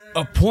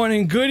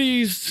Appointing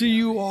goodies to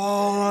you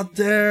all out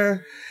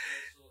there.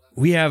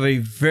 We have a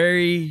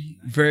very,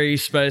 very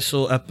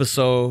special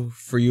episode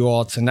for you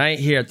all tonight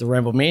here at the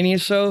Ramble Mania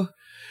Show.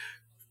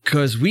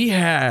 Because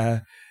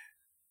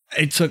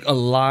it took a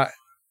lot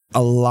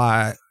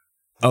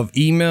of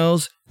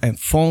emails and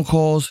phone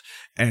calls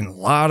and a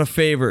lot of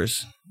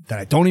favors that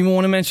I don't even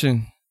want to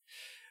mention.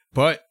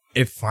 But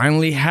it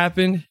finally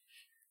happened.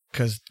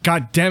 Because,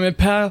 god damn it,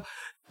 pal,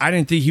 I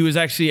didn't think he was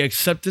actually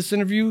accept this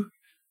interview.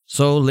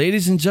 So,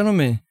 ladies and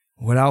gentlemen,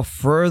 without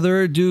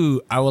further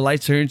ado, I would like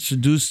to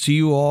introduce to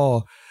you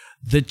all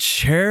the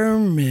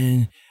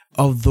chairman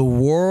of the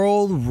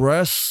World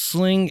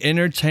Wrestling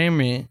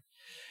Entertainment.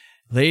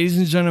 Ladies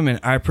and gentlemen,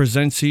 I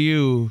present to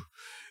you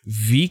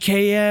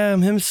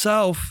VKM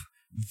himself,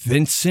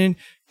 Vincent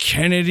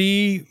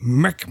Kennedy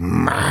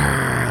McMahon.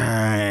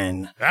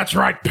 That's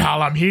right,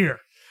 pal, I'm here.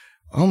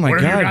 Oh my God.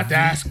 What have you got to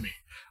ask me?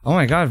 Oh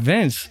my God,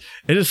 Vince!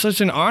 It is such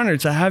an honor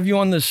to have you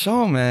on the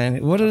show, man.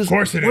 Of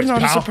course it is,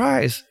 what a pal.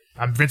 surprise!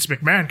 I'm Vince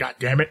McMahon. God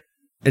damn it!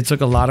 It took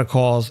a lot of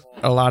calls,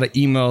 a lot of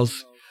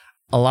emails,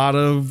 a lot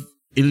of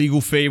illegal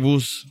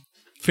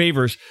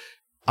favors.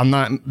 I'm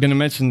not gonna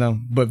mention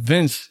them, but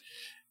Vince,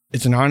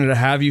 it's an honor to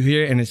have you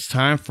here, and it's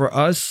time for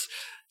us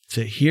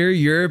to hear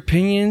your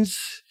opinions.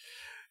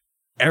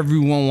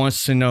 Everyone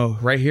wants to know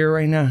right here,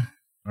 right now.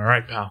 All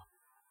right, pal.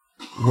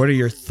 What are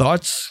your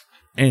thoughts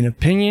and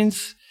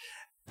opinions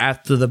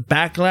after the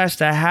backlash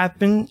that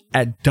happened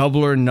at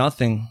Double or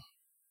Nothing?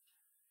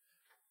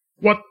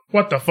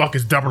 What the fuck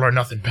is Double or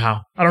Nothing,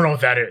 pal? I don't know what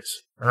that is,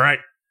 alright?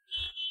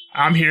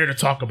 I'm here to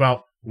talk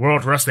about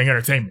World Wrestling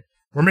Entertainment.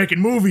 We're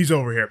making movies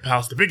over here, pal.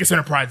 It's the biggest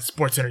enterprise in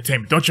sports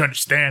entertainment. Don't you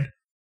understand?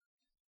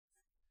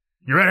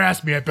 You better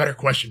ask me a better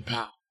question,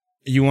 pal.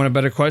 You want a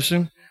better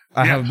question?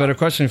 I have a better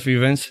question for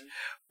you, Vince.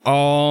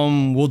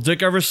 Will Dick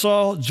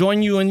Ebersol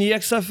join you in the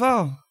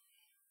XFL?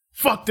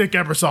 Fuck Dick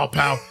Ebersol,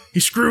 pal. He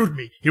screwed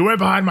me. He went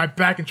behind my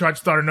back and tried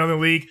to start another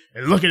league,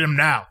 and look at him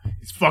now.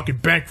 He's fucking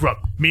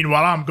bankrupt.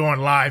 Meanwhile, I'm going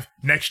live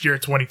next year,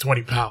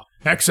 2020, pal.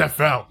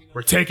 XFL,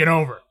 we're taking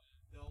over.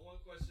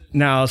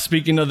 Now,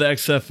 speaking of the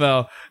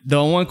XFL,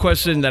 the one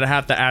question that I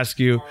have to ask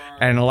you,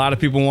 and a lot of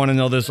people want to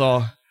know this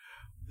all,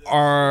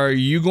 are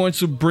you going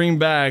to bring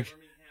back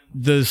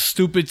the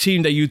stupid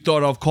team that you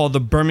thought of called the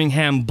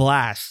Birmingham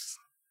Blast?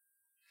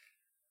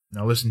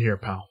 Now listen here,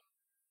 pal.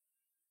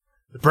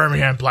 The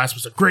Birmingham Blast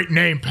was a great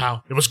name,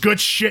 pal. It was good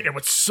shit. It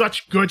was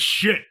such good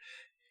shit.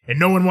 And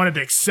no one wanted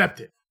to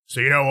accept it. So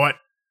you know what?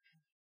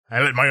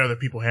 I let my other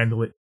people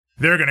handle it.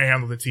 They're going to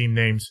handle the team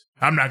names.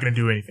 I'm not going to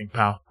do anything,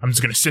 pal. I'm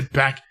just going to sit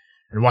back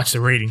and watch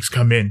the ratings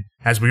come in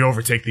as we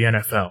overtake the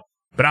NFL.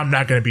 But I'm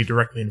not going to be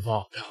directly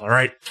involved, pal,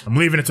 alright? I'm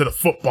leaving it to the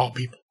football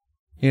people.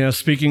 You know,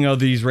 speaking of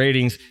these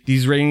ratings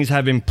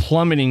have been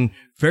plummeting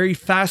very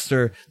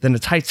faster than the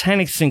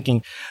Titanic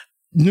sinking.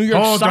 New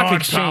York Stock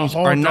Exchange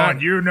are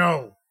not...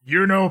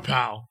 You know,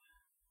 pal.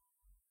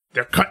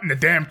 They're cutting the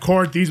damn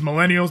cord, these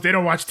millennials. They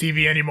don't watch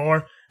TV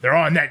anymore. They're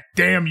on that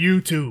damn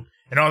YouTube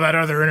and all that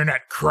other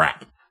internet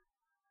crap.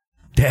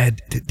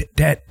 Dad.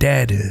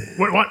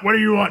 What do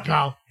you want,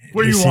 pal?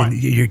 What do you Listen, want?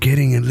 You're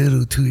getting a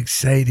little too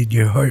excited.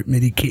 Your heart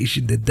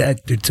medication, the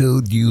doctor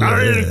told you. I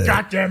don't need any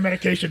goddamn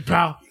medication,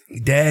 pal.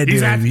 Dad,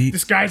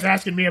 this guy's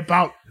asking me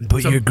about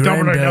but some your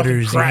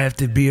granddaughters, you crap. have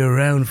to be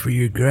around for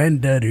your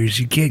granddaughters.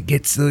 You can't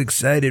get so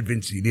excited,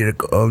 Vince. You need to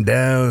calm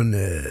down.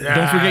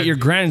 Don't forget your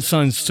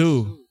grandsons,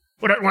 too.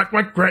 My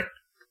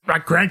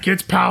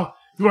grandkids, pal?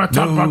 You want to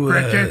talk about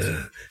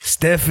grandkids?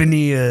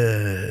 Stephanie,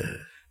 And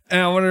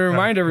I want to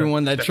remind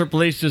everyone that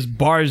Triple H just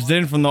barged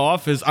in from the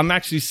office. I'm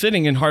actually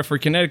sitting in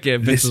Hartford,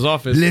 Connecticut, Vince's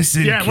office.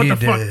 Listen, yeah, kid. what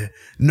the fuck?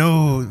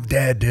 No,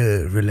 Dad,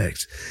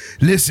 relax.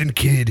 Listen,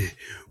 kid.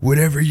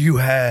 Whatever you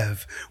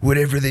have,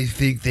 whatever they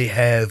think they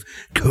have,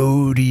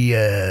 Cody,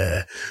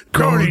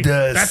 Cody,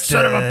 Goldust, that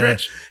son of a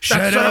bitch.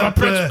 Shut up,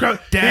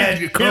 Dad.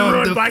 He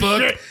ruined my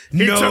shit.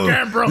 He took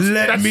Ambrose.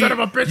 That son of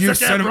a bitch took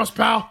Ambrose,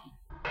 pal.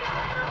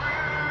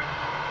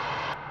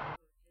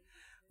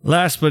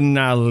 Last but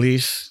not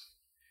least,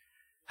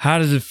 how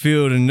does it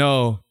feel to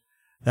know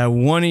that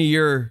one of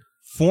your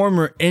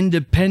former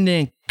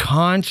independent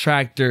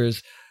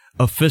contractors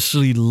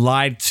officially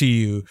lied to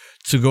you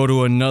to go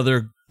to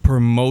another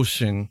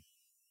promotion?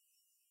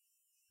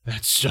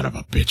 That son of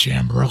a bitch,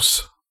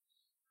 Ambrose.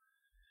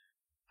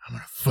 I'm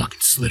gonna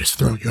fucking slit his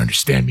throat, you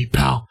understand me,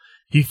 pal?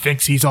 He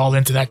thinks he's all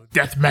into that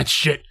deathmatch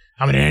shit.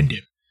 I'm gonna end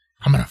him.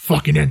 I'm gonna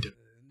fucking end him.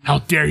 How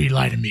dare he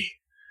lie to me?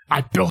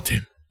 I built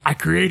him. I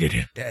created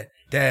him.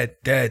 Dad,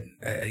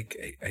 I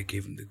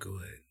gave him the go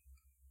ahead.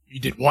 You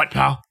did what,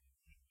 pal?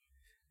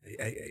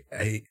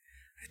 I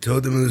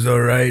told him it was all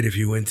right if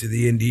he went to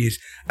the Indies.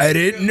 I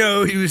didn't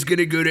know he was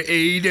gonna go to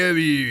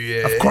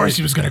AEW. Of course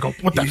he was gonna go.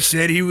 What the? He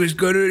said he was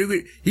gonna.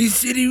 He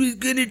said he was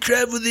gonna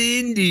travel the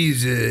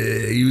Indies.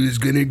 He was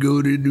gonna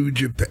go to New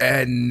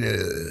Japan.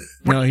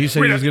 No, he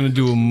said he was gonna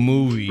do a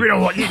movie. You know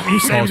what? He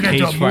said he was gonna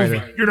do a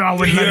movie. You know I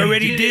wouldn't let him. He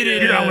already did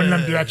it. You know I wouldn't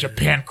let him do that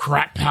Japan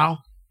crap,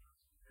 pal.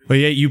 But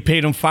yet you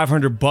paid him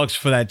 $500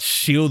 for that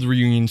Shield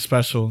reunion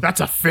special. That's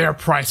a fair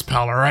price,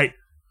 pal. All right.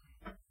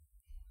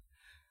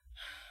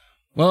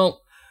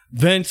 Well,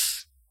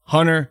 Vince,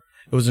 Hunter,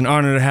 it was an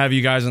honor to have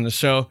you guys on the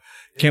show.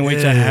 Can't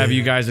wait to have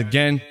you guys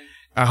again.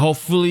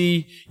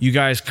 Hopefully, you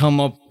guys come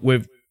up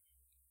with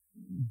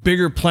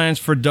bigger plans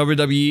for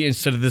WWE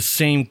instead of the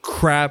same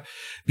crap,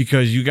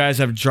 because you guys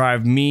have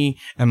driven me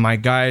and my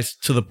guys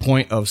to the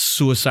point of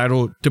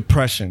suicidal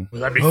depression.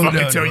 Well, let me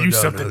fucking tell you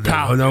something,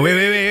 pal. No,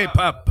 wait,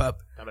 Pop. I'm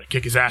gonna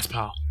kick his ass,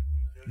 pal.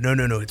 No,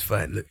 it's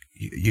fine. Look,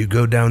 you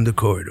go down the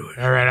corridor.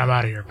 All right, I'm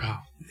out of here,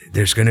 pal.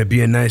 There's gonna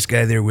be a nice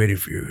guy there waiting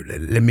for you.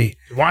 Let me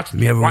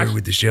have a word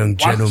with this young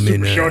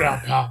gentleman. Super showdown,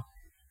 pal.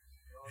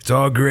 It's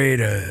all great.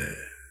 Is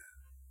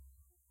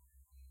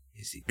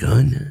he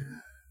gone?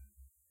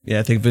 Yeah,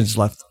 I think Vince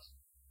left.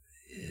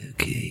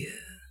 Okay.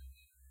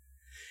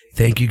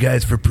 Thank you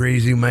guys for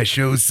praising my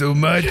show so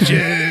much.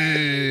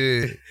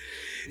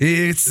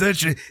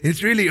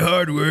 It's really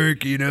hard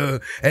work, you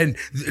know. And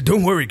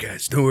don't worry,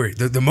 guys. Don't worry.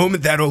 The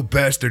moment that old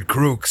bastard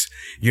croaks,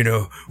 you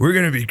know, we're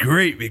gonna be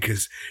great,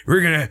 because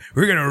we're gonna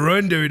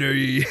run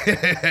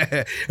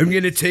WWE. I'm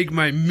gonna take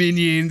my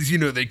minions, you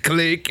know, the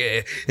Click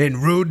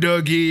and Road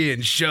Doggy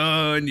and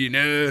Sean, you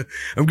know.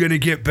 I'm gonna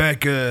get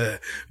back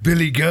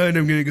Billy Gunn.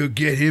 I'm gonna go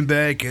get him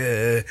back.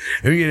 I'm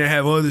gonna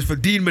have all this for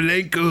Dean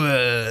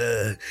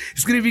Malenko.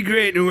 It's gonna be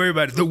great. Don't worry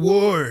about it. The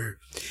war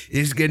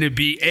is gonna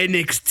be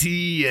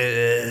NXT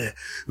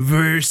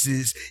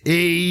versus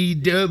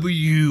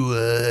AEW.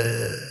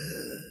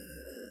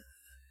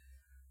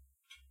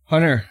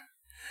 Hunter,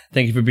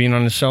 thank you for being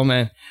on the show,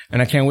 man.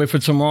 And I can't wait for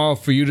tomorrow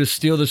for you to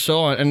steal the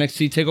show on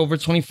NXT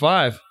TakeOver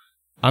 25.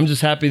 I'm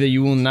just happy that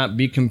you will not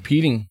be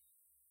competing.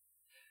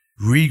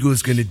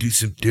 Regal's gonna do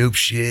some dope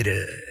shit.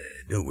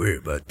 Don't worry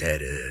about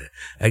that.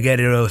 I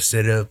got it all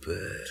set up.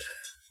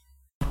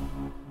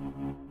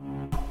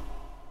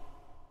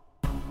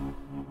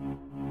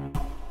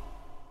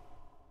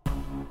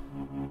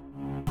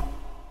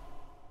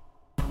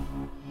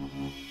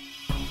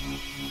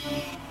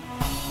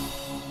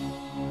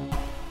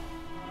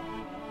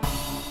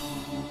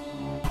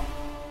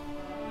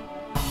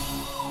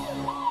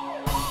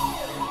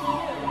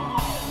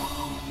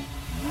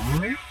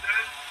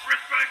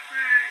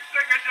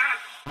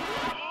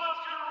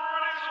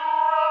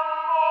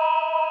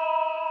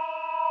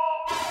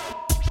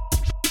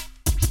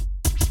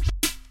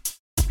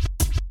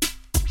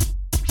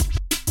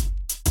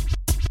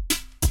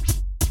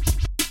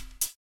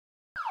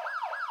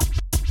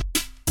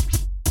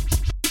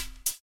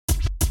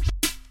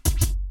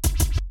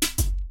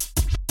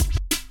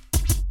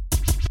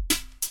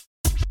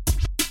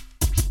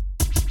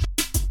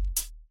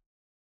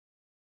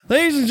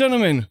 Ladies and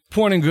gentlemen,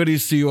 pouring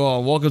goodies to you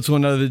all. Welcome to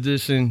another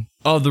edition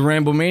of the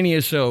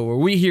Ramblemania Show, where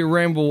we here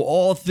ramble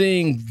all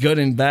things good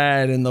and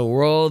bad in the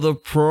world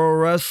of pro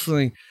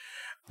wrestling.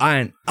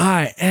 And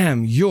I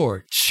am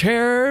your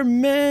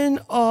chairman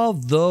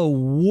of the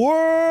world,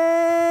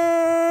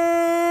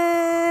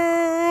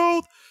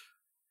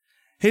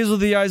 Hazel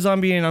the Eye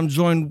Zombie, and I'm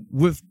joined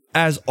with,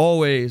 as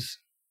always.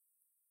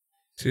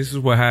 See, this is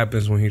what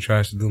happens when he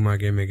tries to do my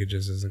gimmick. It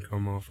just doesn't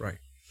come off right.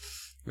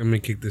 Let me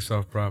kick this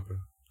off proper.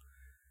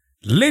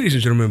 Ladies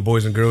and gentlemen,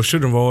 boys and girls,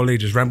 children of all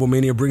ages,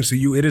 Ramblemania brings to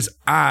you, it is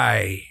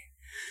I,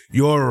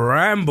 your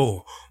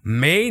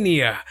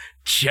Ramblemania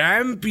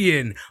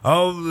champion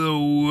of the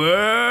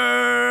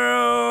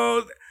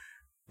world,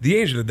 the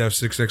Angel of Death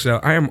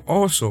 6XL. I am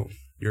also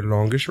your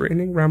longest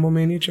reigning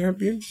Ramblemania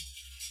champion.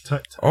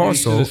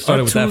 Also, a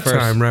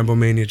two-time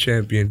Ramblemania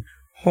champion.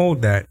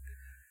 Hold that.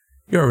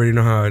 You already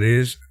know how it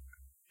is.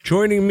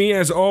 Joining me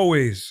as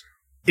always,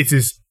 It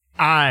is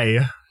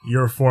I,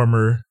 your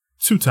former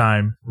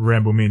two-time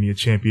Ramblemania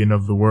champion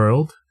of the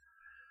world,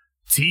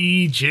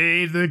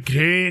 TJ the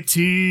Great.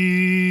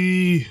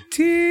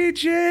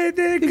 TJ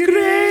the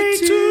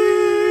Great.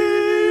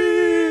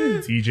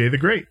 TJ the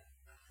Great.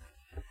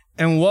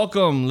 And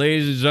welcome,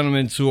 ladies and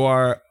gentlemen, to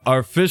our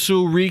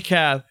official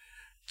recap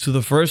to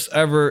the first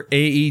ever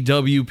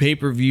AEW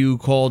pay-per-view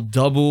called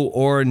Double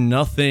or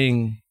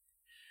Nothing.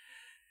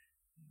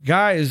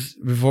 Guys,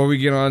 before we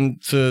get on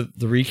to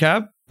the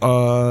recap,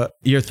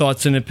 your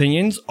thoughts and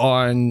opinions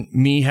on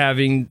me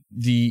having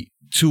the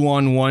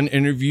 2-on-1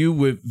 interview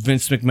with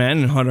Vince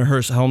McMahon and Hunter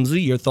Hearst Helmsley.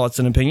 Your thoughts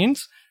and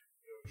opinions?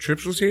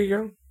 Trips was here,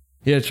 yo?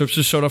 Yeah, Trips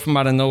just showed up from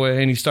out of nowhere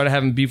and he started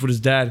having beef with his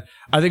dad.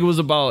 I think it was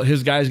about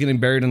his guys getting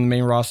buried in the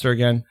main roster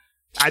again.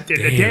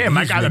 Damn,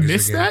 I gotta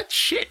miss again. that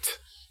shit.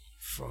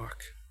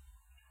 Fuck.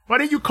 Why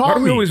didn't you Why call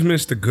do we me? always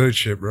miss the good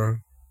shit, bro?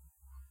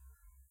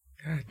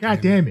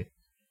 God damn it.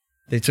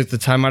 They took the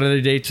time out of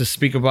their day to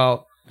speak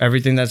about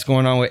everything that's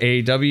going on with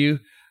AEW,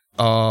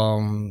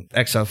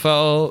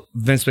 XFL,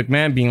 Vince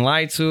McMahon being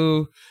lied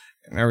to,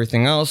 and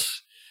everything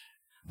else.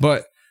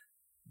 But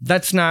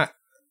that's not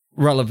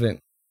relevant.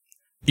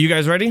 You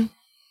guys ready?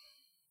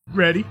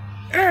 Ready?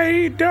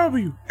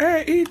 AEW.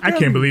 I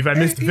can't believe I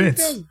missed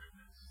Vince.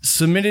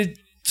 Submitted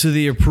to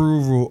the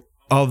approval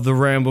of the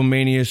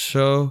Ramblemania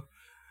Show,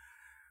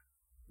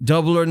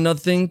 Double or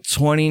Nothing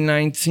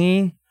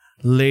 2019.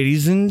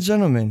 Ladies and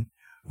gentlemen,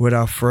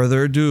 without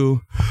further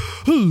ado,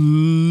 let's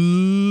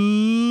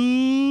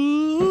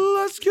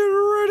get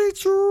ready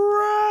to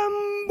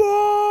ramble.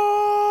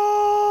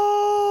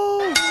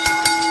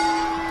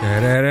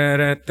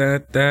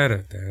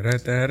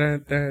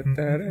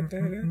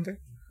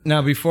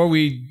 Now, before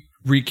we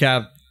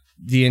recap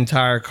the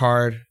entire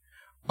card,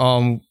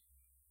 before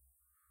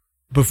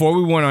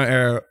we went on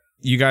air,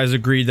 you guys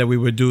agreed that we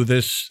would do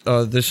this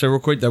show real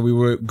quick, that we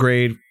would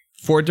grade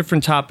 4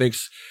 different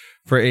topics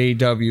for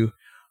AEW.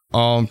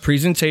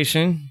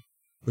 Presentation,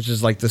 which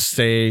is like the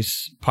stage,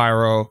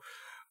 pyro,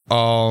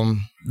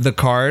 the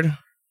card,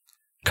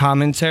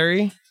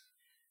 commentary,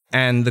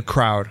 and the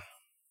crowd.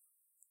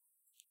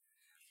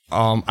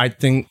 I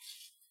think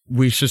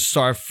we should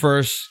start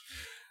first.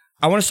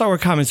 I want to start with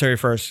commentary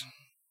first.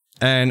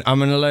 And I'm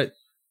going to let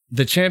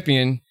the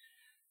champion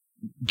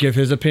give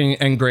his opinion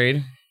and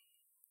grade.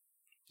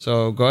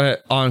 So go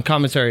ahead on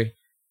commentary.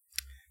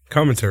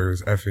 Commentary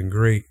was effing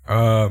great.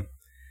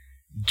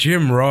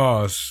 Jim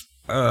Ross.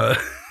 There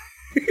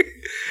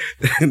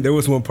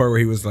was one part where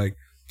he was like,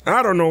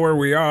 I don't know where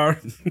we are.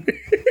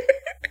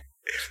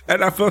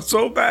 And I felt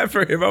so bad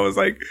for him. I was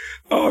like,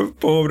 oh,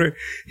 pobre.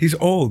 He's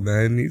old,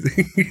 man. He's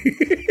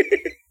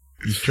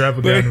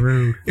traveled down the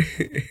road.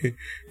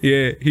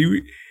 Yeah,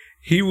 he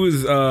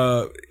was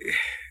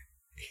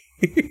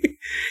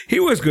he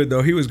was good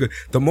though. He was good.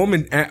 The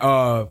moment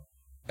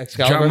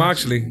Excalibur? John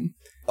Moxley.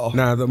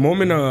 The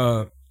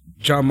moment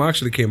John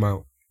Moxley came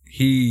out,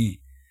 he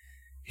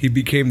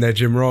became that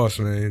Jim Ross,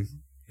 man.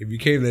 He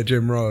became that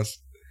Jim Ross.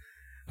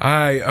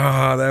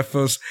 That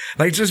feels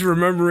like, just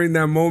remembering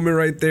that moment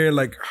right there,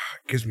 like,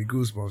 gives me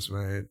goosebumps,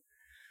 man.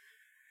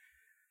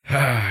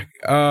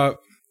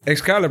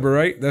 Excalibur,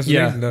 right? That's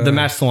the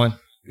masked one.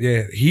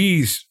 Yeah,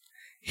 he's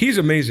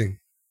amazing.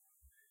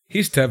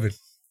 He's Tevin.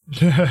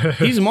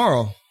 He's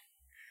Morrow.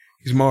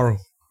 He's Morrow.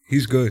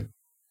 He's good,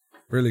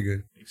 really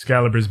good.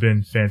 Excalibur's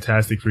been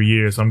fantastic for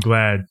years. I'm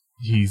glad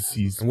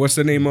he's. And what's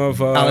the name of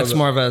Alex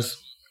Marvez?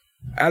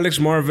 Alex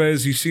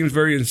Marvez. He seems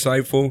very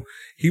insightful.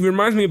 He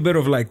reminds me a bit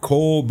of like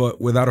Cole, but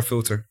without a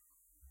filter.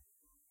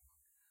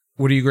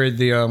 What do you grade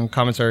the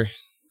commentary?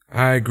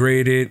 I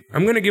grade it.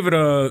 I'm gonna give it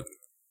a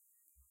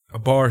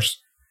bars.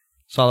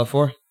 Solid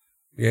 4?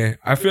 Yeah.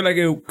 I feel like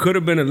it could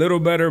have been a little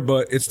better,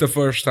 but it's the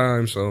first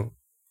time, so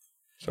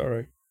it's all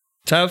right.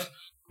 Tev?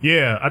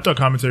 Yeah, I thought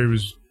commentary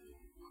was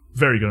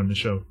very good on the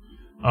show.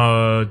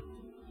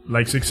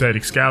 Like Six said,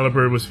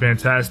 Excalibur was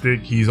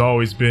fantastic. He's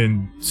always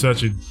been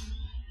such a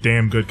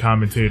damn good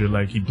commentator.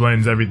 Like, he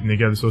blends everything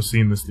together so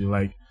seamlessly.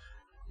 Like,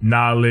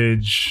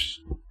 knowledge,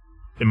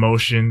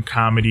 emotion,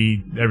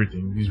 comedy,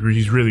 everything.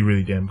 He's really,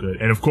 really damn good.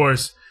 And of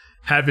course,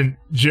 having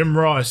Jim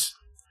Ross,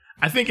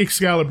 I think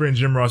Excalibur and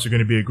Jim Ross are going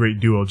to be a great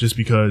duo, just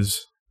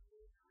because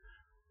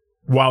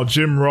while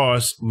Jim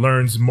Ross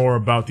learns more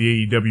about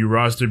the AEW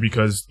roster,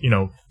 because, you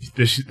know,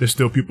 there's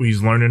still people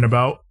he's learning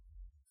about,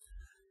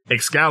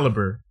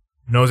 Excalibur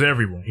knows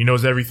everyone. He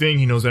knows everything.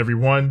 He knows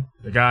everyone.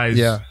 The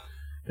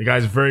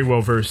guy's very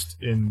well versed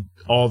in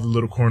all the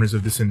little corners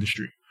of this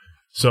industry.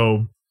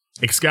 So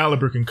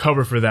Excalibur can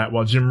cover for that,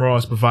 while Jim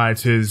Ross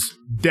provides his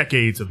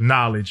decades of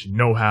knowledge and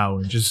know-how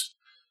and just,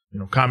 you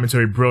know,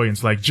 commentary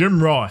brilliance. Like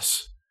Jim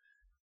Ross,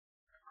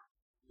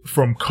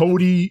 from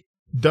Cody,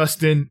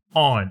 Dustin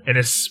on, and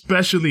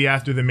especially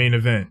after the main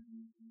event.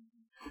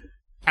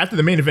 After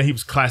the main event, he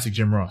was classic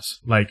Jim Ross.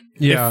 Like,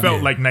 it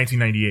felt like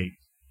 1998.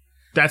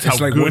 That's how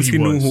like good once he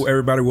was. Knew who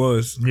everybody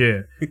was.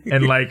 Yeah.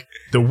 And like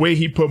the way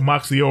he put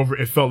Moxley over,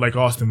 it felt like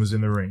Austin was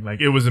in the ring.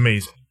 Like, it was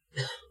amazing.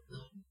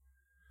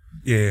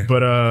 Yeah.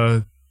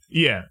 But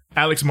yeah,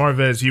 Alex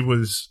Marvez, he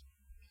was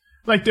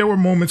like, there were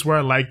moments where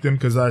I liked him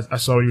because I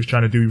saw what he was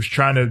trying to do. He was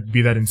trying to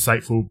be that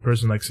insightful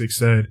person, like Six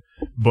said.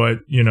 But,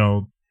 you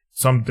know,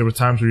 there were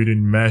times where he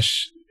didn't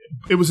mesh.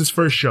 It was his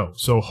first show,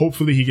 so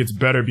hopefully he gets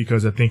better,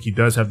 because I think he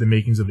does have the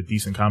makings of a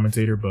decent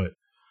commentator, but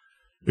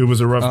it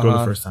was a rough go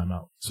the first time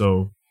out.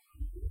 So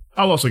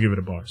I'll also give it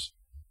a bars.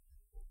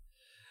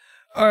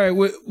 All right,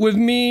 with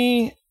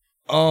me,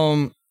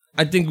 I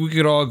think we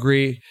could all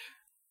agree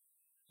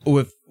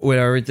with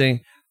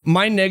everything.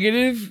 My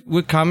negative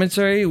with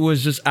commentary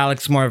was just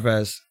Alex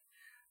Marvez.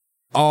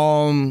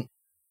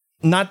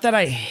 Not that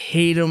I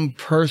hate him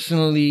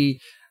personally.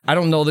 I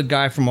don't know the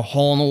guy from a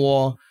hole in the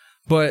wall,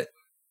 but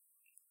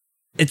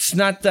it's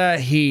not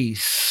that he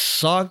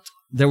sucked.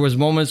 There was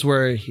moments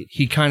where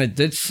he kind of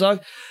did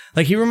suck.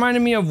 Like, he reminded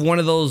me of one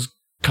of those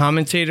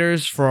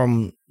commentators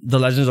from The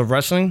Legends of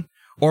Wrestling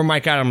or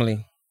Mike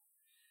Adamle.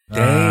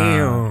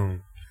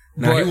 Damn.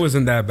 He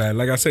wasn't that bad.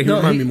 Like I said, he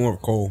reminded me more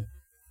of Cole.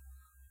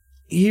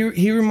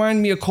 He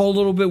reminded me of Cole a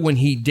little bit when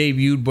he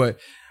debuted, but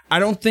I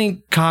don't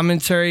think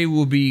commentary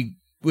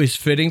was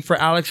fitting for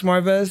Alex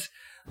Marvez.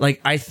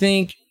 Like, I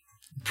think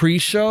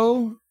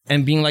pre-show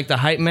and being like the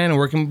hype man and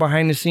working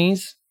behind the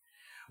scenes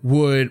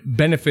would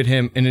benefit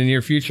him in the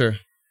near future.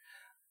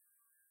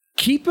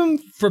 Keep him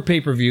for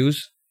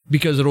pay-per-views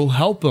because it'll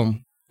help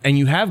him. And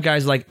you have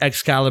guys like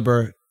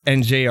Excalibur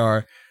and JR,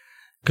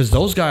 because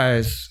those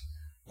guys,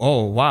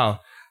 oh, wow,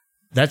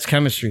 that's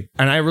chemistry.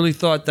 And I really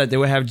thought that they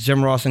would have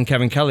Jim Ross and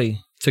Kevin Kelly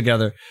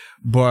together.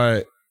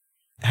 But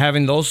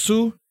having those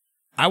two,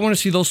 I want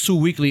to see those two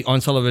weekly on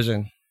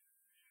television,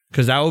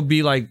 because that would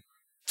be like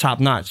top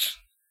notch.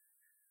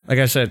 Like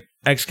I said,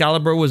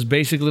 Excalibur was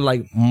basically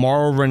like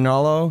Mauro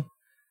Ranallo,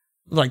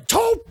 like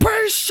Tope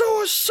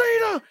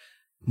Suicida,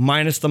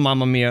 minus the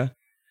Mamma Mia.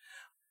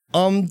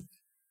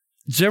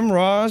 Jim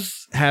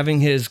Ross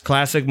having his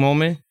classic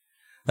moment,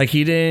 like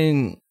he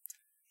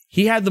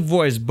had the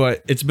voice,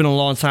 but it's been a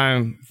long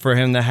time for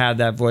him to have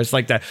that voice,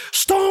 like that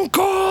Stone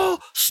Cold.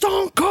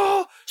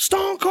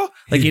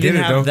 Like he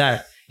didn't have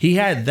that. He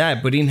had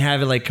that, but he didn't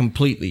have it like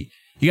completely.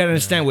 You gotta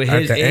understand with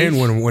his at the age,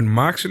 end when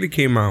Moxley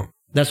came out.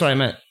 That's what I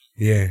meant.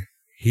 Yeah,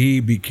 he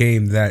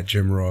became that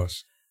Jim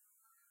Ross.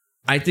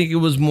 I think it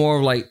was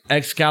more like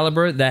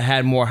Excalibur that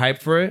had more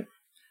hype for it,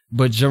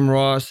 but Jim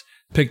Ross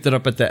picked it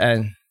up at the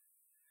end.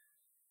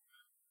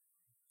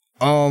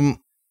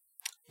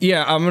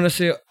 Yeah, I'm gonna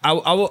say I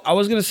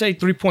was gonna say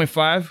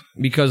 3.5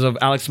 because of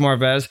Alex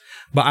Marvez,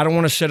 but I don't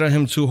want to shit on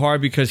him too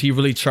hard because he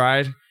really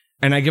tried,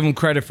 and I give him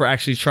credit for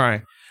actually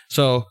trying.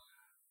 So,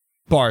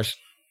 bars.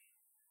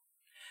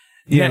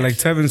 Yeah,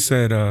 Next. like Tevin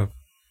said,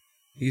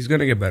 he's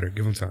gonna get better.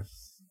 Give him time.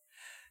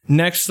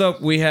 Next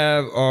up, we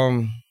have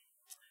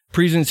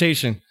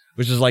presentation,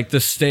 which is like the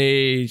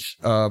stage,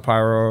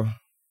 pyro.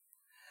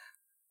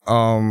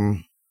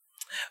 I'll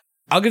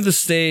give the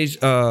stage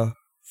 4.5.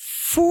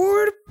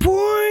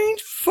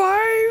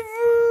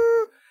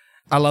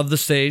 I love the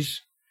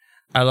stage.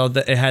 I love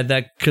that it had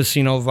that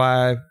casino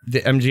vibe,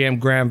 the MGM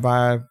Grand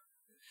vibe,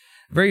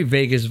 very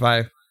Vegas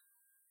vibe.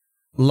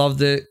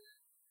 Loved it.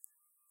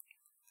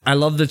 I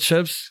love the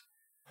chips.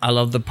 I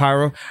love the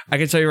pyro. I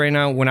can tell you right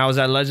now, when I was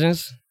at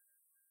Legends,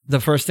 the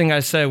first thing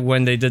I said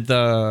when they did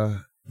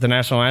the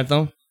national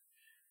anthem,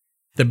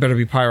 there better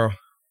be pyro.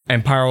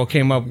 And pyro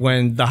came up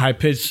when the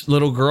high-pitched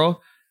little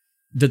girl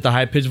did the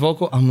high-pitched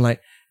vocal. I'm like,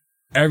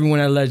 everyone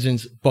at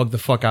Legends bugged the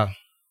fuck out.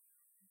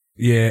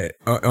 Yeah,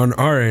 on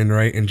our end,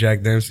 right, in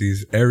Jack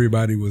Dempsey's,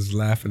 everybody was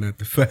laughing at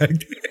the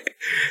fact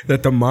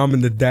that the mom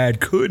and the dad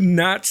could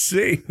not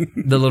sing.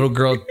 The little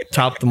girl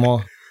topped them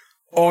all.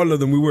 All of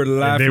them, we were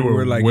laughing. They were we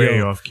were like, way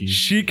yo, off key.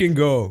 she can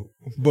go,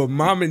 but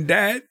mom and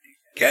dad,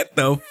 get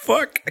the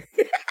fuck.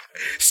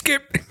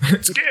 Skip.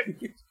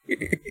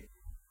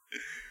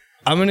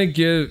 I'm gonna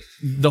give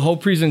the whole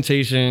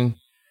presentation,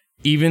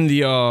 even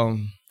the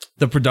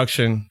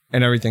production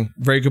and everything,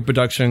 very good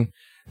production.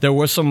 There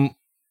were some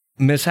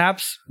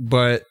mishaps,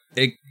 but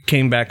it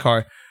came back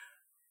hard.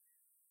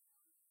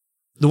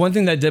 The one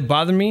thing that did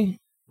bother me,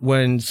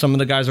 when some of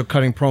the guys were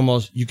cutting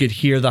promos, you could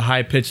hear the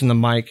high pitch in the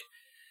mic,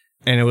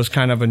 and it was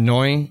kind of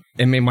annoying.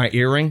 It made my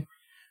ear ring.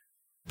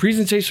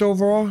 Presentation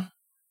overall,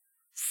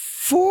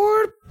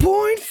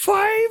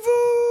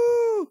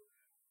 4.5.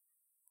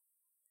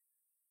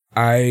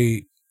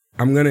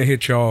 I'm gonna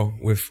hit y'all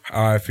with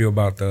how I feel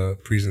about the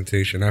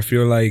presentation. I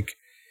feel like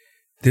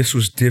this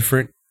was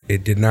different.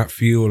 It did not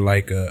feel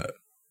like a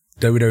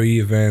WWE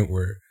event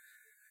where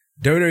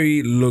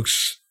WWE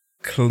looks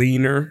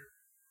cleaner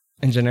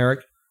And generic.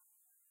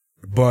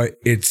 but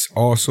it's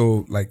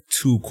also like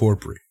too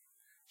corporate.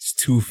 It's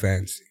too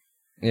fancy,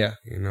 Yeah.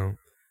 you know.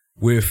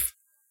 With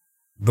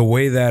the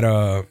way that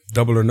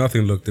Double or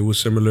Nothing looked, it was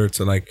similar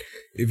to like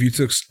if you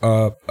took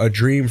a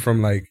dream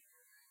from like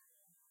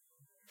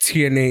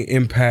TNA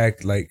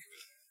Impact, like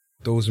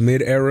those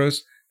mid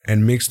eras,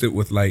 and mixed it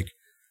with like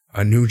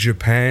a New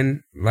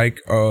Japan like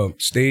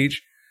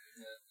stage,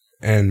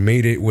 and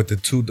made it with the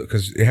two,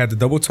 because it had the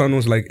double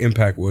tunnels like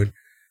Impact would,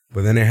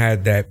 but then it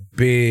had that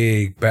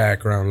big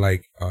background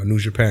like New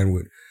Japan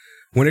would.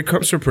 When it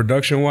comes to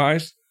production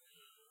wise,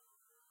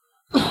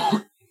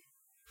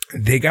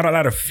 they got a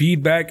lot of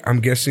feedback.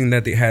 I'm guessing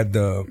that they had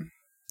the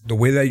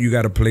way that you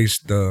got to place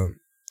the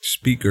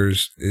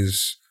speakers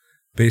is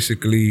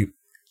basically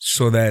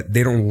so that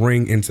they don't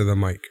ring into the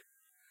mic.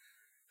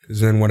 Because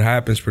then what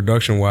happens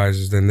production wise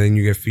is then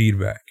you get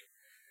feedback,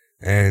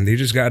 and they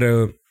just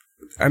gotta.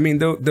 I mean,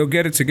 they'll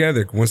get it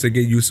together once they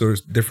get used to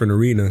different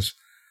arenas,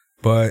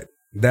 but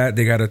that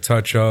they gotta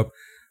touch up.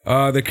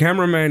 The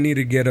cameraman need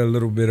to get a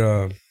little bit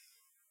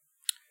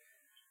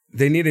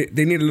They need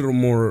a little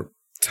more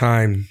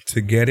time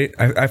to get it.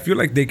 I feel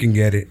like they can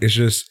get it. It's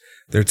just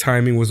their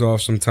timing was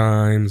off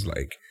sometimes.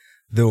 Like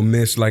they'll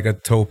miss like a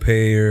tope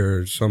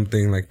or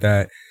something like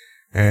that,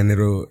 and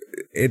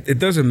it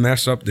doesn't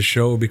mess up the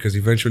show because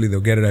eventually they'll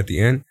get it at the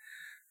end.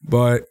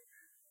 But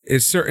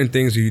it's certain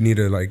things that you need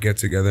to like get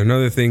together.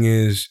 Another thing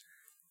is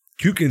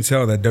you can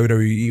tell that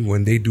WWE,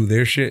 when they do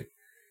their shit,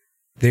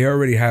 they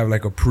already have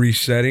like a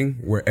pre-setting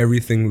where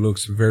everything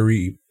looks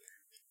very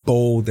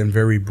bold and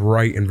very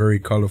bright and very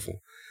colorful.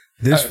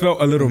 This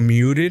felt a little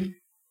muted,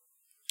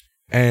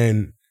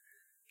 and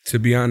to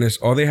be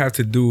honest, all they have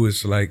to do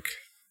is like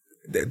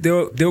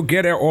they'll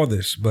get at all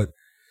this, but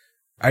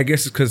I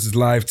guess it's because it's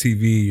live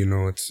TV. You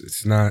know,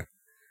 it's not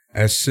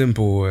as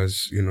simple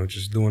as, you know,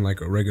 just doing like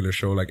a regular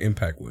show like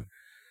Impact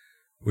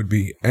would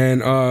be.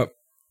 And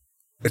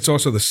it's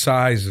also the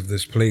size of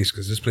this place,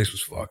 because this place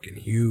was fucking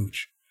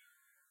huge.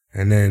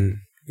 And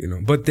then, you know,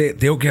 but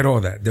they'll get all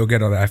that. They'll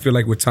get all that. I feel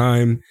like with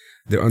time,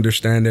 they'll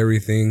understand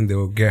everything.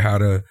 They'll get how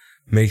to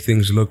make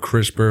things look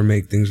crisper,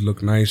 make things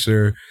look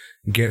nicer,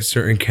 get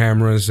certain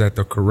cameras at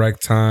the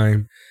correct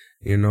time.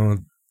 You know,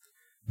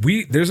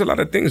 there's a lot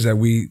of things that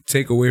we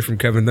take away from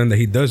Kevin Dunn that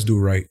he does do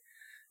right.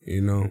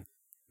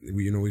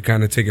 We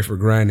kind of take it for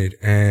granted.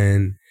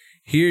 And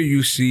here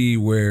you see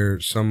where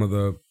some of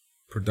the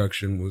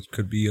production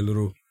could be a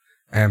little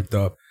amped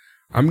up.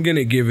 I'm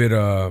gonna give it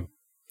a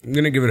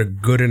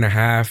good and a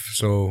half,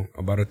 so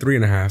about a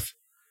 3.5.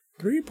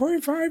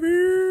 3.5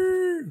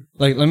 here.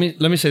 Like, let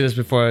me say this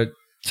before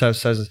Tev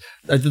says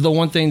this. The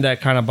one thing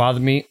that kind of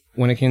bothered me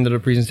when it came to the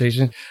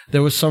presentation,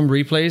 there was some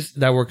replays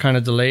that were kind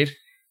of delayed.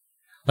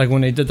 Like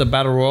when they did the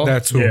Battle Royal,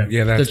 That's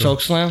the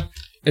choke slam.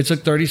 It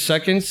took 30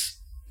 seconds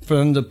for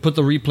them to put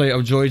the replay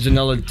of Joey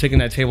Janela taking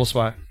that table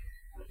spot.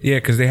 Yeah,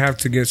 because they have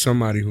to get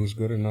somebody who's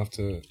good enough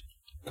to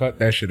cut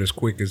that shit as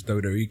quick as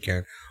WWE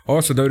can.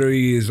 Also,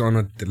 WWE is on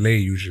a delay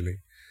usually.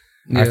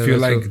 Yeah, I feel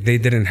like they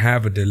didn't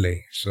have a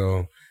delay,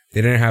 so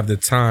they didn't have the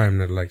time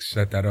to like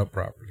set that up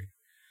properly.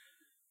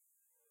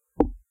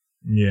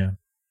 Yeah.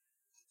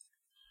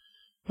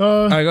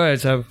 All right, go ahead,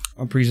 Tev.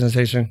 On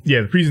presentation.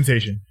 Yeah, the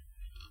presentation.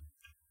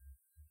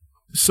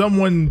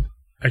 Someone,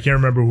 I can't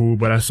remember who,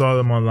 but I saw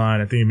them online.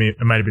 I think it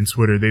might have been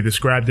Twitter. They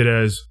described it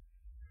as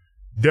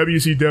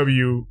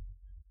WCW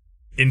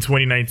in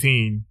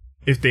 2019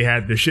 if they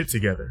had their shit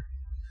together.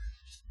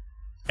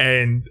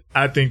 And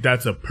I think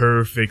that's a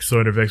perfect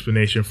sort of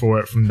explanation for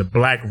it, from the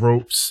black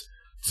ropes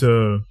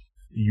to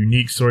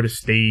unique sort of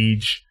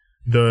stage,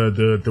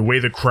 the way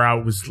the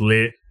crowd was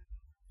lit.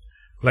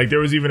 Like, there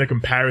was even a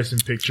comparison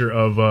picture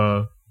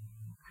of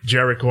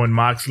Jericho and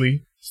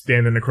Moxley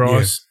standing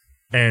across,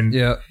 and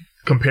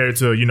compared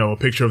to, a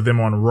picture of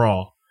them on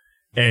Raw.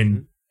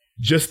 And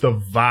just the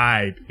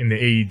vibe in the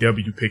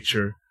AEW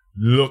picture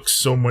looks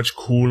so much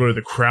cooler.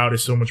 The crowd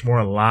is so much more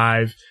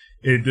alive.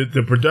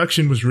 The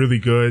production was really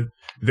good.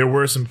 There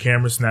were some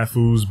camera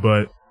snafus,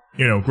 but,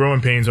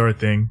 growing pains are a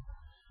thing.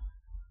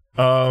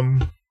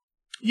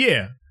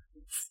 Yeah.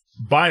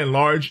 By and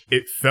large,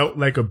 it felt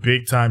like a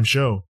big-time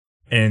show.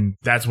 And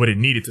that's what it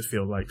needed to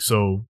feel like.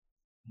 So,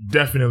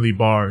 definitely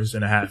bars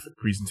and a half for the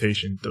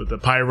presentation. The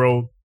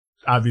pyro,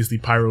 obviously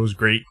pyro is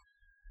great.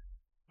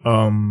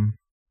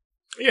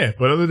 Yeah,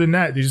 but other than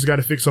that, they just got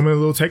to fix some of the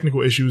little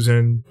technical issues.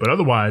 But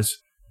otherwise,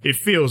 it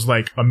feels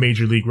like a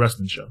Major League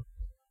Wrestling show.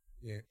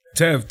 Yeah.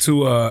 Tev,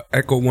 to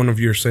echo one of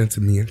your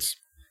sentiments,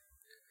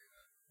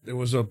 there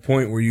was a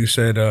point where you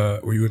said,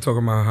 where you were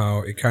talking about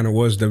how it kind of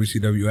was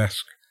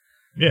WCW-esque.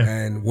 Yeah.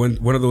 And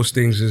one of those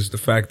things is the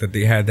fact that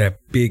they had that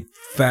big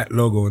fat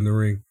logo in the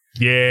ring.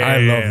 Yeah. I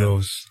love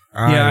those.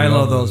 I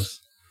love those.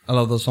 I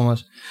love those so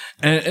much.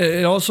 And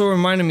it also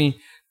reminded me,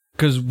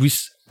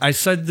 because I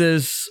said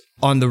this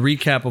on the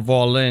recap of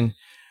All In,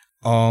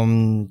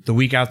 the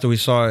week after we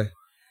saw it,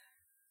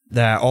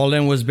 that All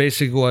In was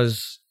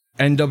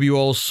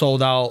NWO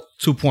Sold Out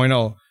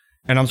 2.0.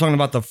 And I'm talking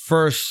about the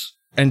first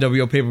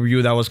NWO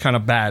pay-per-view that was kind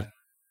of bad.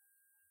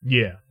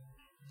 Yeah.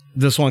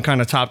 This one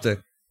kind of topped it.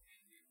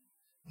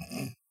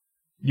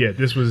 Yeah,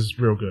 this was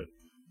real good.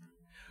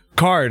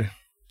 Card.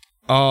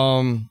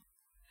 I'm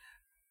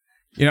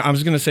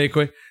just going to say it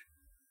quick.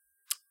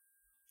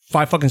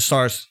 5 fucking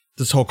stars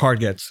this whole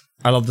card gets.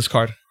 I love this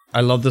card.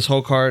 I love this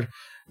whole card.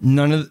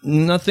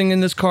 Nothing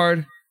in this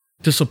card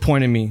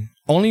disappointed me.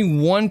 Only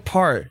one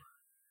part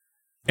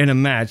in a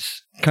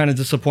match kind of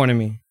disappointed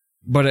me,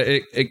 but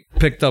it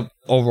picked up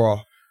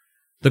overall.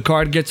 The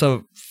card gets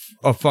a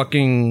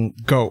fucking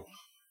GOAT.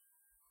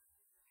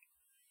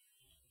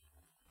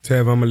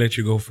 Tev, I'm gonna let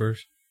you go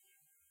first.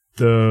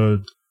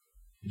 If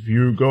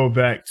you go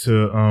back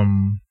to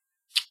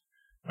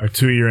our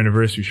 2-year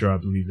anniversary show, I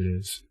believe it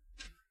is.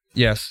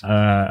 Yes.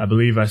 I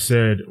believe I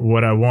said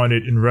what I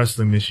wanted in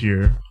wrestling this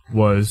year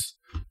was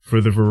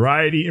for the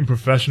variety in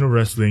professional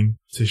wrestling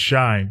to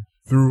shine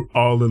through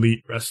All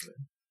Elite Wrestling.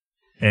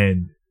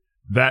 And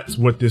that's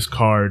what this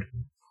card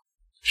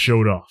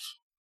showed off.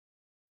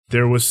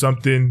 There was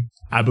something,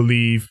 I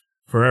believe,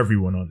 for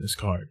everyone on this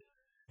card.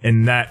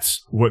 And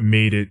that's what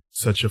made it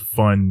such a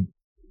fun,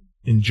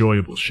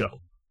 enjoyable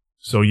show.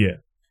 So yeah,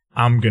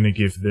 I'm going to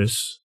give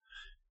this,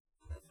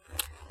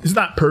 it's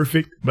not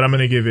perfect, but I'm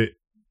going to give it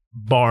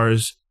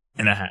bars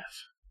and a half.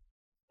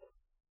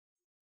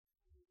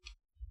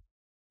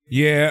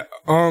 Yeah,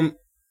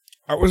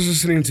 I was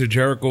listening to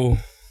Jericho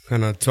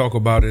kind of talk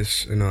about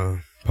this in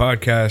a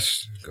podcast.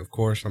 Of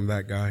course, I'm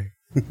that guy.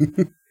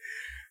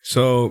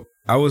 So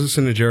I was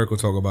listening to Jericho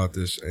talk about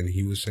this, and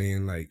he was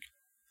saying like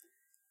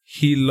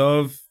he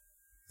loved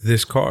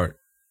this card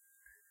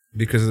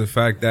because of the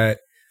fact that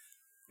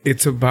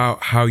it's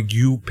about how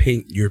you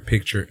paint your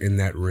picture in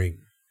that ring.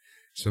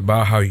 It's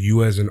about how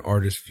you as an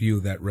artist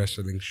feel that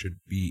wrestling should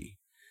be.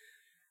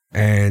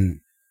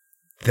 And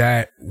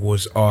that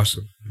was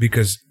awesome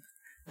because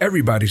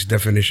everybody's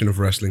definition of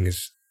wrestling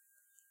is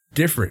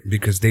different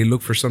because they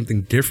look for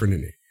something different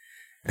in it.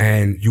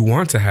 And you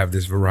want to have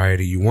this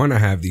variety. You want to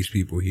have these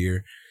people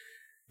here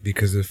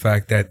because of the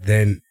fact that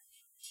then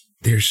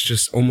there's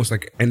just almost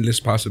like endless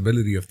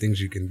possibility of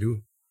things you can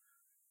do.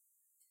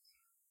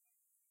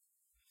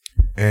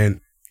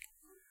 And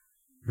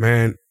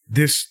man,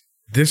 this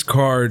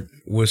card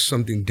was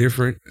something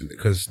different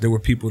because there were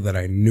people that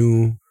I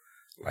knew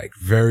like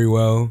very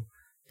well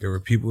There were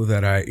people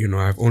that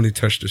I've only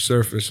touched the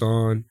surface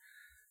on.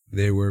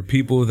 There were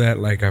people that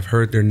like I've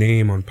heard their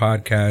name on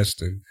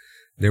podcasts, and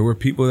there were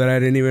people that I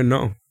didn't even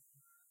know.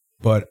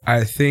 But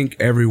I think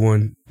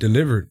everyone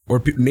delivered,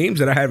 or names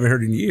that I haven't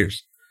heard in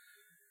years.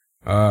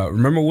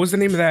 Remember, what was the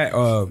name of that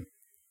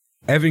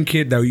Evan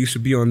kid that used to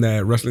be on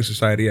that Wrestling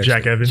Society?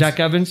 Jack Evans. Jack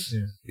Evans?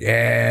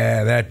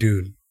 Yeah, that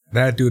dude.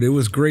 That dude. It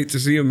was great to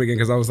see him again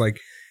because I was like,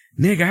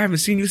 nigga, I haven't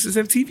seen you since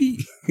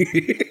FTV.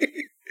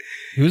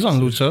 He was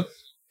on Lucha.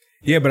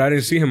 Yeah, but I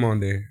didn't see him on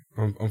there,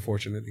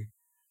 unfortunately.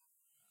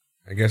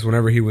 I guess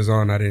whenever he was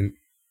on,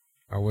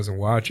 I wasn't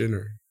watching,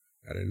 or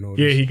I didn't know.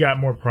 Yeah, he got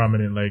more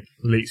prominent like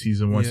late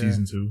season 1,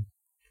 season 2.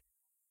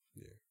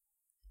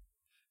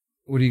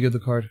 What do you give the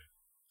card?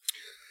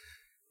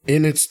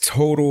 In its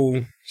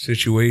total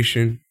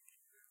situation,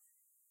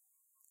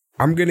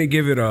 I'm gonna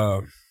give it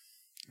a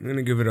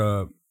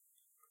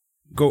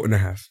goat and a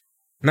half.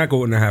 Not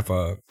goat and a half,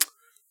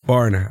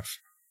 bar and a half.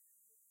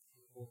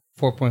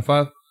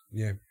 4.5.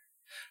 Yeah.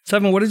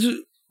 7. What did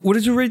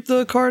you rate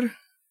the card?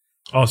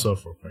 Also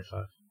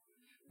 4.5.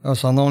 Oh,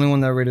 so I'm the only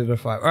one that rated a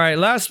 5. All right,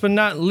 last but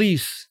not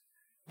least,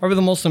 probably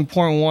the most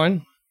important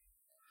one,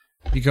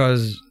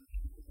 because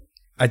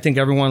I think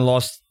everyone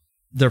lost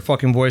their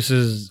fucking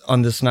voices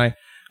on this night.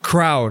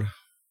 Crowd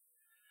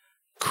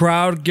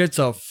gets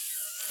a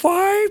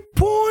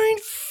 5.5.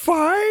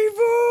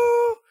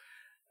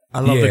 I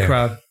love the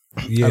crowd.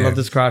 Yeah. I love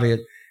this crowd here.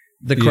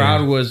 The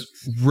crowd was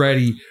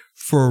ready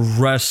for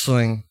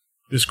wrestling.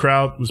 This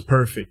crowd was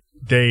perfect.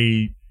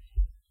 They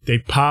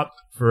popped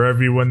for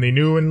everyone they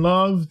knew and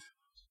loved,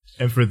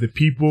 and for the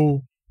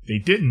people they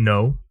didn't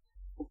know,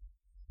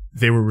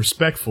 they were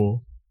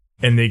respectful,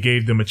 and they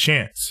gave them a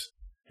chance,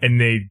 and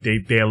they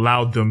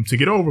allowed them to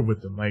get over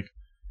with them. Like,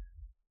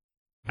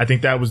 I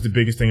think that was the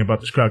biggest thing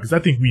about this crowd, because I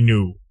think we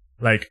knew,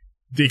 like,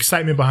 the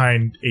excitement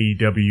behind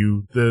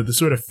AEW, the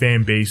sort of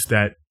fan base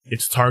that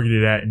it's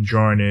targeted at and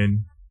drawn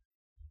in.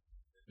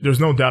 There's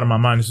no doubt in my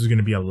mind this is going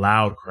to be a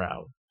loud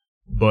crowd,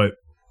 but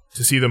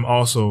to see them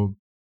also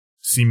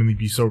seemingly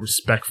be so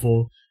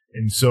respectful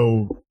and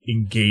so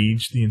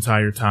engaged the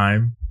entire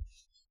time,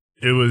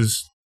 it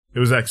was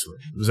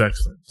excellent. It was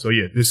excellent. So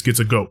yeah, this gets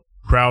a GOAT.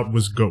 Crowd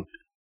was GOAT.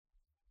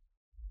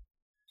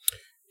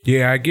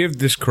 Yeah, I give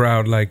this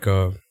crowd like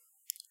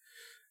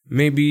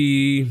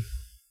maybe.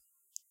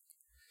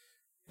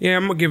 Yeah,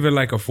 I'm gonna give it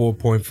like a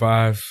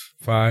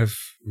 4.5,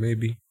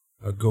 maybe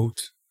a GOAT.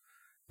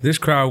 This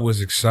crowd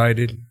was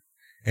excited,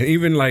 and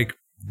even like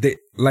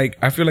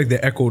I feel like they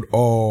echoed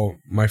all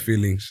my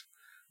feelings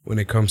when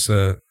it comes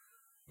to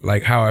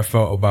like how I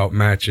felt about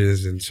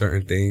matches and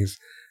certain things.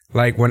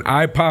 Like when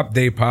I popped,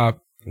 they popped.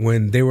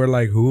 When they were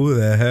like, "Who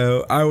the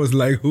hell?" I was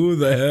like, "Who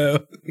the hell?"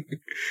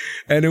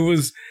 And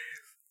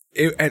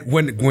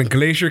when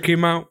Glacier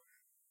came out,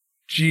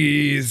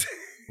 jeez.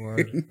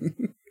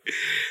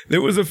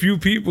 There was a few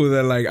people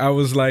that like I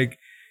was like,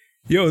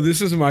 yo,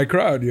 this is my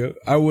crowd, yo.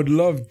 I would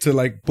love to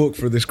like book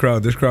for this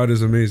crowd. This crowd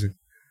is amazing.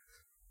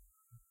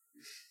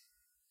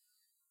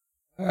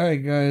 All right,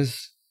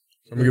 guys.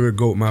 I'm gonna give it a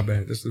GOAT. My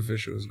bad. This is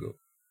official. It's GOAT.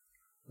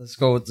 Let's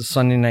go with the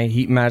Sunday Night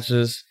Heat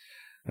matches.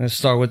 I'm gonna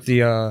start with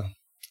the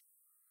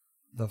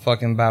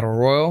fucking Battle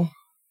Royal.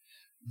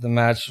 The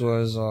match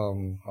was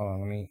hold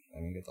on, let me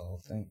get the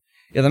whole thing.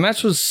 Yeah, the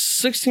match was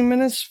 16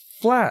 minutes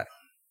flat.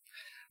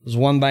 It was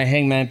won by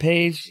Hangman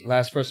Page.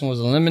 Last person was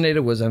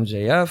eliminated was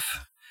MJF.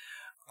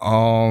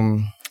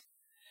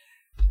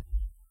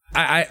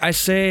 I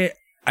say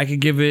I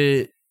could give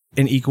it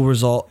an equal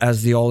result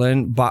as the All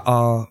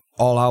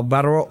Out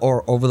Battle Royal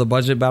or Over the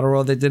Budget Battle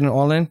Royal they did in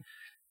All In.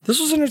 This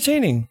was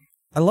entertaining.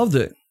 I loved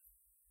it.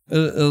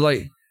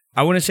 Like,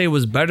 I wouldn't say it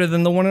was better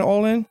than the one in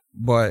All In,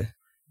 but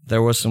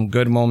there was some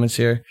good moments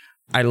here.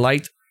 I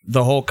liked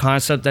the whole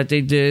concept that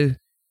they did.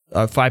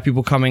 5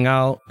 people coming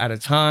out at a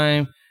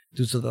time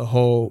due to the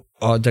whole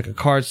deck of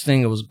cards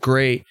thing. It was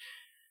great.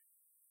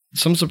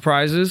 Some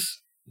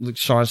surprises, like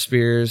Shawn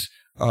Spears,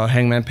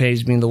 Hangman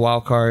Page being the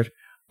wild card,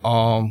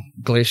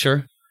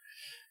 Glacier.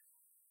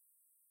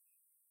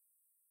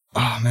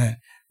 Oh man,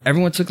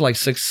 everyone took like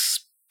six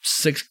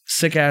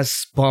sick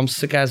ass bumps,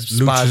 sick ass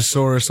spots.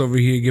 Luchasaurus over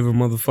here giving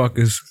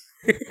motherfuckers,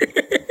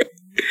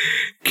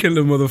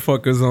 killing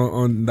motherfuckers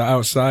on the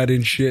outside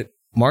and shit.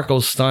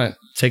 Marco's stunt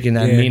taking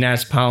that mean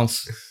ass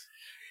pounce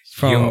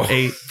from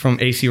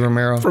AC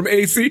Romero. From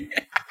AC.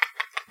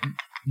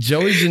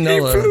 Joey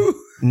Janela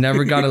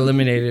never got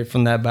eliminated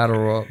from that battle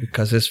royal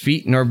because his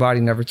feet and her body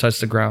never touched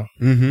the ground.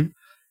 Mm-hmm.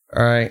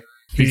 All right.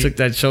 He took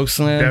that choke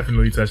slam.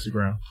 Definitely touched the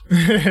ground.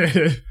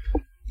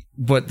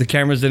 But the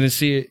cameras didn't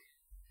see it.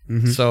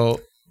 Mm-hmm. So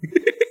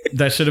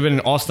that should have been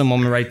an Austin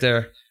moment right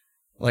there.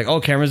 Like,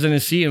 oh, cameras didn't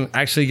see him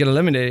actually get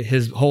eliminated.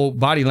 His whole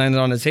body landed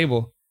on the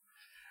table.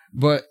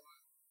 But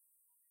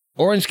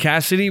Orange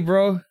Cassidy,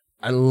 bro.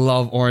 I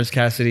love Orange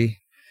Cassidy.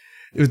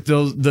 It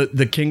was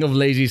the king of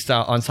lazy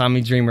style on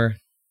Tommy Dreamer.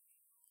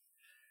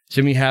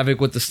 Jimmy Havoc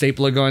with the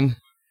stapler gun.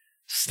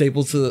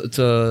 Stapled to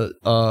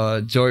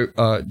Joey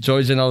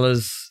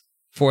Janela's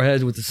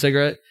forehead with the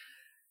cigarette.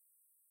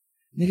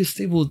 Nigga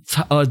stapled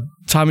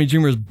Tommy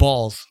Dreamer's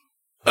balls.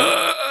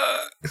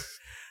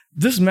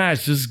 this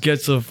match just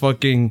gets a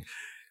fucking.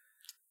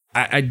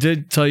 I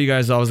did tell you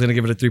guys I was gonna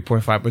give it a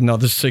 3.5, but no,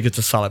 this shit gets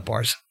a solid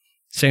bars.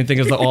 Same thing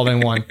as the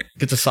all-in-one.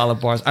 Gets a solid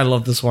bars. I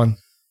love this one.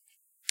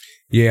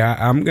 Yeah,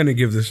 I'm gonna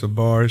give this a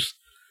bars.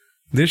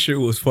 This shit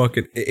was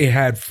fucking. It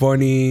had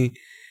funny,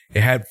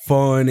 it had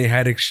fun, it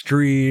had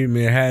extreme,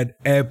 it had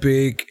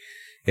epic,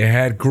 it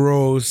had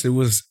gross. It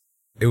was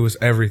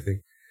everything.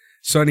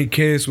 Sunny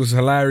Kiss was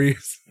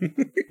hilarious.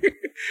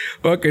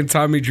 Fucking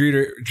Tommy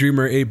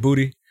Dreamer ate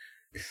booty.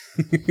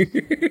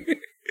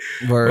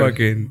 Word.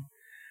 Fucking.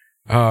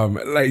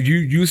 Like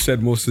you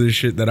said most of the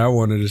shit that I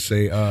wanted to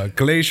say.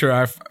 Glacier,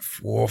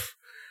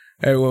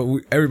 hey, well,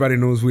 everybody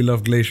knows we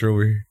love Glacier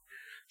over here,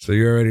 so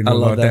you already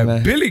know about that.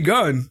 Man. Billy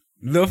Gunn,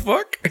 the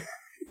fuck,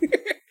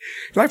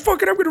 like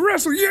fucking, I'm gonna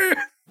wrestle, yeah.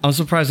 I'm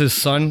surprised his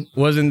son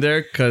wasn't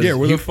there because Yeah,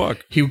 where the fuck?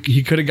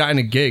 He could have gotten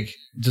a gig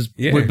just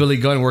with Billy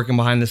Gunn working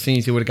behind the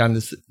scenes. He would have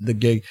gotten the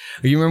gig.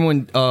 You remember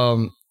when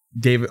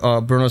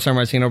Bruno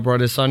Sammartino brought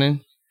his son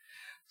in?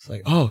 It's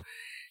like, oh,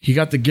 he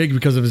got the gig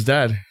because of his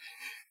dad.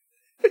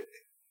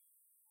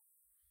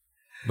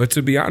 But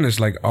to be honest,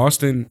 like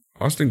Austin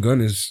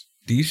Gunn is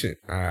decent.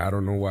 I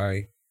don't know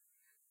why.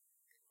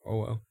 Oh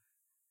well.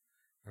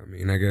 I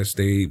mean, I guess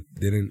they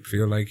didn't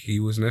feel like he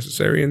was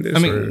necessary in this. I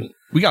mean,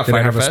 we got did I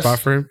Fyter have Fest. a spot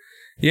for him?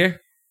 Yeah.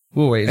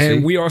 We'll wait and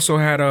And see. we also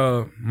had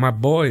my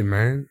boy,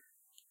 man,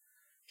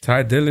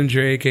 Ty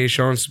Dillinger, aka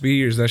Sean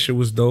Spears. That shit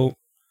was dope.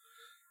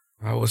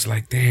 I was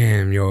like,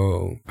 damn,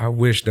 yo, I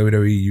wish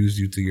WWE used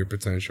you to your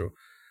potential.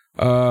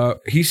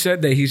 He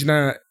said that he's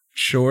not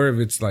sure if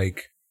it's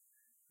like,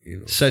 you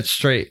know, Set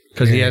straight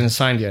because he Yeah. hasn't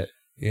signed yet.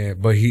 yeah,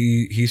 but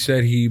he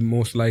said he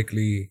most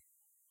likely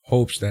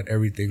hopes that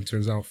everything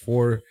turns out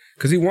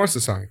because he wants to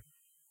sign.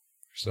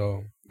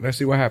 So let's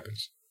see what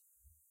happens.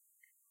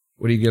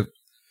 What do you give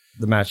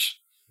the match?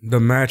 The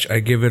match,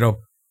 I give it a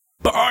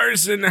 1.5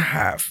 bars.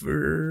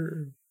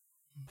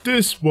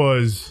 This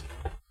was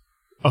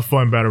a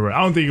fun battle royal.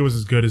 I don't think it was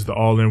as good as the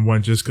all-in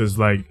one, just because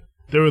like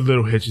there were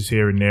little hitches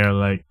here and there.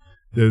 Like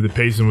the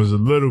pacing was a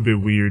little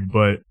bit weird,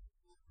 but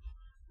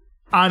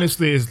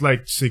honestly, it's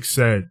like Six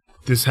said,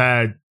 this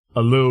had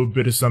a little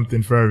bit of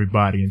something for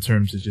everybody in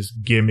terms of just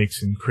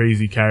gimmicks and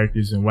crazy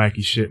characters and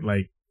wacky shit.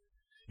 Like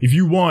if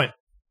you want,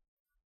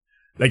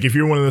 like if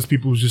you're one of those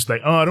people who's just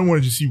like, oh, I don't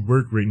want to just see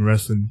work rate in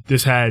wrestling,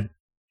 this had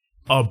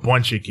a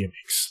bunch of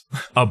gimmicks.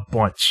 A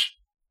bunch.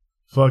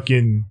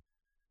 Fucking,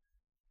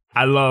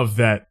 I love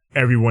that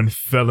everyone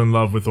fell in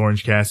love with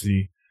Orange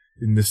Cassidy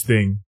in this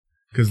thing.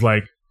 Cause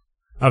like,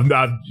 I've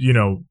you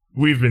know,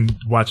 we've been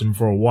watching him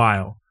for a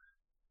while.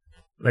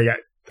 Like,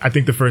 I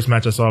think the first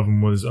match I saw of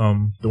him was,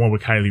 the one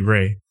with Kylie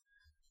Ray.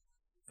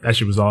 That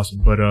shit was awesome.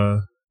 But,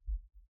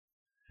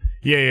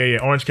 yeah.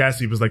 Orange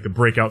Cassidy was like the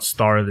breakout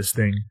star of this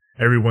thing.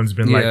 Everyone's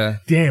been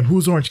like, damn,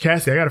 who's Orange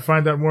Cassidy? I gotta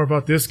find out more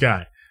about this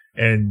guy.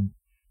 And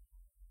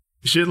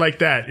shit like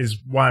that is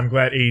why I'm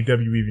glad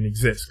AEW even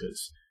exists,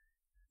 because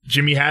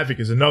Jimmy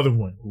Havoc is another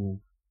one who,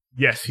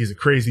 yes, he's a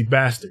crazy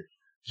bastard.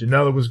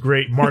 Janela was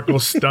great. Marco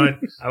Stunt.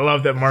 I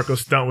love that Marco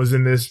Stunt was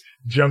in this.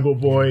 Jungle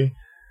Boy.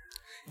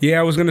 Yeah,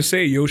 I was gonna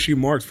say Yoshi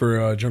marked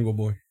for Jungle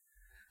Boy.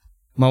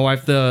 My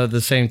wife, the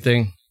same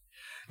thing,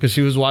 because she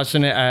was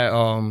watching it at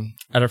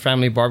her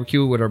family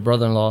barbecue with her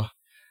brother-in-law.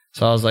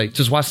 So I was like,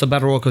 just watch the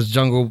battle royal because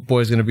Jungle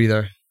Boy's gonna be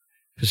there,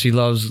 because she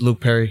loves Luke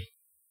Perry.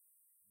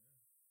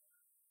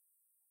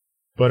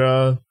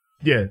 But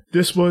yeah,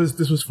 this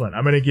was fun.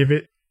 I'm gonna give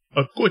it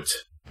a good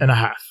and a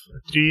half.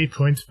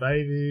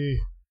 3.5.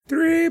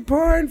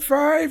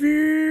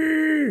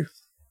 3.5.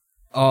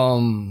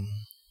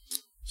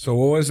 So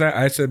what was that?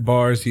 I said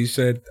bars. He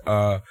said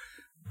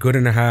good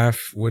and a half.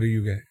 What do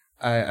you get?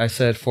 I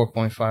said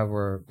 4.5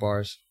 were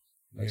bars,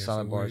 like Yeah,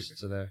 solid so bars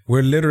to there.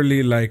 We're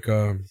literally like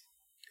we're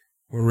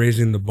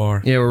raising the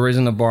bar. Yeah, we're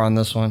raising the bar on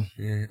this one.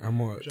 Yeah,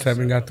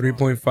 Tevin got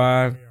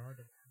 3.5.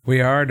 We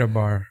are the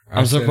bar.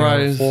 I'm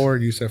surprised. 4.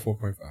 You said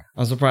 4.5.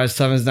 I'm surprised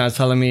Tevin's not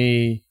telling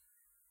me,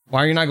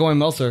 why are you not going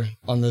Meltzer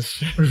on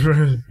this?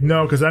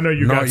 No, because I know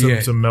you Not got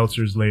yet. some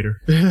Meltzers later.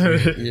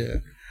 Yeah.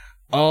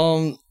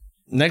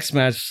 Next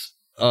match,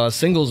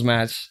 singles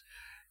match.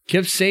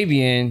 Kip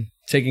Sabian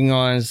taking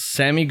on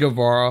Sammy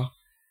Guevara.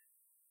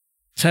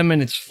 10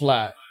 minutes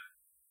flat.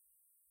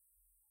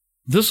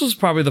 This was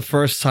probably the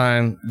first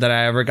time that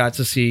I ever got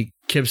to see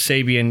Kip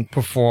Sabian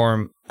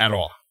perform at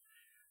all.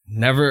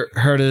 Never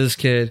heard of this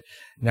kid.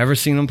 Never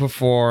seen him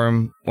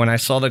perform. When I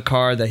saw the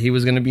card that he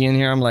was going to be in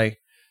here, I'm like,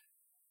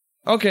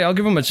 okay, I'll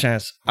give him a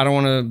chance. I don't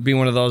want to be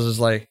one of those that's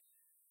like,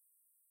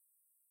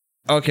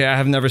 okay, I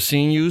have never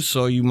seen you,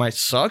 so you might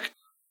suck.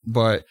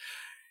 But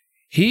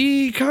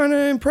he kind of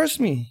impressed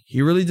me.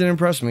 He really did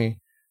impress me.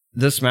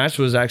 This match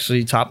was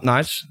actually top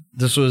notch.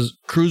 This was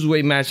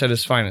cruiserweight match at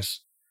its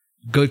finest.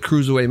 Good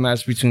cruiserweight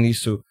match between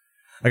these two.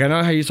 Like, I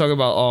know how you talk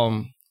about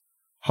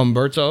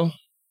Humberto.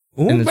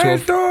 in the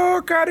 12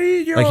 Humberto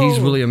Carrillo. Like, he's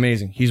really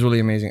amazing. He's really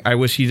amazing. I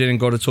wish he didn't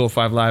go to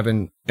 205 Live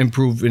and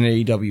improve in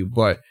AEW,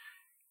 but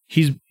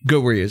he's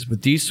good where he is.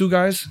 But these two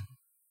guys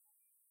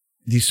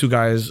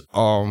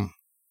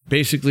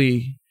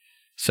basically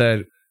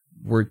said,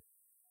 we're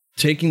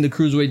taking the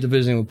cruiserweight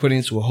division and putting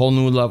it to a whole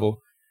new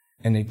level.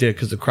 And they did,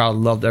 because the crowd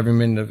loved every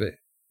minute of it.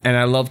 And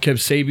I love Kip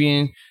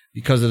Sabian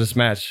because of this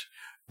match.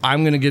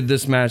 I'm going to give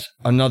this match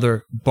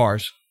another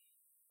bars.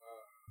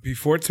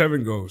 Before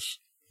Tevin goes,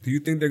 do you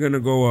think they're going to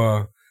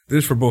go, this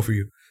is for both of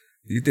you,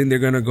 do you think they're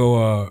going to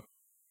go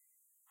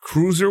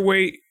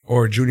cruiserweight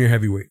or junior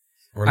heavyweight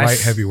or light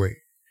heavyweight?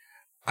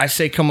 I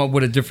say come up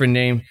with a different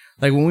name.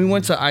 Like when we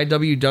went to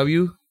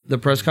IWW, the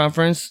press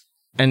conference,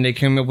 and they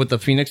came up with the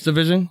Phoenix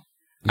division,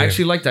 I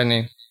actually like that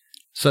name.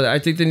 So I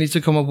think they need to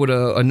come up with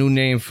a new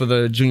name for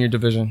the junior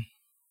division.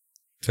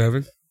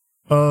 Tevin?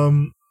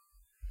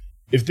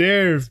 If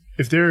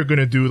they're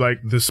gonna do like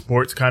the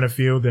sports kind of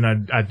feel, then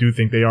I do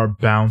think they are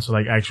bound to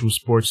like actual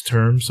sports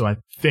terms. So I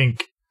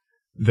think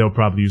they'll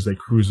probably use like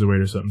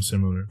cruiserweight or something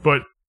similar.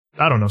 But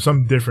I don't know,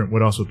 something different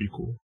would also be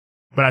cool.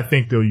 But I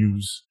think they'll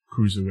use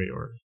cruiserweight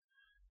or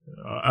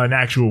an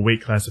actual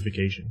weight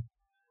classification.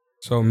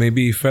 So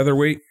maybe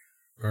featherweight,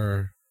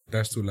 or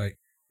that's too light.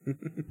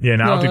 Yeah,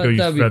 no, I don't think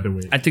they'll use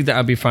featherweight. I think that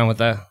I'd be fine with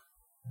that.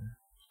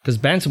 Because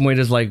bantamweight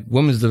is like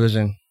women's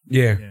division.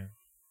 Yeah.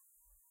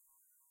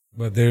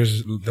 But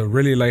there's the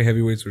really light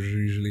heavyweights, which are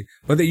usually,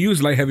 but they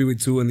use light heavyweight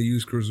too, and they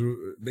use cruiser.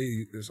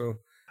 So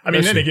I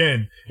mean, then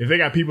again, if they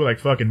got people like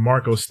fucking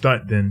Marco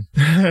Stunt, then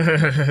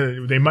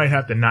they might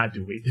have to not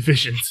do weight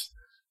divisions.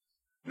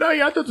 No,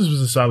 yeah, I thought this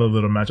was a solid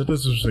little match. I thought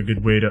this was a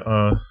good way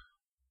to,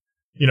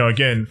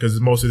 again,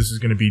 because most of this is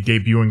going to be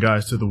debuting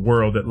guys to the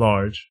world at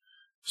large.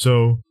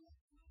 So,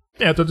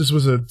 yeah, I thought this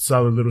was a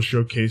solid little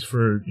showcase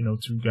for,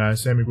 two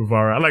guys. Sammy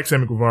Guevara. I like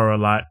Sammy Guevara a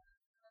lot.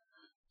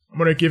 I'm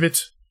going to give it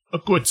a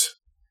good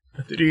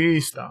 3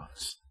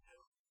 stars.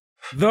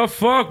 The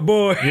fuck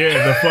boy.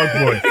 Yeah, the fuck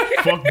boy.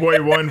 Fuck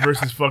boy 1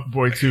 versus fuck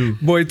boy 2.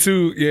 Boy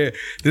 2, yeah.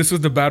 This was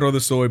the battle of the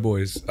soy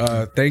boys.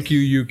 Thank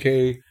you,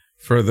 UK,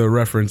 for the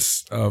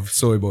reference of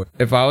soy boy.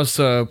 If I was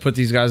to put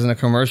these guys in a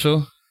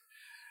commercial,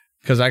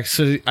 because I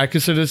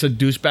consider this a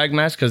douchebag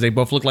match because they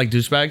both look like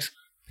douchebags.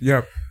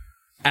 Yep.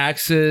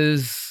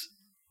 Axe's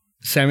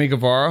Sammy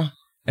Guevara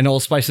and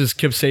Old Spice's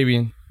Kip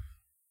Sabian.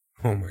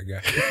 Oh my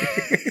god.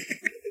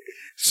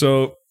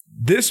 So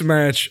this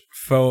match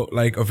felt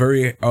like a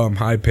very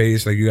high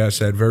pace, like you guys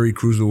said, very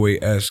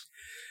cruiserweight-esque.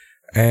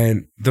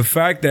 And the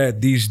fact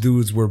that these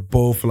dudes were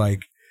both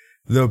like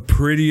the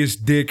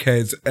prettiest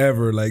dickheads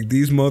ever, like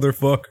these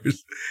motherfuckers.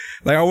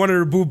 Like I wanted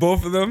to boo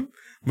both of them,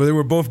 but they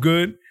were both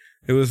good.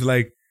 It was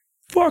like,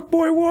 fuck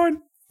boy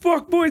 1,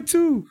 fuck boy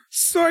 2,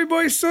 soy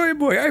boy.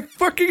 I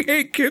fucking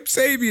hate Kip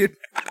Sabian.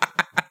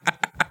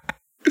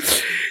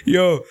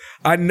 Yo,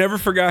 I never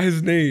forgot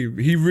his name.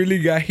 He really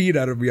got heat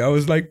out of me. I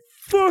was like,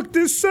 fuck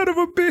this son of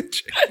a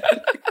bitch.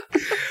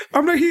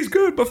 I'm like, he's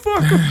good, but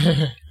fuck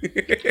him.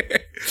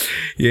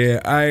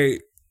 Yeah, I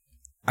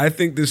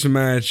think this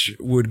match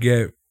would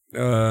get,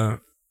 I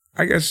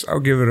guess I'll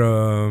give it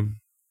a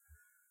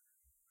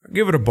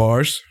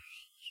bars.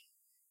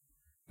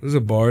 It was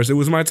a bars. It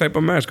was my type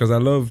of match because I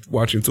loved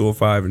watching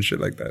 205 and shit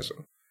like that. So,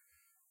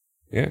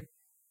 yeah.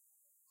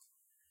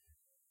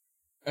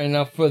 And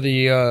now for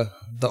the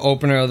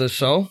opener of the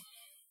show,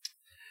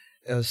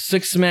 a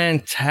 6-man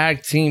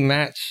tag team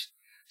match.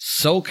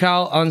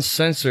 SoCal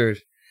Uncensored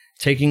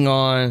taking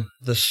on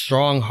the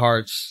Strong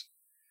Hearts.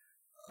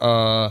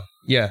 SoCal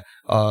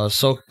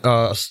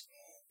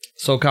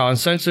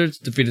Uncensored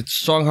defeated the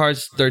Strong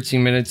Hearts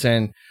 13 minutes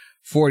and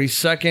 40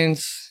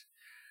 seconds.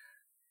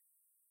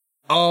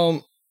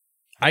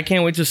 I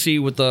can't wait to see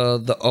what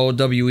the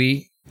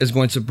OWE is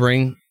going to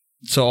bring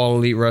to All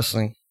Elite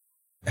Wrestling.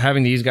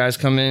 Having these guys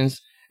come in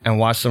and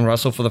watch them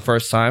wrestle for the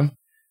first time.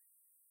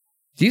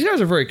 These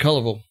guys are very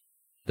colorful.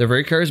 They're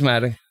very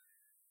charismatic.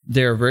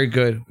 They're very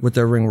good with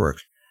their ring work.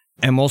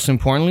 And most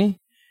importantly,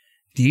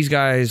 these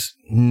guys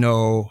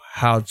know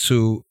how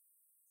to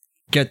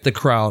get the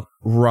crowd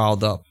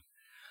riled up.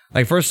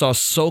 Like, first off,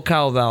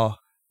 SoCal Val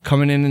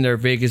coming in their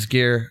Vegas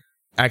gear,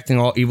 acting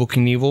all Evel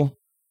Knievel.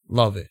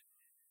 Love it.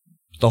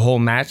 The whole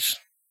match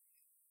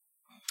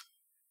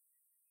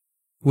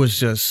was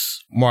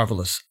just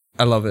marvelous.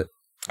 I love it.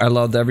 I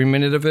loved every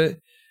minute of it.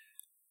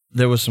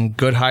 There was some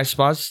good high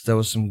spots. There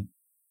was some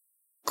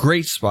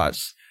great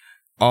spots.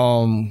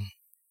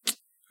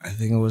 I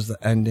think it was the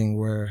ending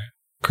where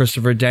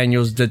Christopher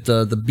Daniels did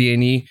the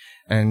B&E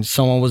and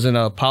someone was in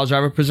a pile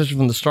driver position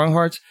from the Strong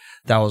Hearts.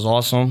 That was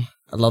awesome.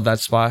 I love that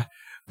spot.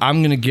 I'm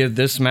going to give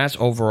this match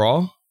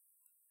overall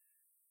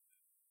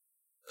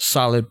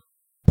solid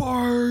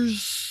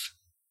bars.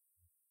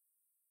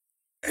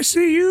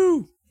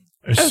 SCU.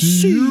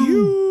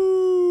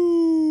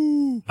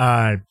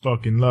 I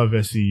fucking love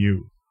SCU.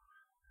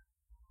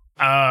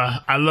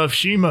 I love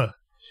Shima.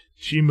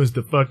 Shima's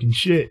the fucking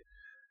shit.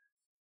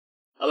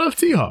 I love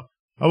T-Hawk.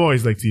 I've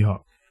always liked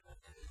T-Hawk.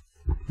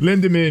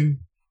 Lindemann,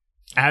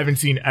 I haven't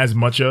seen as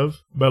much of,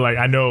 but like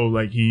I know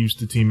like he used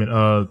to team at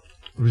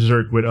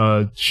Berserk with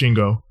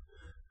Shingo.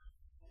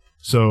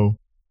 So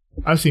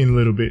I've seen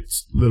little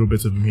bits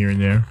of him here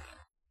and there.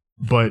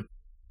 But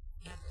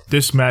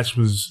this match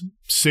was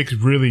 6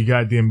 really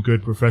goddamn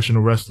good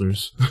professional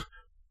wrestlers.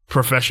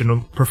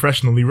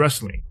 Professionally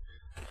wrestling.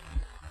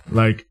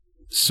 Like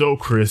so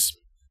crisp,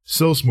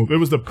 so smooth. It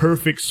was the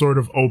perfect sort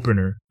of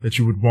opener that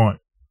you would want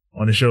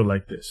on a show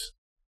like this.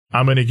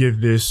 I'm going to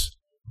give this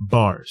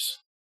bars.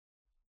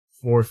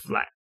 4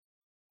 flat.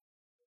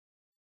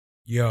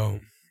 Yo,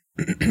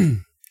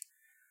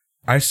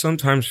 I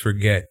sometimes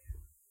forget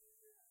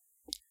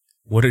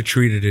what a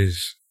treat it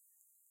is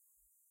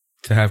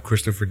to have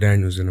Christopher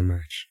Daniels in a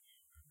match.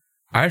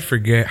 I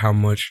forget how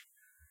much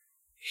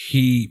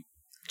he's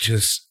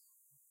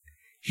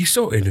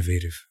so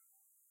innovative.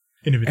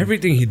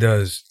 Everything he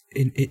does,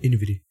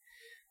 innovative.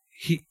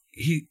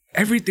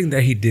 Everything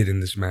that he did in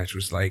this match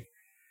was like,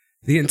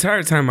 the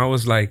entire time I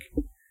was like,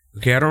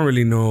 okay, I don't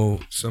really know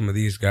some of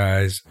these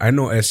guys. I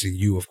know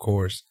SCU, of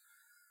course.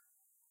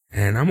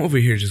 And I'm over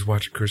here just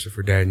watching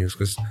Christopher Daniels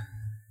because,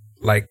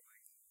 like,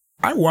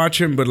 I watch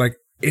him, but, like,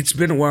 it's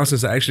been a while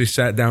since I actually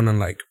sat down and,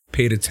 like,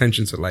 paid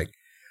attention to, like,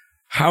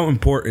 how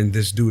important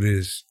this dude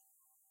is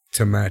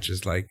to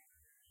matches. Like,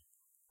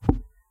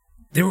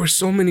 there were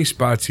so many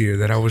spots here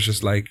that I was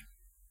just like,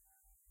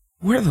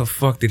 where the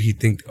fuck did he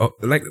think? Oh,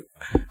 like,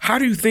 how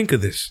do you think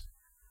of this?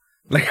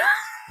 Like,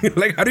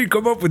 like, how do you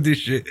come up with this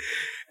shit?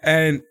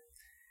 And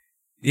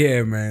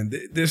yeah, man,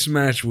 this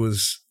match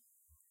was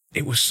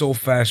so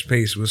fast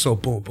paced. It was so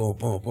boom, boom,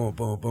 boom, boom,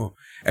 boom, boom.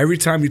 Every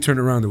time you turned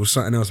around, there was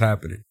something else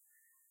happening.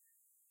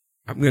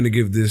 I'm going to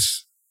give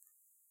this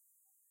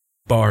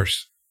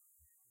bars.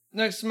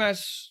 Next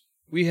match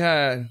we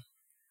had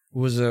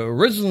was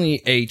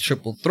originally a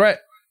triple threat.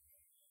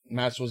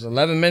 Match was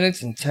 11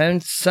 minutes and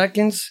 10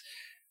 seconds.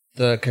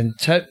 The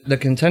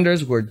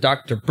contenders were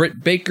Dr.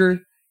 Britt Baker,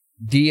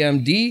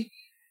 DMD,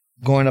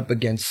 going up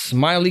against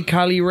Smiley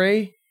Kylie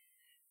Ray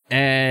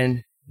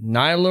and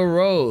Nyla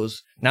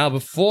Rose. Now,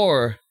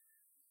 before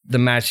the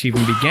match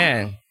even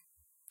began,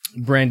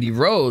 Brandy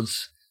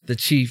Rhodes, the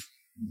chief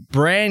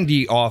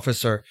brandy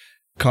officer,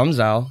 comes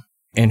out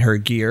in her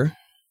gear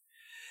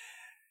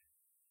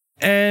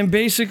and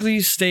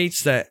basically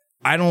states that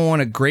I don't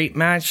want a great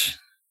match.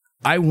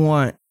 I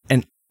want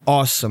an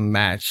awesome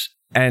match.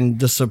 And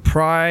the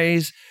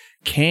surprise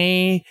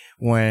came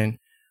when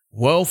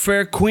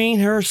Welfare Queen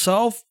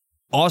herself,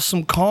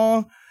 Awesome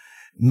Kong,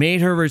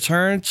 made her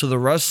return to the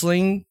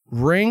wrestling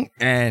ring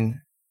and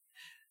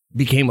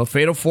became a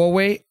fatal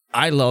 4-way.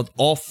 I loved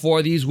all 4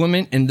 of these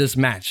women in this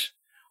match.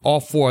 All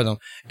 4 of them.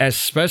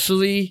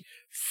 Especially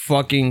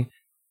fucking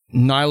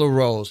Nyla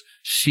Rose.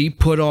 She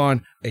put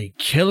on a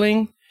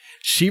killing.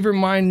 She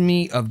reminded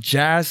me of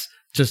Jazz,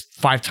 just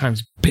 5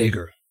 times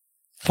bigger.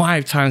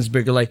 5 times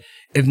bigger. Like,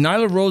 if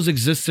Nyla Rose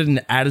existed in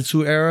the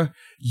Attitude Era,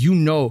 you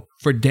know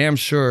for damn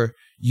sure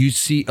you'd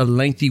see a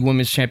lengthy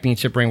women's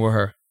championship reign with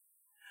her.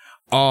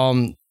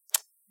 The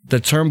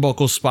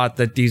turnbuckle spot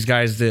that these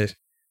guys did,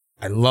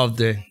 I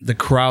loved it. The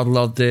crowd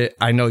loved it.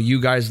 I know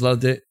you guys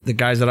loved it. The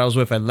guys that I was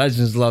with at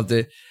Legends loved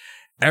it.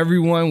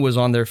 Everyone was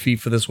on their feet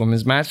for this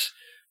women's match.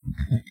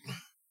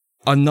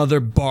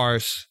 Another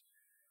bars.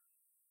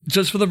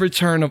 Just for the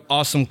return of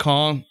Awesome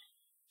Kong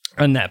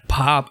and that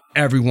pop,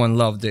 everyone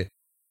loved it.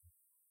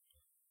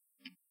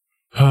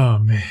 Oh,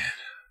 man.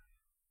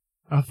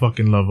 I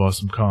fucking love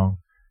Awesome Kong.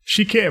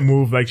 She can't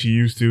move like she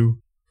used to,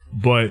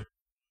 but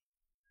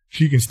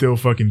she can still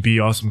fucking be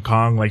Awesome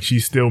Kong. Like,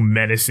 she's still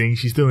menacing.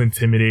 She's still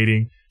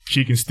intimidating.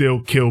 She can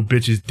still kill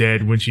bitches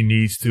dead when she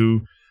needs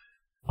to.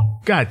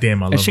 God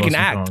damn, I love Awesome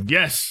Kong.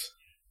 Yes.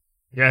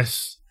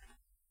 Yes.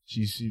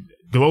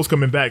 Glow's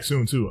coming back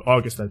soon, too.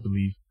 August, I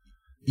believe.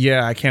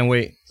 Yeah, I can't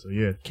wait. So,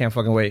 yeah. Can't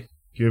fucking wait.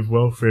 Give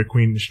Welfare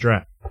Queen the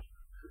strap.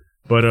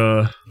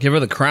 But, give her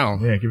the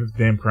crown. Yeah, give her the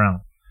damn crown.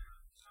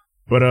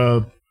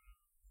 But,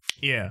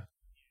 yeah.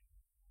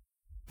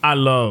 I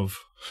love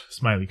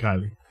Smiley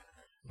Kylie.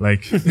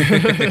 Like,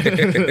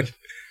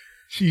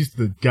 she's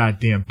the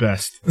goddamn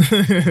best.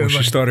 When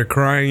she started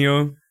crying,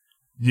 yo.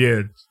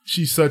 Yeah,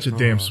 she's such a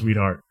damn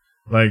sweetheart.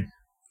 Like,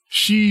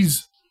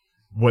 she's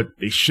what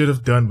they should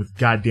have done with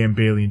goddamn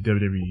Bayley in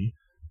WWE.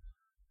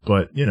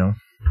 But, you know,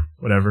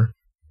 whatever.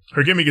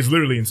 Her gimmick is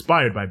literally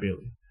inspired by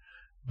Bayley.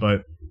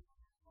 But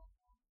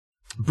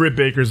Britt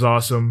Baker's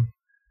awesome.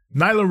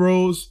 Nyla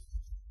Rose,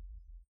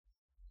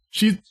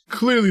 she's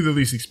clearly the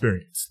least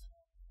experienced.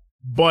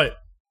 But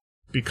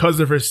because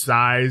of her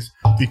size,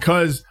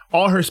 because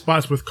all her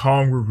spots with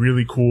Kong were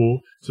really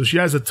cool, so she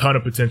has a ton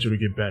of potential to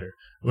get better.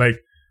 Like,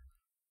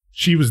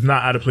 she was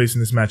not out of place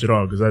in this match at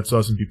all, because I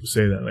saw some people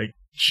say that. Like,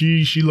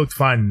 she looked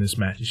fine in this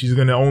match. She's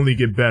going to only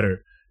get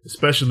better,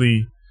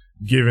 especially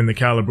given the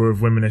caliber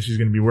of women that she's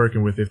going to be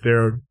working with if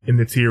they're in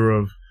the tier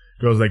of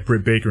girls like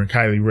Britt Baker and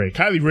Kylie Ray.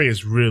 Kylie Ray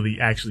is really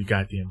actually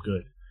goddamn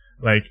good.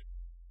 Like,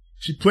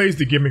 she plays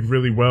the gimmick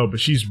really well, but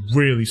she's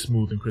really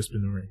smooth and crisp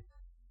in the ring.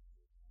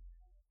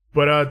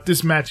 But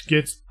this match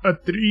gets a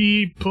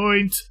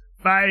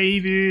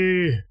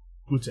 3.5.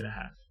 Goods and a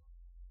half.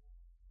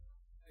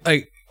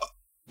 Like,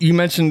 you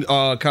mentioned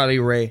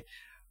Kylie Ray.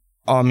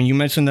 You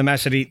mentioned the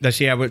match that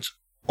she had with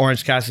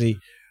Orange Cassidy.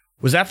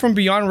 Was that from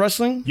Beyond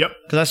Wrestling? Yep.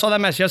 Because I saw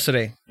that match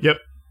yesterday. Yep.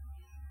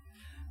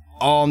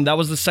 That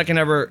was the second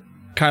ever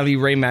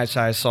Kylie Ray match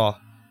I saw.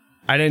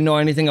 I didn't know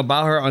anything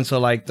about her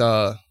until like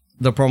the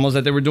promos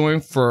that they were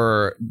doing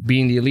for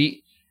Being the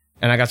Elite.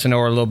 and I got to know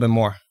her a little bit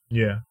more.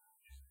 Yeah.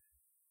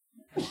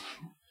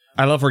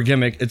 I love her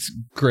gimmick. It's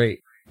great.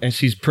 And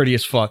she's pretty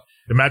as fuck.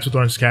 The match with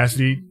Orange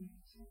Cassidy,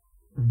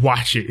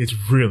 watch it. It's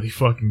really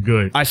fucking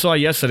good. I saw it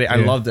yesterday. I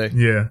loved it.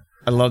 Yeah.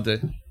 I loved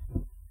it.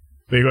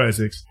 There you go, ahead,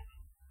 Six.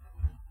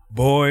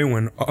 Boy,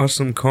 when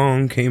Awesome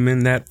Kong came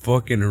in that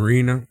fucking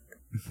arena,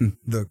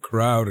 the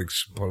crowd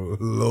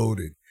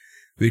exploded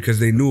because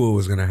they knew it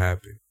was going to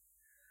happen.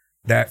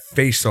 That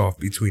face-off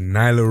between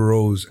Nyla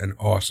Rose and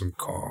Awesome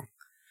Kong.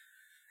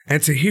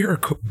 And to hear her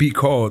be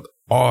called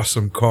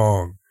Awesome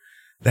Kong,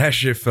 that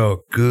shit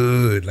felt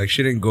good. Like,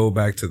 she didn't go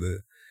back to the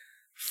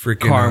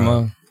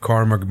freaking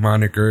Karma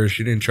moniker.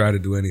 She didn't try to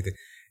do anything.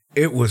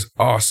 It was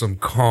Awesome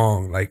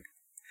Kong. Like,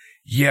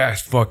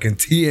 yes, fucking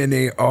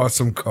TNA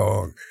Awesome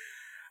Kong.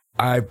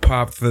 I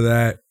popped for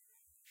that.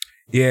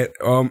 Yeah,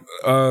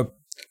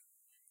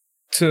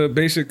 to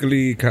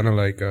basically kind of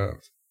like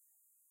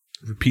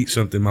repeat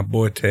something my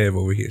boy Tev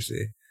over here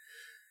said.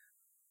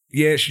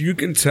 Yes, you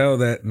can tell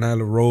that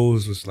Nyla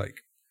Rose was like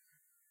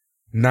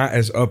not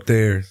as up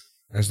there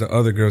as the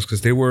other girls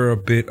because they were a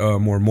bit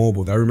more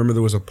mobile. I remember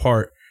there was a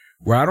part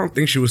where I don't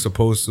think she was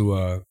supposed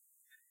to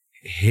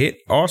hit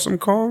Awesome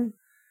Kong,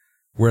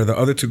 where the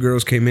other two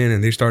girls came in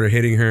and they started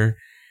hitting her.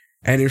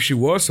 And if she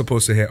was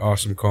supposed to hit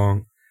Awesome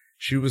Kong,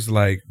 she was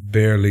like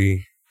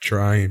barely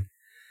trying.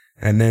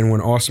 And then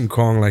when Awesome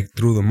Kong like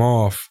threw them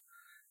off,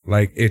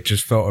 like it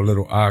just felt a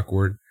little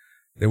awkward.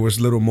 There was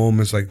little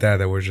moments like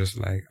that were just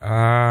like,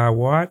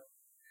 what?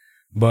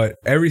 But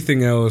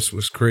everything else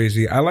was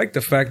crazy. I like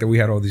the fact that we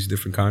had all these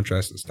different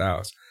contrasting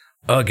styles.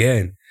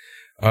 Again,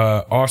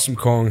 Awesome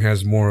Kong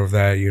has more of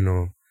that,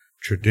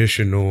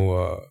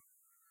 traditional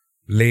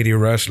lady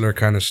wrestler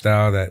kind of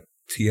style that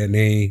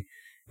TNA,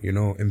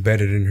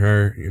 embedded in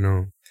her,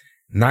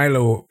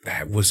 Nyla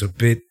was a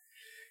bit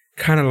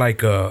kind of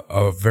like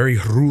a very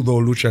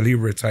rudo lucha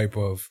libre type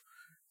of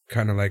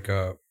kind of like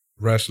a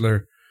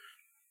wrestler.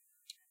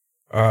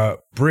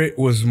 Britt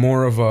was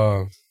more of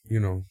a,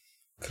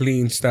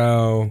 clean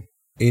style,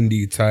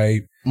 indie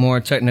type. More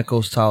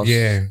technical styles.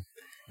 Yeah.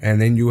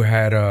 And then you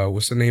had,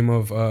 what's the name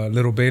of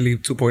Little Bailey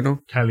 2.0?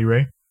 Kylie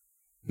Ray.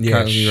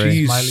 Yeah, Kylie Ray.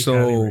 she's Smiley so...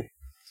 Kylie Ray.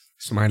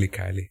 Smiley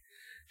Kylie.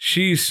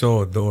 She's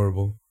so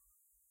adorable.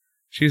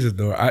 She's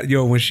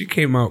adorable. When she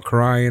came out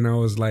crying, I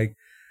was like,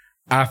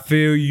 I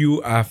feel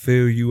you.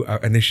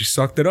 And then she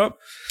sucked it up.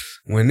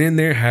 Went in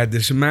there, had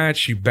this match.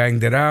 She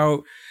banged it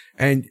out.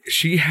 And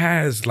she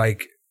has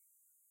like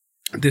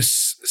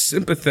this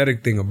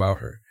sympathetic thing about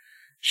her.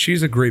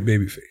 She's a great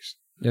babyface.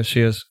 Yes,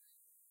 she is.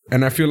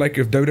 And I feel like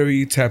if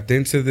WWE tapped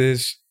into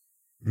this,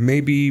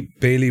 maybe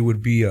Bailey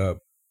would be a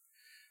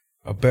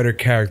better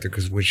character.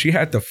 Because when she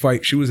had to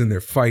fight, she was in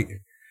there fighting.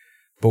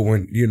 But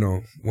when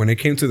it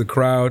came to the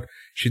crowd,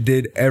 she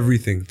did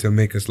everything to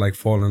make us like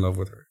fall in love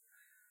with her.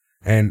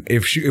 And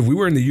if we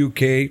were in the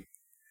UK,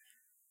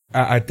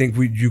 I think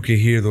you could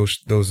hear those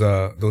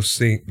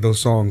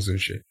songs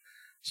and shit.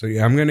 So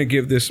yeah, I'm gonna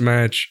give this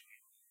match.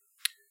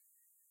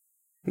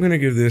 I'm gonna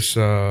give this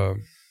a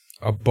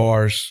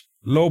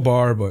low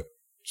bar, but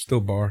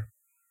still bar.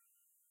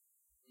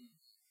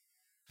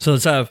 So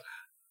let's have.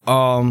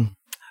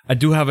 I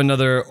do have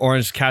another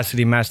Orange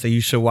Cassidy match that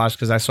you should watch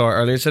because I saw it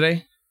earlier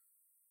today.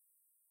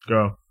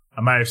 Go.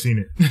 I might have seen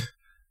it.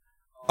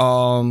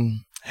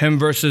 Him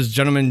versus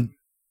Gentleman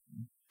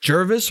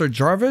Jarvis.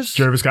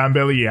 Jervis Cotton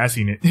Belly. Yeah, I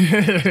seen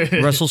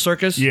it. Wrestle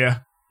Circus. Yeah.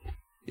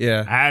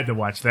 Yeah. I had to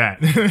watch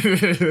that.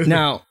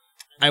 Now,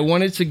 I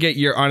wanted to get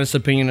your honest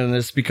opinion on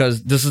this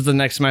because this is the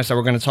next match that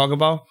we're going to talk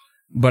about.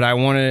 But I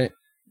want to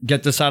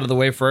get this out of the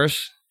way first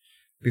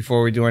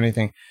before we do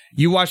anything.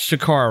 You watched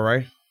Chikara,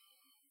 right?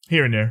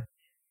 Here and there.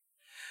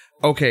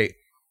 Okay.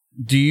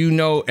 Do you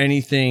know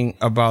anything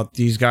about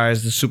these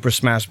guys, the Super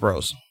Smash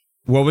Bros?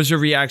 What was your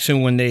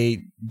reaction when they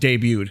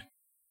debuted?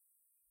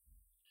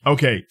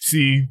 Okay,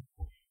 see,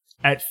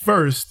 at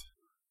first,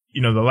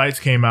 the lights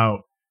came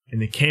out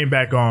and they came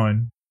back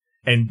on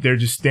and they're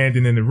just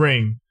standing in the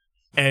ring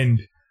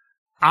and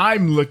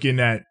I'm looking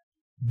at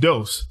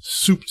Dos,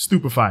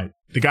 stupefied,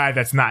 the guy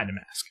that's not in the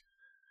mask.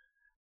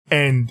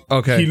 And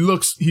okay. he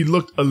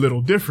looked a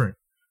little different.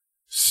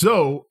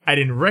 So I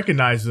didn't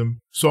recognize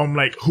him. So I'm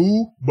like,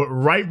 who? But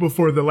right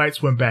before the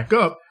lights went back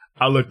up,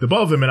 I looked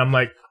above him and I'm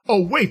like,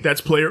 oh, wait, that's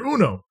Player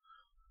Uno.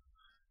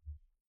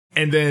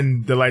 And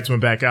then the lights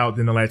went back out.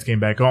 Then the lights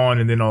came back on.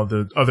 And then all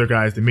the other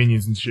guys, the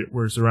minions and shit,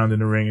 were surrounding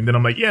the ring. And then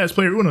I'm like, yeah, it's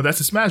Player Uno. That's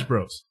the Smash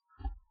Bros.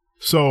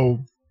 So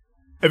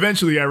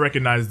eventually I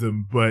recognized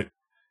them. But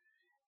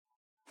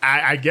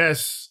I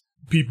guess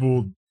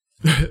people...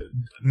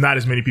 not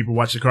as many people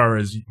watch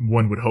Chikara as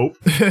one would hope.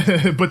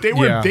 But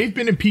they've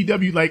been in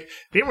PW, like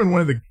they were in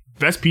one of the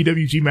best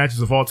PWG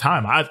matches of all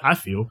time, I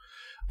feel.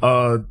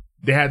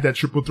 They had that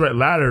triple threat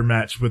ladder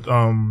match with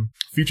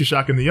Future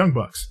Shock and the Young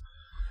Bucks.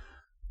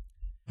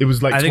 It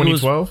was like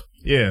 2012.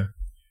 Yeah.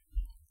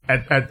 I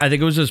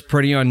think it was just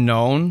pretty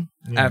unknown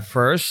at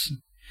first.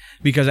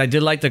 Because I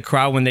did like the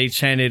crowd when they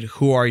chanted,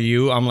 "Who are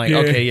you?" I'm like,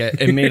 okay, yeah,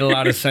 it made a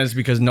lot of sense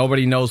because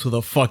nobody knows who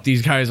the fuck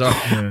these guys are.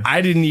 Yeah. I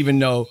didn't even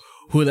know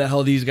who the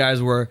hell these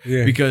guys were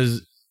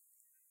because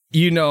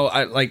you know,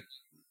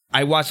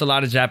 I watch a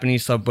lot of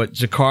Japanese stuff, but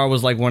Jakar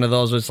was like one of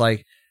those where it's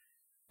like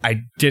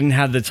I didn't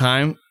have the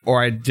time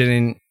or I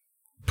didn't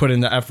put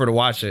in the effort to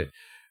watch it.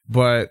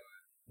 But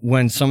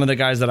when some of the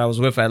guys that I was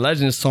with at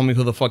Legends told me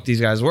who the fuck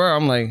these guys were,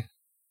 I'm like,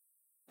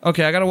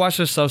 okay, I gotta watch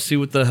this stuff, see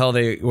what the hell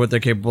what they're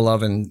capable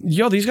of. And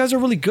yo, these guys are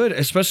really good,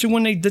 especially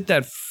when they did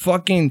that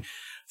fucking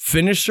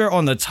finisher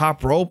on the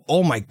top rope.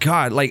 Oh my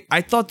god. Like,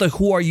 I thought the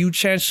Who Are You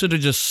chant should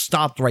have just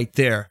stopped right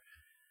there.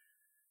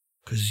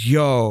 Cause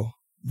yo,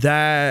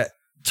 that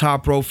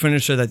top rope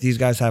finisher that these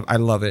guys have, I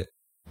love it.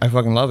 I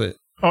fucking love it.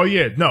 Oh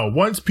yeah, no.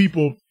 Once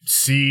people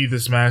see the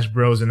Smash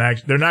Bros. In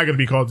action, they're not going to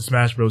be called the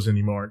Smash Bros.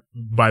 Anymore.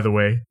 By the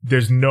way,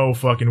 there's no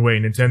fucking way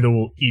Nintendo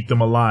will eat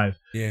them alive.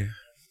 Yeah,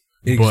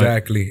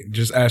 exactly.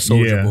 Just ask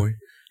Soulja Boy.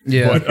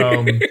 Yeah, but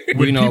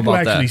when know people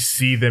about actually that.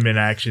 see them in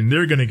action,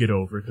 they're going to get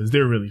over it because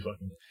they're really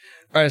fucking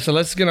good. All right, so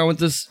let's get on with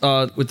this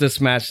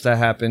match that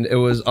happened. It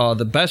was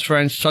the best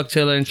friends, Chuck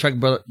Taylor and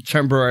Trent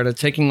Beretta,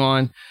 taking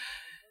on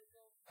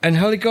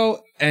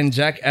Angelico and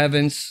Jack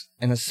Evans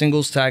in a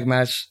singles tag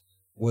match.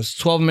 Was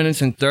 12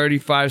 minutes and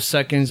 35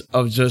 seconds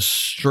of just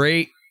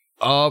straight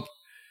up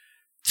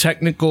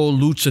technical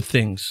lucha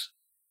things.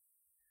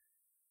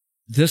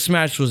 This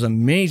match was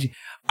amazing.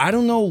 I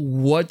don't know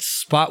what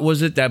spot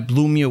was it that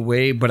blew me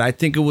away, but I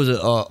think it was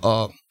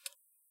I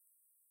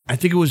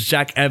think it was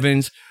Jack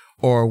Evans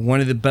or one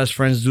of the best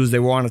friends dudes. They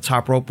were on a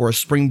top rope or a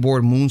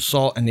springboard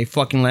moonsault and they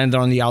fucking landed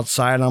on the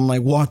outside. I'm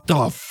like, what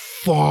the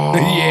fuck?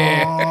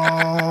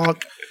 Yeah.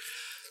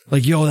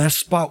 Like, yo, that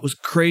spot was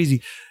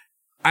crazy.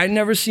 I'd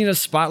never seen a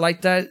spot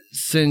like that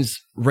since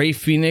Ray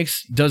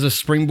Phoenix does a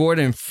springboard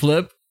and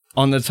flip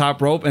on the top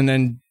rope and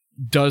then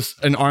does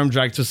an arm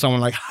drag to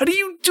someone. Like, how do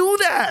you do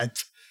that?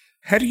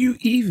 How do you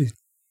even?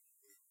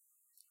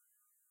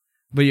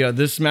 But yeah,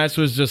 this match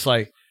was just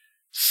like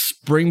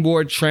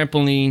springboard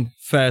trampoline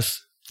fest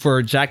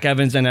for Jack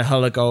Evans and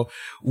Angelico.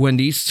 When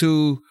these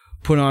two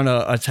put on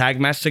a tag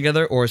match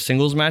together or a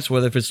singles match,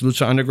 whether if it's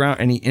Lucha Underground,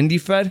 any indie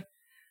fed,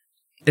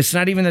 it's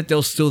not even that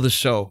they'll steal the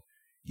show.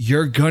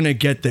 You're gonna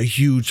get the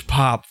huge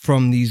pop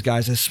from these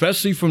guys,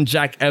 especially from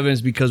Jack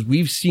Evans, because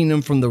we've seen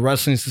him from the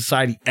Wrestling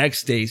Society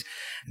X days.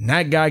 And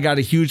that guy got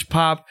a huge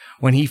pop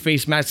when he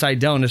faced Matt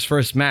Sydal in his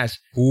first match.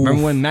 Oof.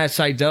 Remember when Matt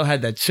Sydal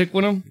had that chick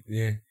with him?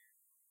 Yeah.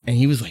 And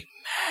he was like,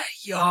 Matt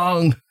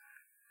Young.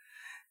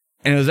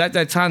 And it was at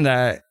that time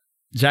that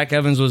Jack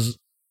Evans was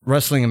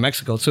wrestling in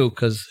Mexico too,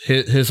 because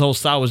his whole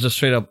style was just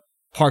straight up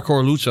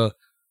hardcore lucha.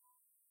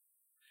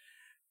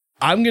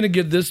 I'm gonna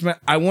give this match.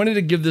 I wanted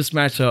to give this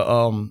match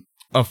a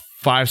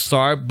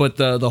 5-star, but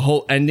the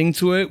whole ending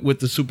to it with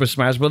the Super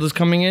Smash Brothers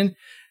coming in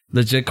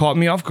legit caught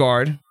me off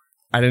guard.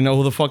 I didn't know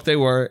who the fuck they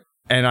were,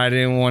 and I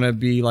didn't want to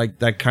be like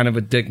that kind of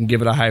a dick and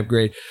give it a high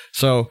grade.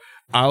 So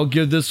I'll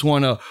give this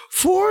one a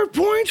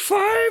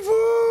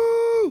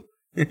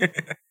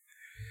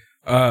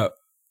 4.5.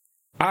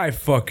 I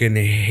fucking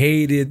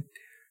hated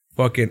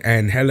fucking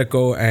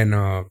Angelico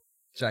and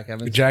Jack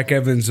Evans. Jack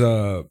Evans.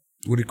 What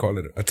do you call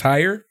it?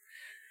 Attire.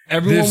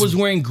 Everyone was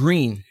wearing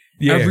green.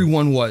 Yeah.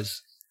 Everyone was.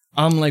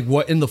 I'm like,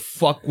 what in the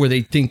fuck were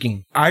they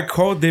thinking? I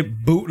called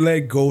it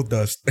bootleg Gold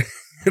Dust.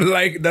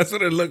 Like, that's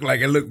what it looked like.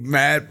 It looked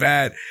mad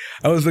bad.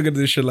 I was looking at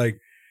this shit like,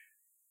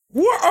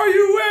 what are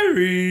you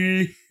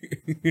wearing?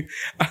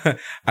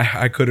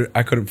 I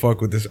couldn't fuck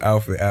with this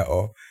outfit at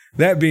all.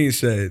 That being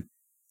said,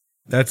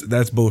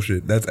 that's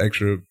bullshit. That's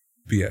extra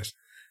BS.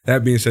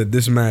 That being said,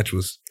 this match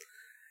was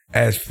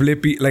as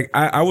flippy. Like,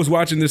 I was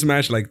watching this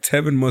match like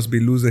Tevin must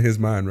be losing his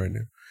mind right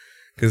now.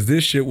 Because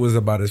this shit was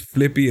about as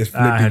flippy as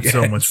flippy. I had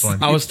so much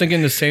fun. I was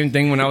thinking the same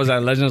thing when I was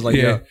at Legends. Like,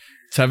 yo,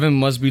 Tevin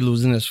must be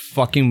losing his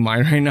fucking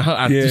mind right now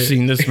after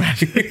seeing this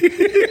match.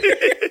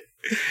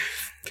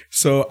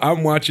 So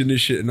I'm watching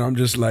this shit and I'm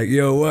just like,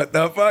 yo, what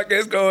the fuck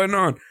is going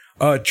on?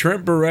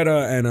 Trent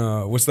Beretta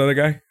and what's the other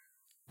guy?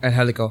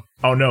 Angelico.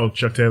 Oh no,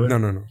 Chuck Taylor.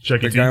 No.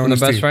 Chuck The E. guy on From the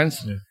his best team.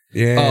 friends? Yeah.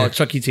 Yeah. Oh,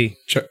 Chuck E. T.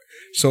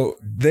 So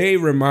they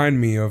remind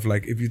me of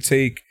like if you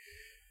take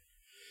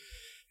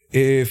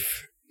the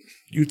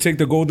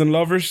Golden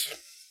Lovers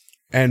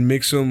and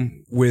mix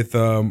them with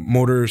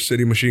Motor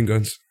City Machine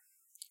Guns,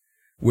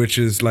 which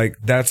is like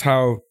that's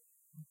how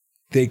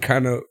they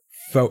kind of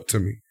felt to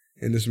me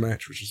in this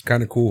match, which is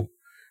kind of cool.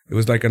 It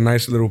was like a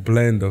nice little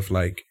blend of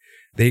like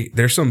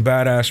they're some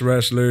badass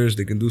wrestlers.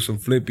 They can do some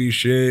flippy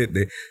shit.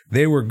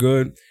 They were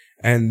good,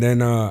 and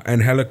then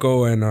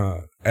Angelico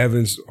and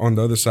Evans on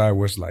the other side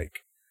was like.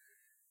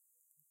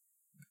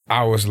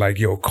 I was like,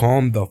 yo,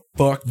 calm the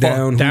fuck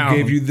down. Who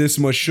gave you this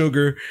much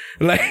sugar?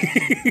 Like,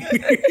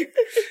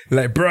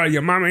 like, bro,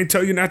 your mama ain't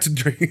tell you not to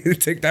drink,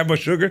 take that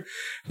much sugar.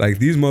 Like,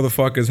 these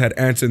motherfuckers had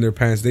ants in their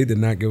pants. They did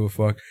not give a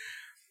fuck.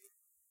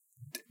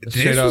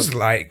 This was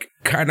like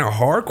kind of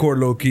hardcore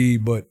low key,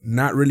 but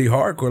not really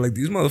hardcore. Like,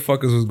 these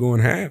motherfuckers was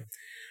going ham.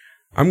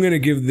 I'm gonna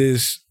give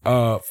this.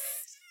 I'm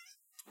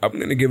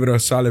gonna give it a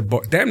solid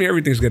bar. Damn near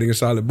everything's getting a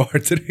solid bar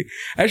today.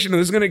 Actually, no,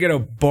 this is gonna get a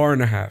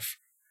 1.5.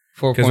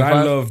 Because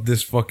I love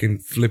this fucking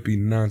flippy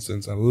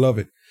nonsense. I love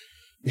it.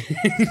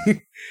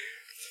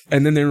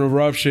 And then there were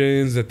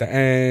eruptions at the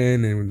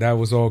end, and that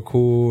was all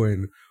cool.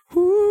 And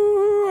whoo,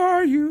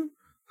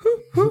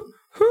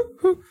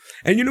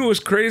 And you know what's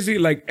crazy?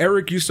 Like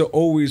Eric used to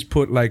always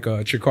put like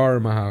Chikara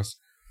in my house,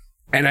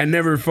 and I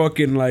never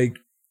fucking like.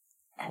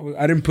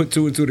 I didn't put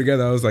two and two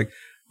together. I was like,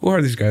 who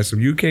are these guys? Some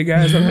UK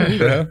guys?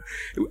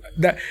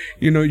 That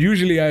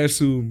usually I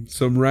assume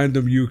some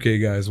random UK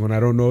guys when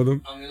I don't know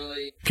them.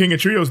 King of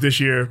Trios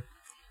this year.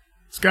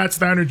 Scott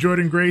Steiner,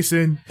 Jordan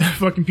Grayson,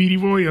 fucking Petey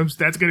Williams.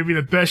 That's gonna be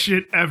the best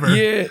shit ever.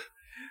 Yeah.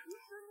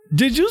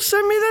 Did you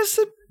send me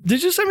that?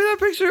 Did you send me that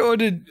picture, or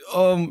did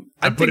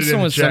I think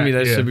someone sent me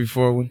that shit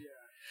before?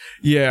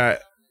 Yeah,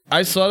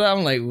 I saw that.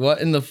 I'm like, what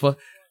in the fuck?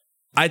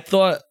 I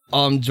thought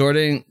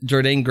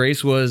Jordan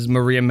Grace was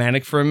Maria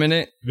Manic for a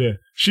minute. Yeah,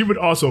 she would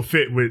also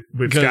fit with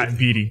Scott and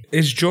Petey.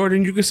 Is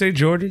Jordan? You can say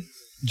Jordan.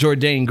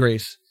 Jordan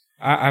Grace.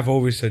 I've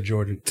always said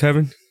Jordan.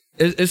 Tevin.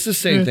 It's the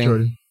same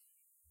thing.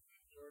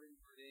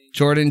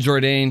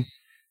 Jordan.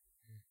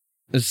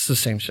 It's the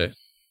same shit.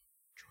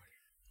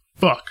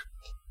 Fuck.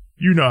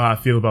 You know how I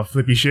feel about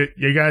flippy shit.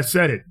 You guys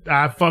said it.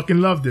 I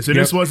fucking love this. And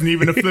this wasn't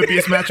even the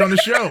flippiest match on the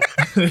show.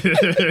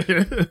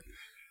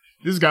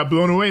 This got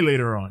blown away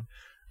later on.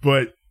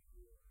 But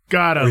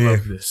God, I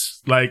love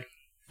this. Like,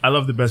 I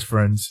love the best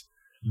friends.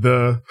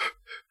 The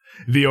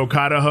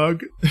Okada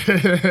hug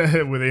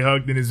where they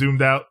hugged and it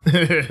zoomed out.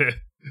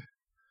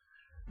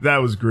 That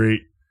was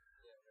great.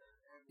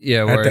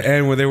 Yeah, at the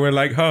end where they were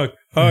like hug.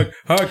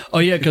 Oh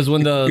yeah, because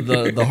when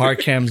the hard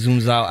cam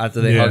zooms out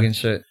after they hug and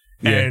shit.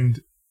 Yeah. And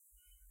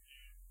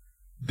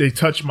they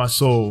touch my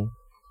soul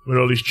with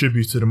all these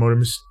tributes to the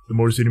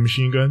Motor City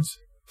Machine Guns.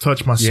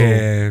 Touch my soul.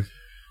 Yeah.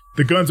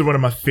 The Guns are one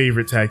of my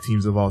favorite tag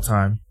teams of all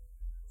time.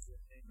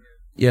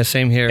 Yeah,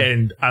 same here.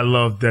 And I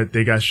love that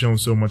they got shown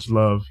so much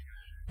love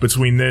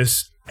between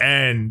this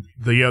and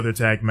the other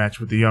tag match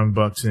with the Young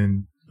Bucks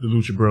and the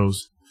Lucha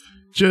Bros.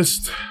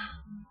 Just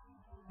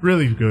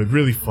really good,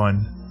 really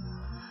fun.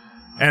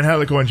 And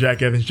Helico and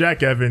Jack Evans.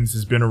 Jack Evans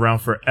has been around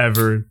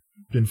forever,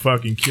 been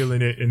fucking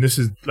killing it. And this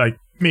is like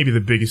maybe the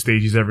biggest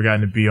stage he's ever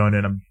gotten to be on.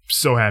 And I'm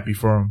so happy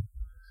for him.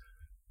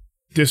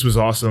 This was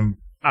awesome.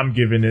 I'm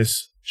giving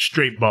this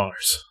straight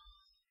bars.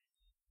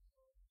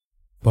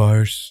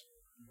 Bars.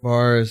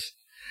 All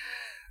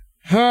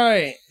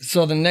right.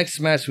 So the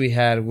next match we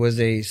had was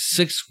a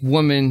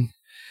 6-woman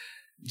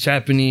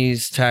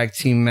Japanese tag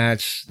team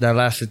match that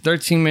lasted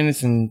 13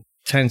 minutes and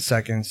 10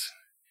 seconds.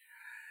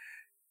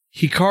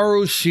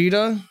 Hikaru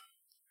Shida,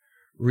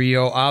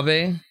 Ryo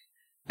Abe,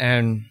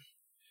 and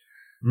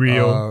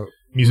Ryo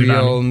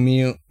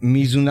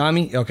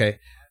Mizunami. Okay.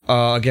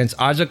 Against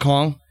Aja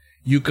Kong,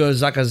 Yuka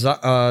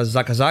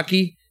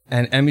Zakazaki,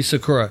 and Emi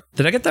Sakura.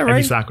 Did I get that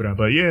right? Emi Sakura,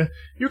 but yeah,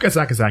 Yuka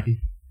Sakazaki.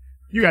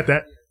 You got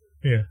that.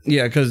 Yeah.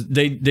 Yeah, because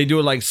they do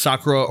it like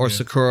Sakura or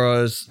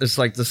Sakura. It's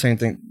like the same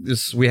thing.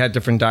 We had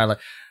different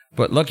dialect.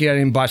 But lucky I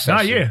didn't botch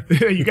that shit.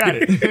 Yeah. You got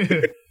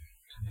it.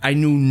 I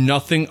knew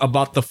nothing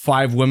about the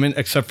 5 women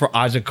except for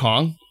Aja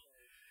Kong.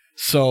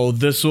 So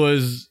this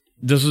was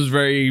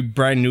very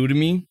brand new to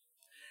me.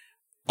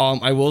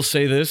 I will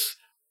say this.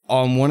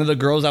 One of the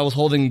girls that was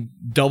holding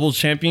double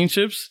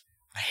championships,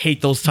 I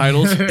hate those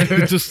titles.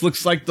 It just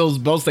looks like those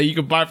belts that you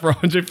could buy for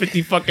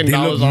 $150 fucking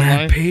dollars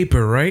online.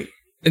 Paper, right?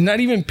 And not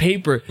even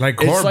paper. Like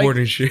cardboard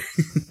and shit.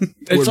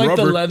 It's like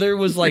rubber. The leather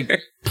was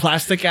like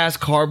plastic ass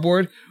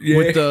cardboard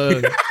with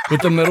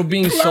the metal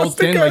being so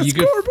thin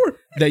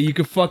that you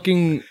could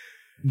fucking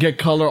get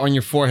color on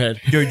your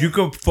forehead. Yo, you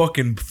could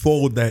fucking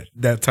fold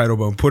that title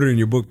belt and put it in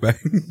your book bag.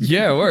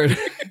 Yeah, word.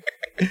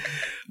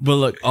 But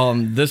look,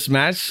 this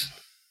match,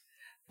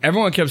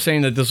 everyone kept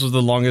saying that this was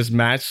the longest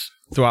match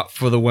throughout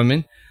for the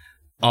women.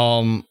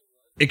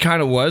 It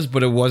kind of was,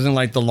 but it wasn't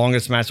like the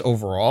longest match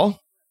overall.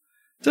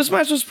 This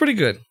match was pretty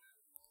good.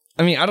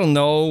 I mean, I don't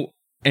know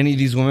any of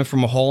these women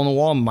from a hole in the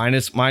wall,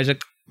 minus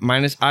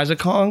Aja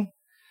Kong,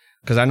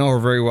 because I know her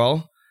very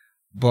well.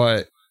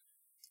 But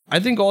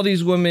I think all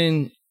these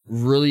women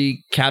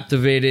really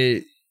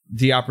captivated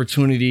the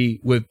opportunity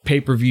with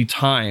pay-per-view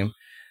time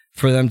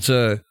for them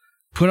to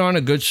put on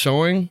a good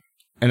showing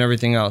and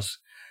everything else.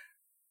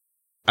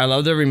 I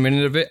loved every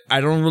minute of it.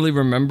 I don't really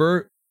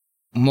remember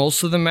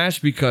most of the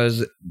match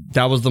because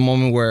that was the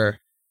moment where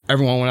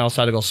everyone went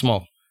outside to go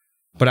smoke.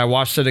 But I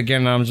watched it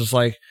again and I'm just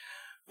like,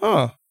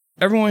 oh,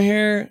 everyone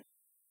here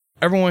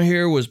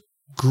was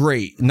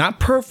great. Not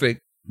perfect,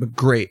 but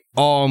great.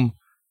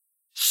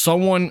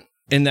 Someone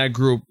in that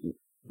group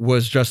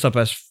was dressed up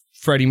as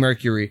Freddie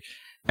Mercury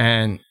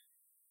and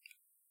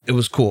it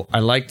was cool. I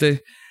liked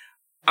it.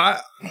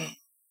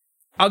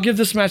 I'll give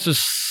this match a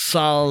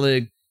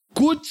solid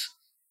good.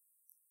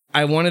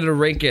 I wanted to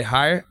rank it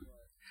higher,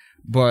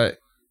 but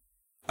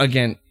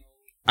again,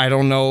 I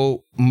don't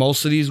know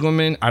most of these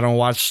women. I don't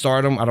watch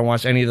Stardom. I don't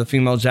watch any of the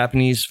female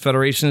Japanese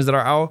federations that are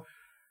out.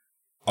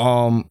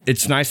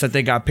 It's nice that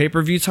they got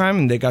pay-per-view time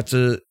and they got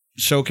to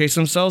showcase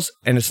themselves.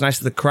 And it's nice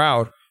that the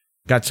crowd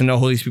got to know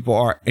who these people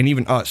are. And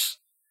even us.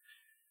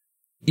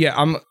 Yeah,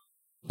 I'm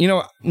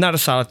not a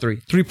solid 3.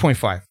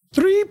 3.5.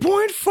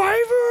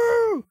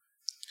 3.5!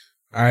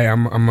 Alright,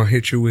 I'm gonna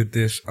hit you with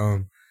this.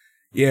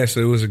 Yeah,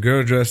 so it was a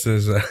girl dressed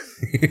as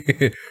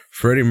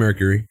Freddie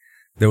Mercury.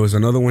 There was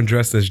another one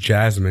dressed as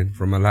Jasmine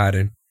from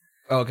Aladdin.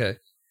 Okay.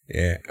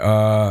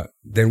 Yeah.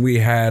 Then we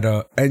had,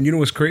 and you know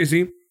what's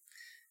crazy?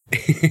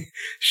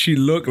 She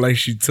looked like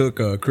she took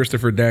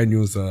Christopher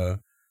Daniels'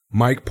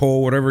 Mike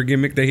Pole, whatever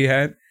gimmick that he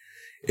had.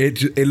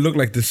 It looked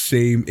like the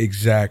same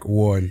exact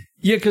one.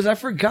 Yeah, because I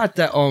forgot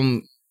that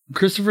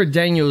Christopher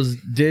Daniels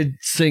did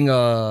sing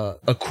a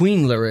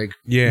Queen lyric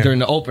during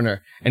the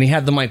opener, and he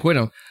had the mic with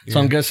him. So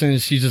I'm guessing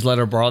she just let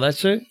her borrow that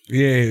shit.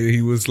 Yeah,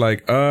 he was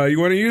like, "You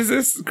want to use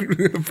this,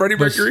 Freddie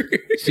Mercury?"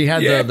 She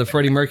had the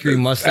Freddie Mercury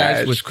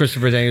mustache, which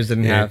Christopher Daniels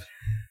didn't have.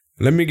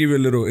 Let me give you a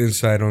little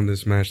insight on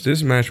this match.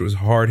 This match was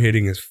hard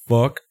hitting as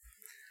fuck.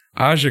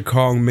 Aja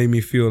Kong made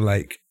me feel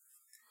like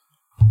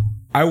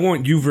I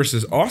want you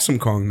versus Awesome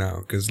Kong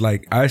now, because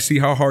like I see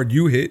how hard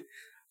you hit,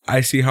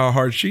 I see how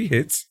hard she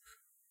hits.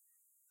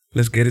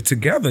 Let's get it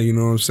together, you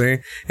know what I'm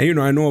saying? And you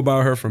know, I know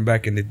about her from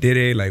back in the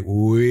day, like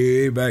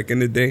way back in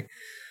the day.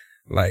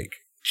 Like,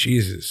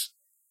 Jesus.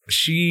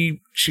 She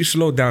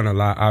slowed down a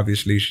lot,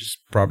 obviously. She's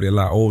probably a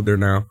lot older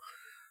now.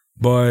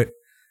 But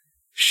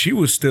she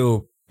was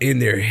still in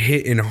there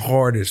hitting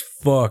hard as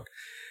fuck.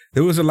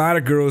 There was a lot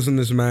of girls in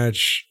this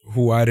match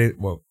who I didn't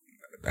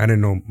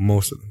know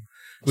most of them.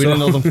 We didn't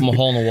know them from a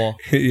hole in the wall.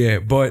 Yeah,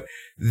 but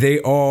they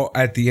all,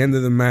 at the end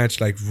of the match,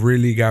 like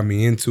really got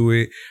me into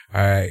it.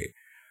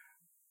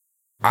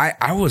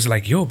 I was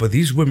like, yo, but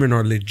these women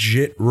are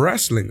legit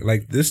wrestling.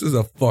 Like, this is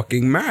a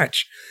fucking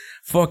match.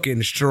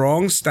 Fucking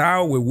strong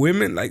style with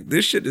women. Like,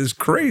 this shit is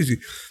crazy.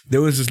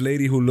 There was this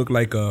lady who looked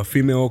like a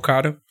female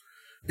Okada.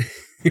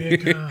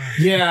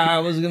 Yeah, I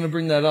was going to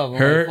bring that up.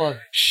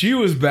 She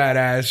was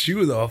badass. She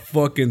was a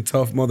fucking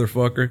tough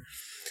motherfucker.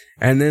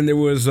 And then there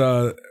was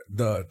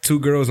the two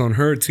girls on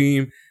her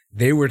team.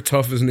 They were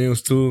tough as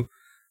nails too.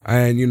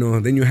 And, you know,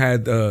 then you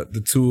had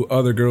the two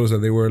other girls that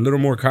they were a little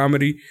more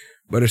comedy.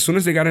 But as soon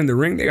as they got in the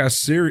ring, they got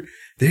serious.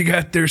 They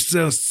got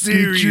themselves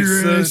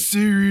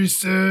serious.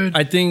 Son.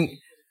 I think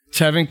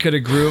Tevin could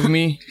agree with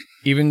me,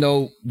 even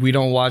though we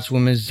don't watch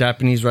women's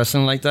Japanese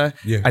wrestling like that.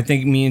 Yeah. I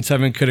think me and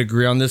Tevin could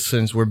agree on this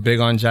since we're big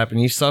on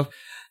Japanese stuff.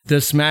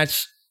 This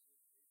match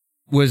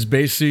was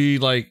basically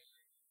like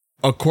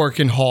a Cork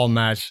and Hall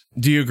match.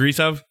 Do you agree,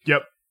 Tev?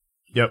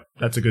 Yep.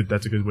 That's a good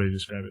way to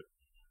describe it.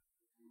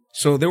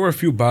 So there were a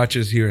few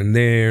botches here and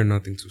there,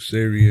 nothing too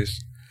serious.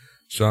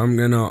 So I'm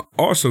going to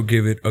also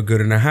give it a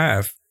good and a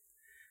half.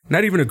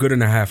 Not even a good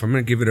and a half. I'm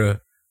going to give it a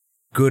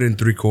good and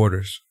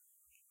 3/4.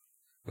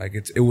 Like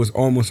it was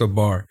almost a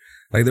bar.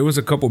 Like there was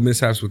a couple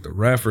mishaps with the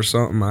ref or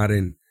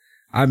something.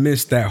 I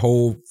missed that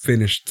whole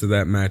finish to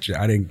that match.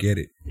 I didn't get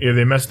it. Yeah,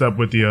 they messed up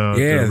with the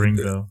ring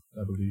bell,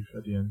 I believe,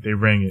 at the end. They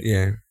rang it.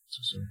 Yeah.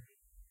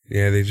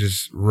 Yeah, they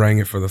just rang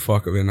it for the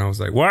fuck of it. And I was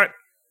like, what?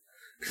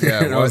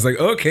 Yeah. And I was like,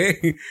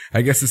 okay,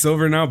 I guess it's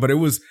over now. But it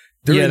was...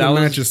 During the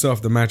match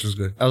itself, the match was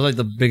good. That was like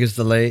the biggest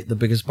delay, the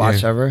biggest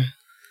botch ever.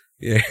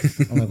 Yeah.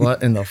 I'm like,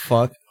 what in the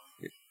fuck?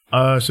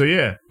 So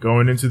yeah,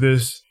 going into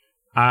this,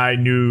 I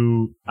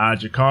knew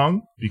Aja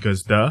Kong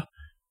because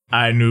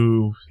I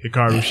knew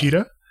Hikaru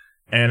Shida,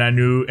 and I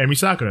knew Emi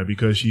Sakura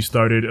because she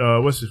started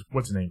what's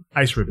her name?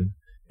 Ice Ribbon.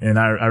 And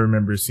I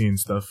remember seeing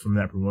stuff from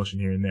that promotion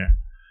here and there.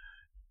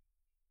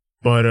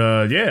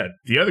 But yeah,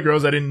 the other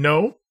girls I didn't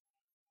know,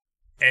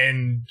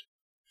 and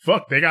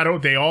fuck, they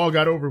all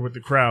got over with the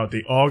crowd.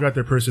 They all got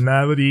their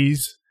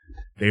personalities.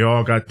 They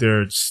all got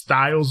their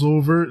styles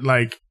over.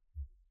 Like,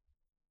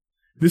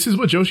 this is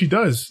what Joshi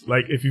does.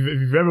 Like, if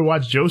you've ever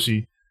watched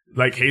Joshi,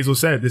 like Hazel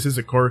said, this is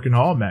a Cork and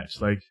Hall match.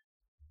 Like,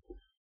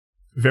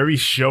 very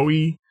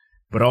showy,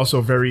 but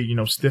also very, you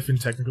know, stiff and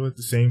technical at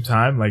the same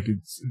time. Like,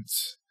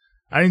 it's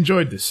I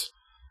enjoyed this.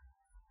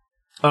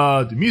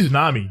 The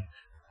Mizunami.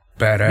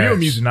 Badass. Real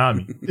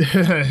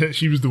Mizunami.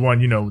 She was the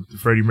one, you know, with the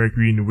Freddie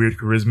Mercury and the weird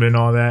charisma and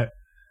all that.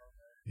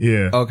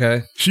 Yeah.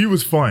 Okay. She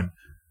was fun.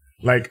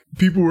 Like,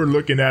 people were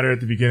looking at her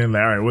at the beginning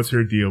like, all right, what's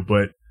her deal?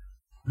 But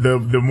the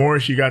more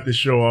she got to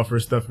show off her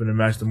stuff in the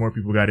match, the more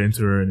people got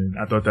into her, and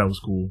I thought that was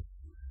cool.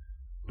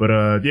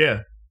 But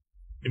yeah.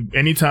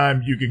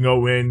 Anytime you can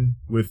go in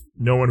with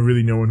no one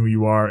really knowing who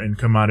you are and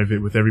come out of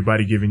it with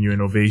everybody giving you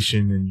an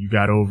ovation and you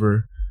got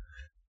over,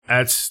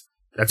 that's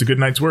a good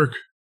night's work.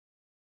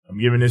 I'm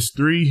giving this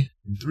 3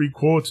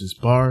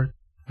 3/4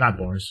 not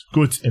bars,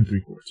 good and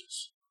 3/4.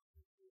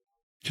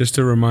 Just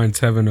to remind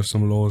Tevin of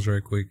some lows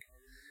right quick.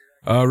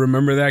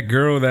 Remember that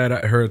girl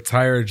that her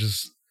attire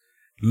just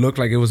looked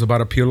like it was about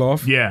to peel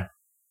off? Yeah.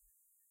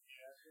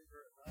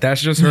 That's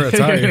just her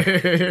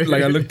attire.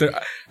 Like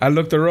I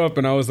looked her up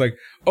and I was like,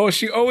 oh,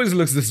 she always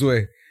looks this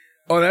way.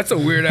 Oh, that's a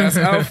weird ass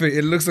outfit.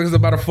 It looks like it's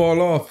about to fall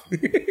off.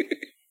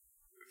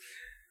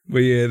 But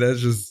yeah, that's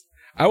just,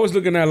 I was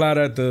looking at a lot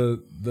at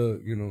the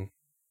you know,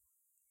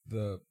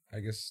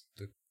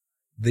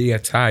 the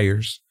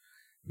attires.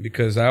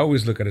 Because I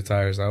always look at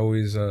attires. I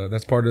always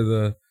that's part of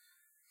the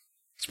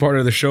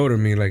show to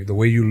me. Like the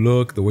way you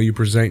look, the way you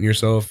present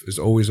yourself is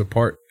always a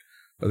part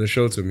of the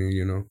show to me,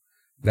 you know.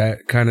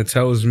 That kind of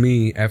tells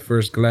me at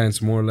first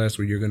glance more or less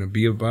what you're gonna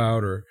be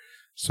about or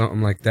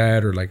something like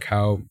that, or like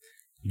how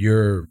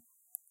your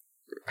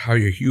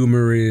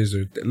humor is,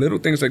 or little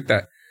things like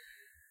that.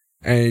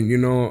 And you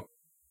know,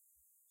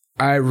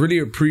 I really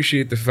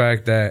appreciate the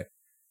fact that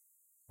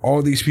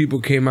all these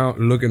people came out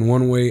looking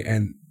one way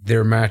and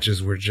their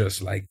matches were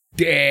just like,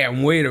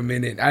 damn, wait a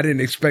minute. I didn't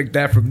expect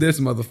that from this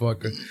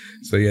motherfucker.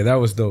 So yeah, that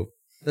was dope.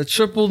 The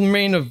triple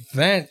main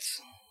event.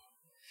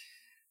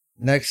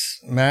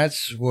 Next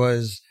match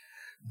was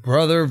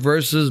brother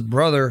versus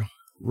brother.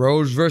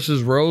 Rhodes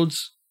versus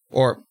Rhodes.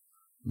 Or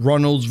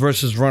Runnels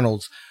versus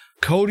Runnels.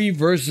 Cody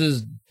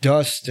versus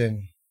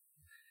Dustin.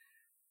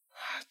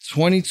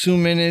 22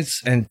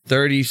 minutes and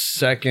 30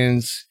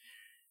 seconds.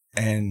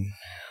 And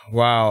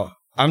wow.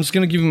 I'm just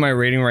going to give you my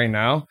rating right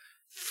now.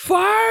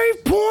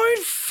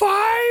 5.5.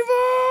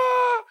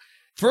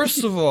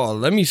 First of all,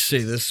 let me say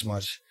this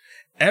much.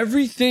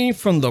 Everything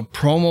from the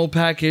promo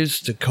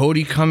package to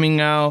Cody coming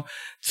out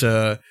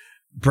to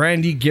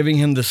Brandy giving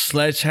him the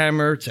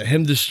sledgehammer to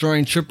him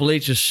destroying Triple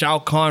H's Shao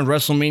Kahn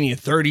WrestleMania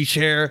 30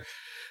 chair.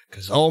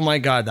 Because, oh my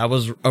God, that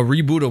was a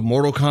reboot of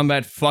Mortal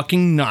Kombat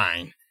fucking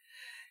 9.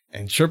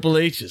 And Triple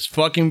H is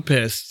fucking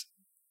pissed.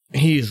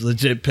 He is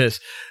legit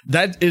pissed.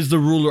 That is the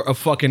ruler of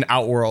fucking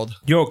Outworld.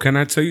 Yo, can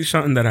I tell you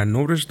something that I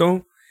noticed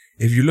though?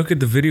 If you look at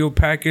the video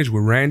package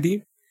with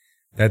Randy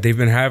that they've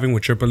been having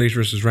with Triple H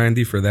versus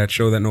Randy for that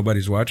show that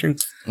nobody's watching.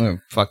 Oh,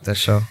 fuck that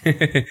show.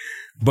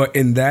 But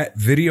in that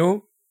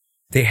video,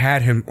 they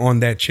had him on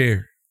that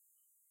chair.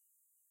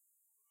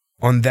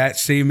 On that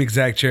same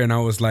exact chair. And I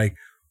was like,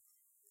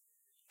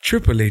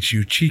 Triple H,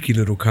 you cheeky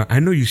little cunt. I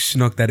know you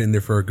snuck that in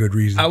there for a good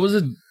reason. I was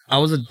a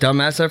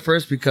dumbass at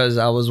first because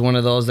I was one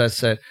of those that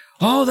said,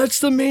 oh, that's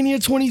the Mania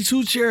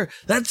 22 chair.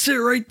 That's it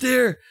right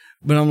there.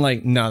 But I'm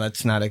like, no,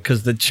 that's not it.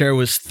 Because the chair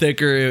was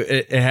thicker.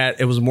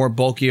 It was more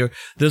bulkier.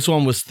 This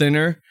one was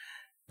thinner.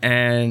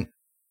 And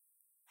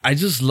I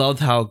just loved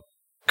how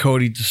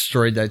Cody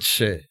destroyed that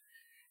shit.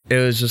 It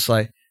was just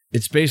like,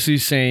 it's basically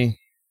saying,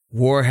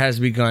 war has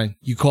begun.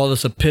 You call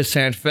this a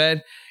pissant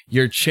fed?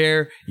 Your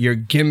chair, your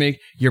gimmick,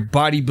 your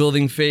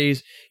bodybuilding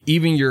phase,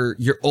 even your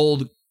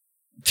old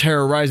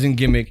terrorizing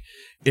gimmick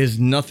is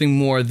nothing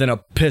more than a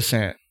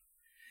pissant.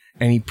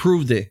 And he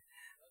proved it.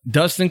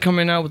 Dustin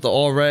coming out with the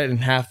all red and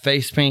half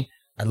face paint.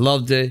 I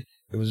loved it.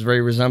 It was very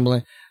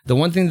resembling. The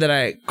one thing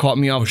that caught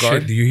me off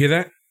guard. Shit, do you hear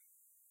that?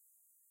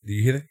 Do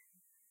you hear that?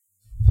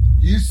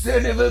 You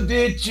son of a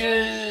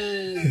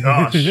bitches!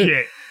 Oh,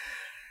 shit.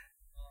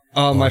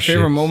 My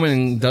favorite moment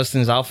in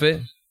Dustin's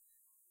outfit,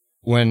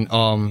 when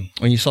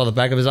you saw the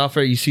back of his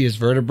outfit, you see his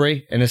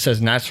vertebrae and it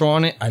says natural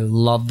on it. I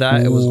love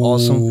that. It was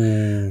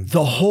awesome.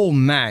 The whole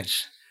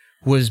match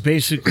was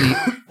basically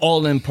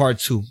all in part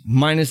 2,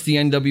 minus the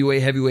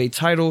NWA heavyweight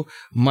title,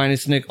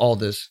 minus Nick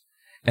Aldis,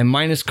 and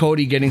minus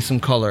Cody getting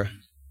some color.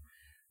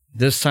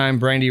 This time,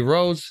 Brandy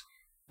Rhodes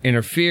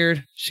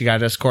interfered. She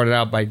got escorted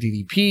out by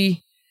DDP.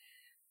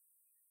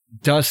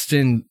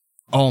 Dustin,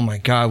 oh my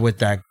God,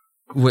 with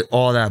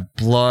all that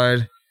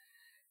blood.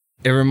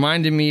 It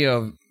reminded me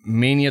of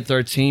Mania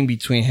 13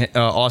 between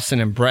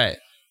Austin and Brett.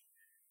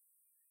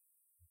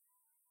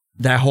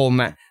 That whole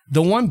match.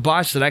 The one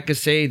botch that I could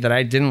say that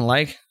I didn't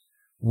like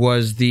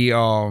was the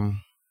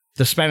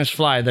Spanish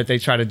Fly that they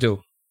tried to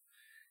do.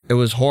 It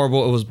was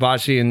horrible. It was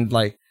botchy, and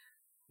like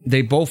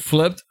they both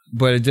flipped,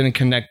 but it didn't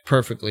connect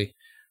perfectly.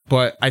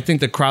 But I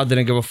think the crowd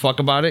didn't give a fuck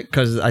about it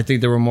because I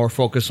think they were more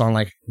focused on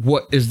like,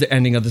 what is the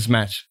ending of this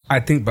match? I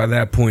think by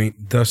that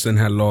point, Dustin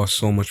had lost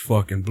so much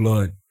fucking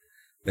blood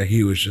that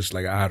he was just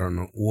like, I don't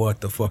know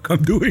what the fuck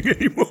I'm doing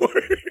anymore.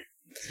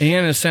 And you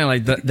understand,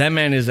 like that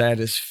man is at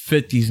his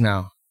 50s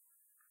now.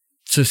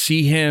 To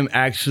see him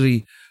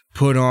actually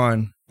put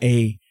on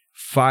a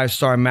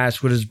 5-star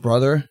match with his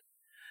brother,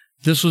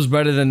 this was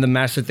better than the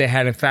match that they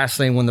had in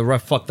Fastlane when the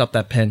ref fucked up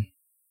that pin.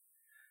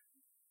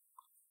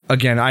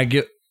 Again,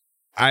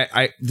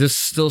 this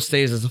still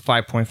stays as a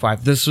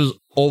 5.5. This was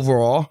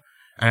overall,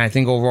 and I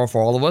think overall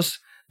for all of us,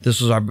 this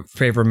was our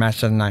favorite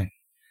match of the night.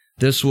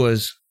 This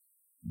was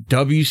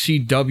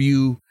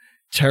WCW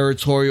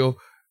Territorial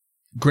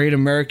Great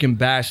American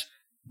Bash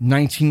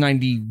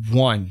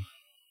 1991.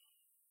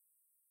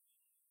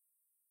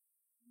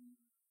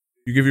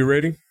 You give your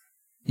rating?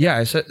 Yeah,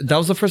 I said that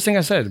was the first thing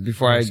I said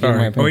before I gave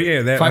my opinion. Oh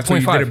yeah, that's why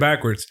you did it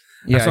backwards.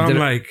 That's why I'm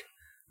like,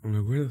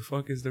 where the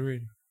fuck is the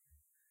rating?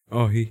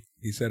 Oh, he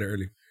said it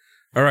early.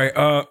 All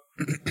right,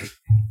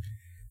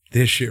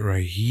 this shit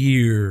right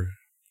here.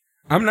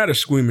 I'm not a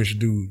squeamish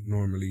dude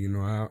normally, you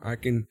know.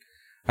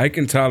 I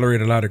can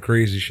tolerate a lot of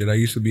crazy shit. I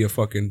used to be a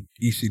fucking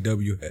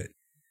ECW head.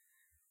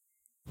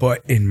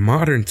 But in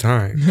modern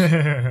times,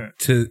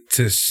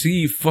 to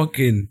see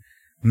fucking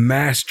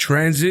mass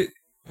transit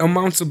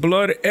amounts of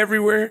blood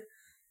everywhere,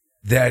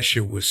 that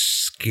shit was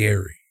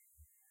scary.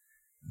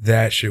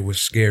 That shit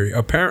was scary.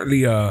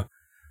 Apparently,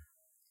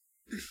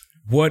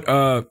 what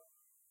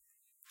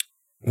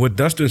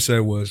Dustin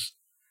said was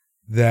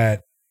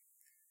that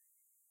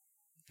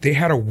they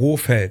had a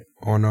wolf head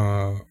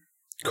on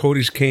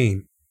Cody's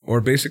cane,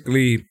 or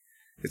basically,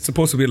 it's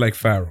supposed to be like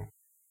Pharaoh.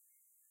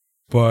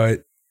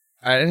 But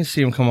I didn't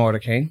see him come out with a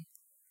cane.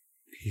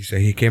 He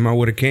said he came out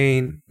with a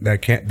cane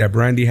that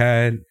Brandy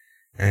had,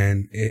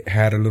 and it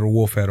had a little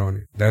wolf head on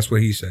it. That's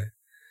what he said.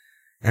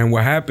 And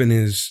what happened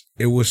is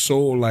it was so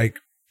like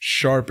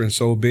sharp and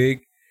so big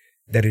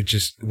that it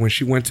just, when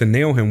she went to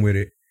nail him with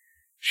it,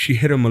 she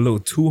hit him a little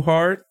too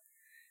hard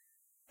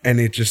and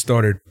it just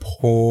started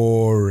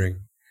pouring.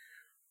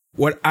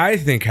 What I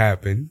think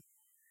happened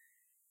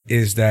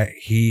is that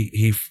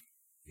he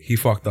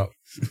fucked up.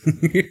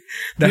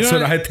 That's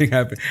what I think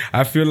happened.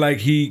 I feel like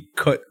he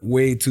cut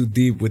way too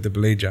deep with the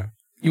blade job.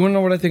 You want to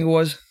know what I think it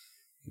was?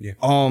 Yeah.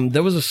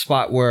 There was a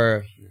spot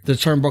where the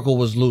turnbuckle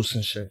was loose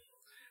and shit.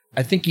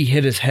 I think he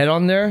hit his head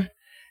on there,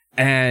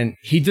 and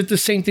he did the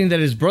same thing that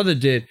his brother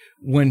did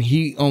when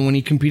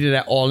he competed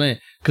at All In.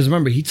 Because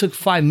remember, he took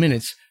 5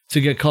 minutes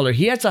to get color.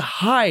 He had to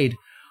hide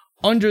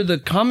under the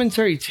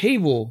commentary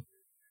table.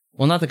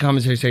 Well, not the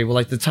commentary table,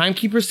 like the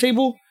timekeeper's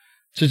table,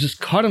 to just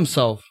cut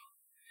himself.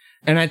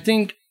 And I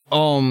think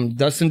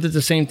Dustin did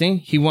the same thing.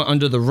 He went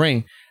under the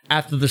ring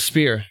after the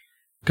spear.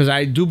 Because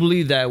I do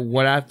believe that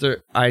right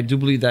after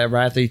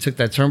he took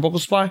that turnbuckle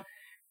spot,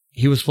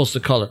 he was supposed to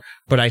color.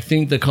 But I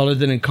think the color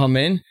didn't come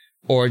in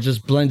or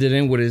just blended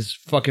in with his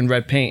fucking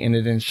red paint and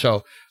it didn't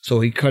show. So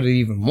he cut it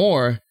even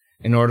more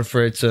in order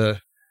for it to,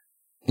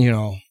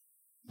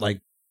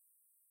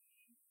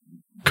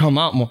 come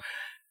out more.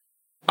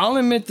 I'll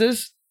admit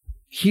this.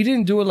 He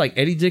didn't do it like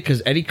Eddie did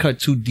because Eddie cut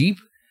too deep.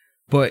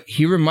 But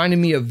he reminded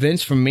me of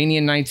Vince from Mania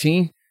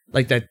 19.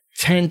 Like that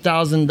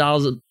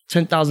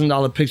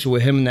 $10,000 picture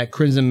with him in that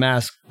crimson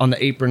mask on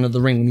the apron of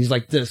the ring when he's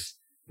like this,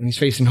 when he's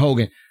facing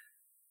Hogan.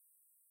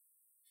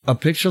 A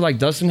picture like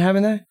Dustin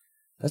having that,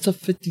 that's a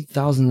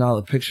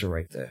 $50,000 picture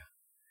right there.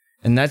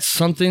 And that's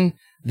something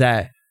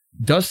that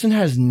Dustin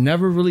has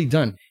never really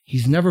done.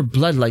 He's never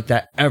bled like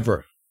that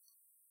ever.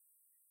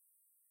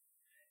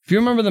 If you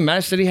remember the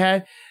match that he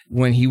had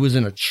when he was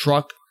in a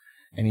truck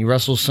and he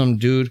wrestled some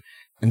dude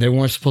and they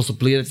weren't supposed to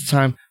bleed at the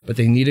time, but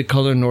they needed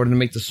color in order to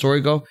make the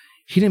story go,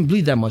 he didn't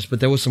bleed that much, but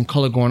there was some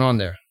color going on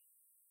there.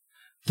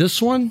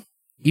 This one,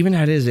 even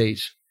at his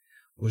age,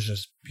 was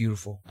just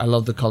beautiful. I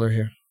love the color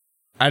here.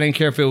 I didn't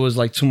care if it was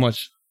like too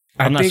much.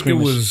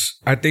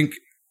 I think,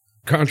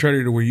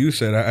 contrary to what you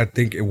said, I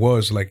think it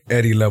was like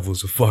Eddie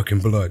levels of fucking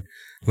blood.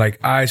 Like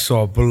I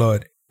saw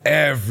blood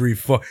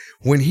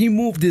when he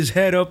moved his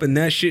head up and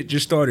that shit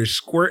just started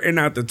squirting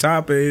out the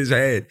top of his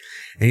head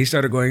and he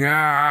started going,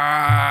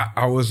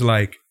 I was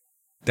like,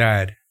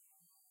 Dad.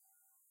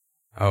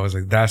 I was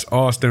like, that's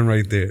Austin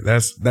right there.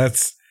 That's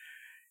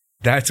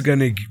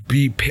gonna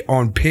be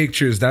on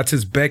pictures. That's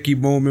his Becky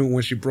moment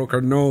when she broke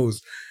her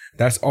nose.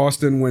 That's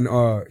Austin when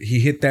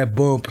he hit that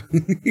bump.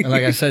 And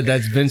like I said,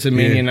 that's Vince in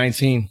Mania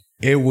 19.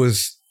 It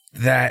was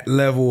that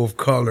level of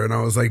color, and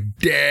I was like,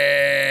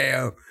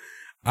 damn.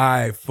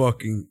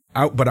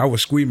 But I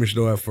was squeamish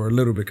though for a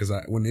little bit because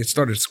when it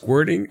started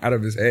squirting out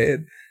of his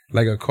head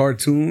like a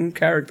cartoon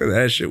character,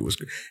 that shit was.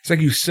 It's like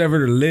you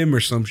severed a limb or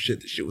some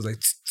shit. The shit was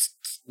like.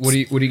 What do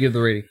you give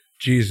the rating?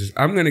 Jesus,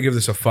 I'm gonna give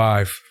this a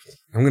 5.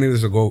 I'm gonna give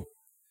this a GOAT.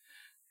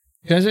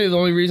 Can I tell you the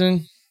only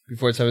reason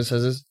before Tevin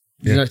says this?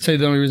 Can I tell you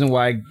the only reason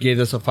why I gave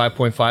this a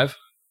 5.5?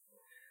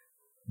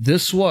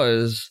 This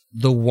was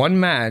the one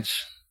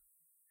match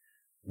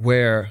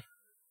where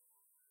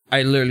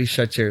I literally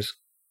shed tears.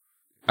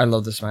 I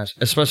love this match,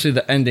 especially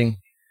the ending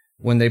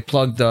when they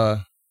plugged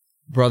the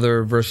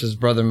brother versus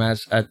brother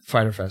match at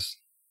Fyter Fest.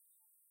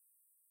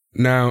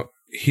 Now,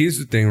 here's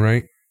the thing,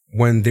 right?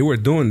 When they were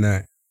doing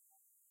that,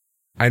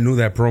 I knew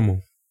that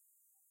promo.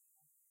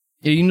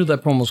 Yeah, you knew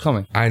that promo was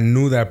coming. I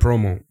knew that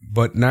promo,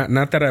 but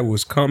not that I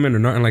was coming or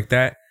nothing like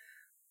that.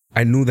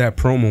 I knew that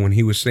promo when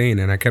he was saying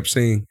it, and I kept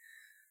saying,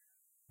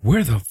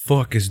 where the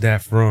fuck is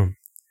that from?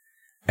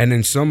 And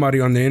then somebody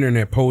on the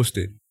internet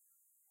posted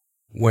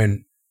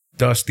when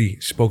Dusty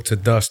spoke to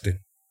Dustin.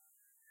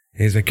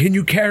 He's like, can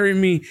you carry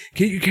me?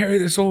 Can you carry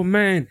this old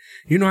man?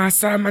 I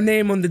signed my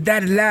name on the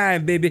dotted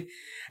line, baby.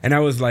 And I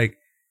was like,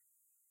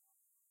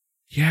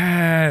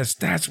 yes,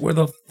 that's where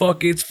the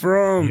fuck it's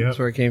from. Yep. That's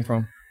where it came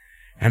from.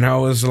 And I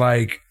was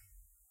like,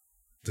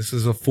 this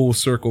is a full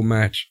circle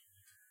match.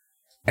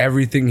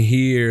 Everything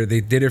here, they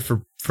did it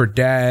for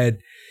Dad.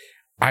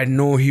 I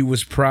know he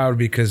was proud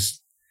because,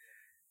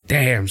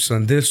 damn,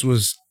 son, this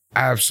was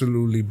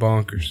absolutely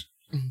bonkers.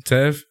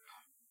 Tev?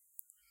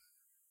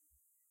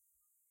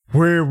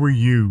 Where were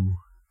you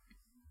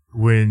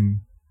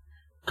when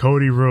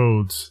Cody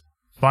Rhodes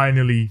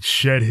finally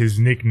shed his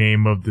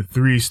nickname of the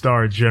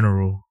 3-star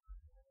general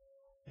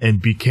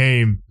and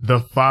became the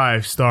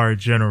 5-star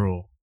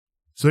general?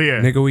 So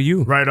yeah, nigga, with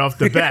you right off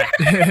the bat.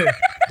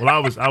 Well,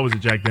 I was at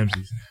Jack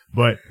Dempsey's,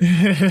 but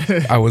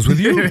I was with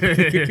you.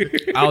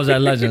 I was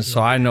at Legends,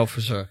 so I know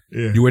for sure.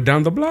 Yeah. You were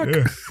down the block.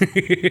 Yeah.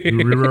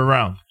 we were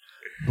around,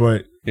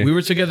 but we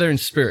were together in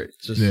spirit.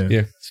 Just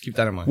keep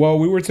that in mind. Well,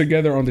 we were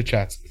together on the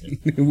chats.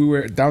 We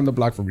were down the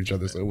block from each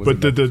other, so it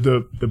wasn't. But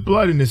the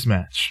blood in this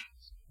match,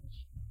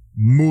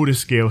 Muda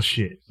scale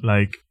shit,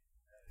 like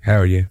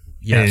hell yeah,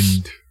 yes,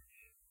 and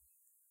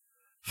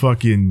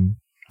fucking,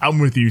 I'm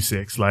with you,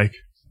 6. Like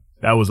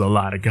that was a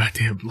lot of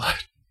goddamn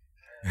blood.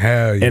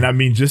 Hell yeah. And I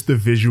mean, just the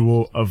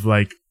visual of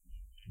like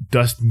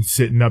Dustin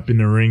sitting up in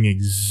the ring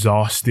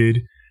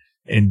exhausted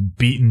and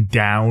beaten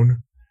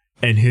down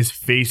and his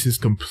face is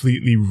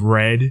completely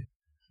red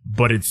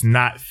but it's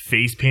not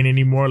face paint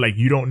anymore. Like,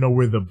 you don't know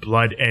where the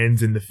blood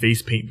ends and the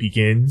face paint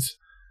begins.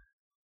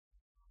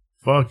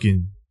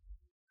 Fucking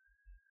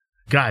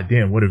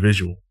goddamn, what a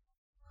visual.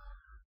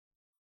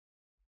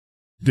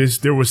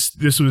 This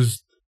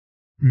was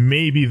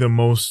maybe the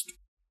most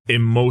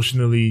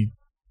emotionally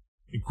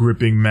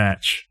gripping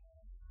match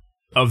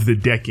of the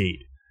decade.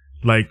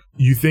 Like,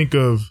 you think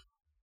of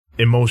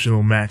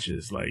emotional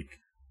matches like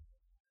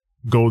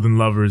Golden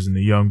Lovers and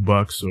the Young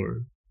Bucks,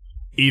 or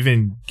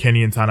even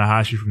Kenny and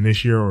Tanahashi from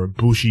this year, or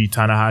Bushi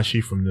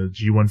Tanahashi from the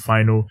G1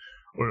 final,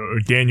 or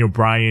Daniel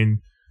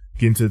Bryan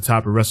getting to the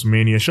top of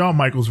WrestleMania, Shawn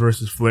Michaels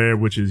versus Flair,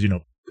 which is,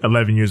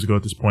 11 years ago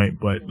at this point,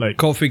 but like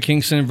Kofi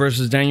Kingston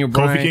versus Daniel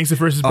Bryan. Kofi Kingston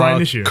versus Bryan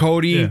this year.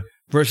 Cody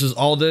versus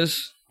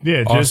Aldis.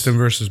 Yeah, Austin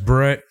versus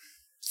Brett.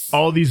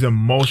 All these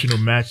emotional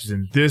matches,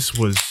 and this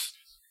was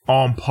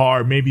on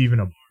par, maybe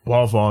even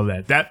above all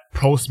that. That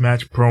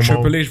post-match promo.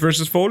 Triple H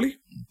versus Foley?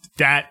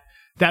 That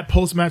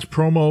post-match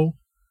promo,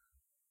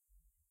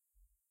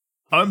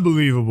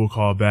 unbelievable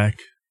callback.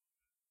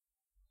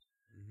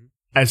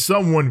 As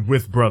someone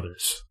with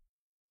brothers,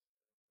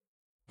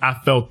 I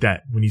felt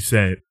that when he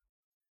said,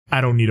 I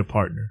don't need a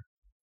partner.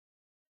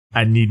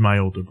 I need my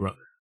older brother.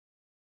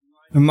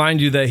 Remind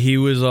you that he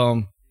was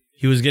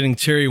getting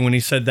teary when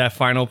he said that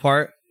final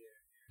part.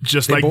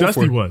 Just They like both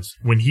Dusty were. was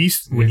when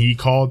he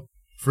called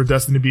for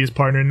Dustin to be his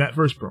partner in that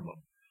first promo.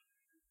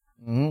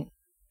 Mm-hmm.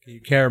 Can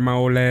you carry my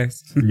old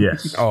ass?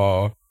 Yes.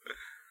 Oh,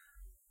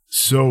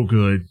 So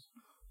good.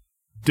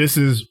 This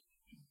is,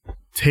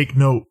 take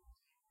note,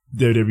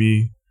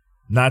 WWE,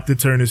 not to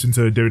turn this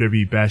into a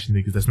WWE bashing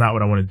thing, because that's not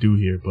what I want to do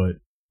here, but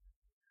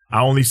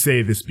I only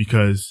say this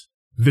because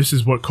this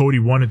is what Cody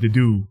wanted to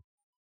do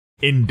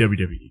in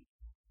WWE.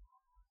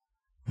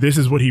 This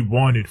is what he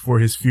wanted for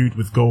his feud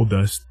with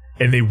Goldust,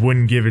 and they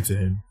wouldn't give it to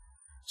him.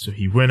 So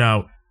he went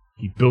out,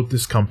 he built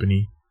this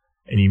company,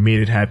 and he made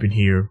it happen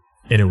here,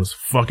 and it was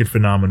fucking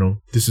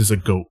phenomenal. This is a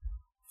GOAT.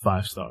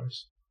 5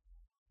 stars.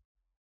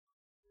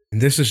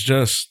 and this is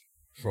just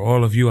for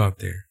all of you out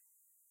there.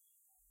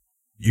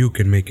 You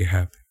can make it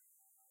happen.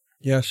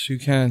 Yes, you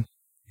can.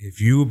 If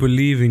you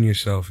believe in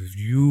yourself, if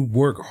you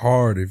work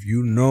hard, if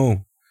you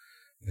know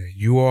that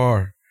you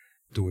are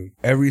doing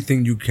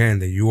everything you can,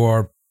 that you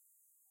are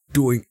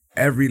doing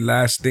every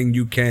last thing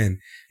you can,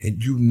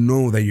 and you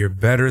know that you're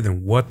better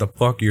than what the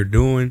fuck you're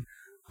doing,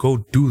 go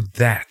do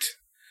that.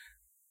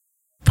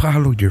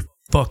 Follow your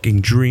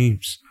fucking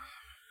dreams.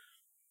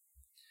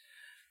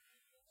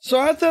 So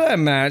after that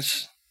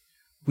match,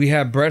 we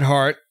had Bret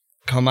Hart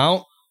come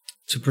out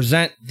to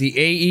present the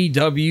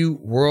AEW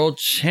World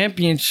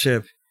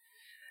Championship.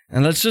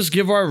 And let's just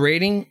give our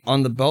rating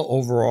on the belt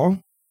overall.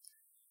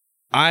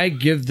 I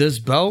give this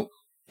belt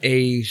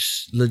a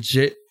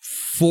legit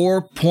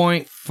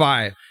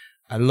 4.5.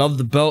 I love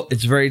the belt.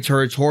 It's very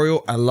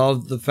territorial. I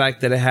love the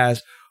fact that it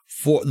has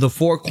the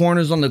 4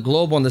 corners on the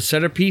globe on the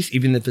centerpiece,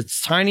 even if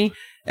it's tiny.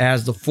 It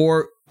has the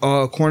 4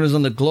 corners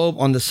on the globe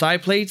on the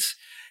side plates.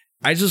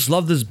 I just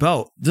love this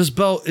belt. This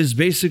belt is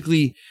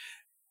basically,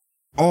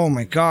 oh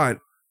my God.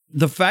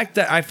 The fact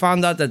that I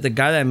found out that the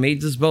guy that made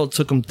this belt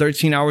took him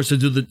 13 hours to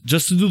do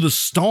the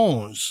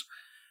stones.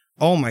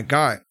 Oh my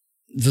God.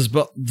 This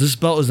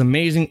belt is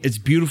amazing. It's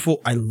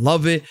beautiful. I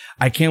love it.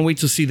 I can't wait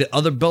to see the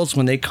other belts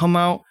when they come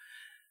out.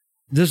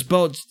 This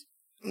belt,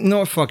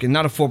 not a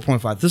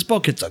 4.5. This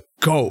belt gets a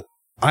GOAT.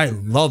 I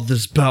love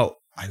this belt.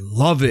 I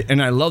love it.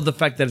 And I love the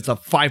fact that it's a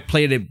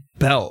 5-plated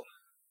belt.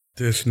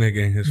 This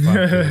nigga and his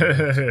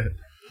fucking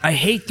I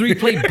hate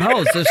 3-plate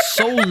belts. They're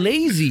so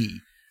lazy.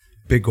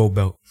 big old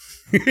belt.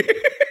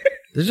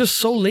 They're just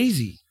so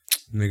lazy.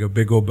 Nigga,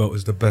 big old belt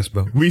is the best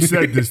belt. We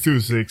said this too,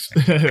 Six.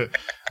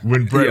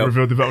 When Brett Yep.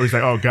 revealed the belt, he's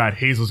like, oh God,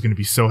 Hazel's going to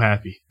be so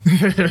happy.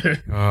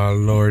 Oh,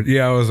 Lord.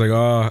 Yeah, I was like,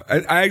 oh.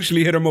 I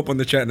actually hit him up on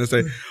the chat and I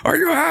said, are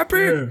you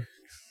happy?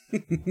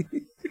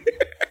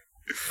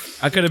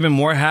 I could have been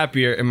more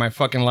happier in my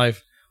fucking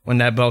life when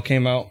that belt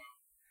came out.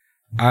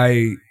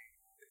 I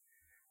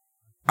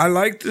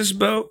like this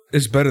belt.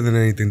 It's better than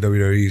anything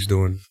WWE is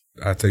doing.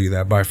 I'll tell you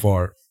that by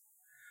far.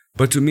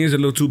 But to me, it's a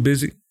little too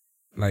busy.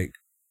 Like,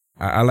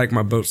 I like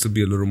my belts to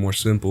be a little more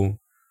simple.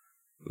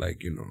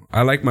 Like,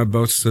 I like my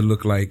belts to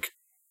look like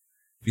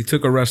if you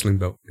took a wrestling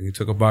belt and you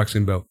took a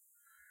boxing belt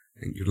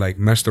and you like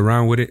messed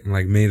around with it and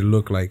like made it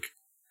look like.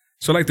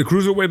 So like the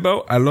cruiserweight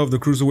belt, I love the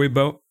cruiserweight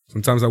belt.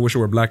 Sometimes I wish it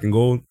were black and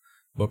gold,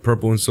 but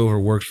purple and silver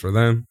works for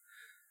them.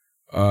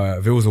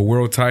 If it was a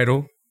world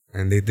title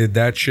and they did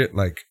that shit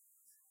like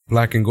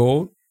black and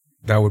gold,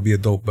 that would be a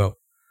dope belt.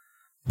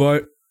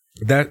 But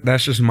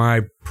that's just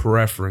my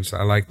preference.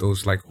 I like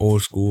those like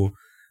old school.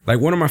 Like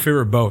one of my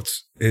favorite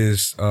belts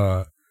is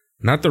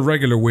not the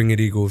regular Winged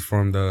Eagles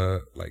from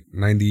the like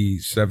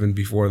 97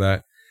 before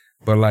that,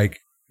 but like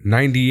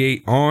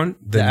 98 on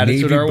the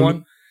Attitude navy Era blue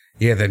one?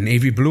 Yeah, the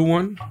navy blue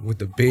one with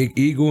the big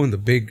eagle and the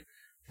big.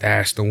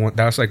 That's the one.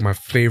 That's like my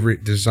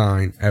favorite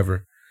design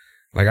ever.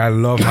 Like I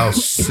love how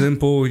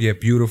simple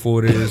yet beautiful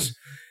it is.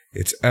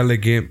 It's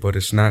elegant, but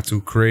it's not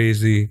too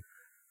crazy.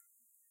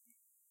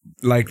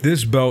 Like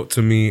this belt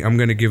to me, I'm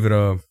gonna give it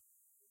a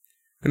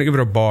I'm gonna give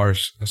it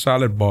a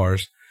solid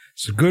bars.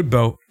 It's a good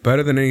belt,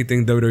 better than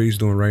anything WWE's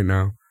doing right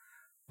now.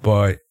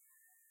 But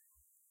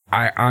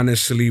I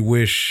honestly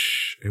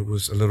wish it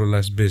was a little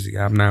less busy.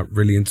 I'm not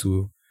really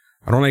into.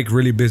 I don't like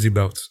really busy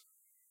belts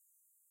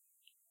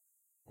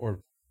or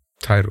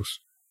titles.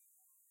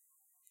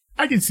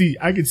 I can see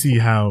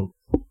how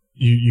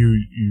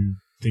you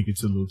think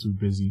it's a little too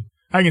busy.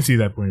 I can see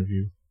that point of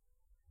view.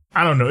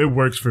 I don't know. It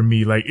works for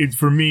me. Like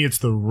for me, it's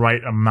the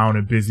right amount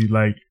of busy.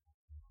 Like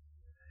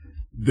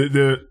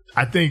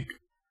I think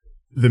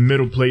the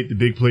middle plate, the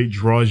big plate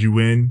draws you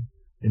in,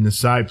 and the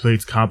side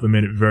plates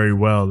complement it very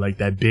well. Like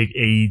that big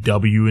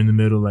AEW in the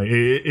middle, like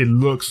it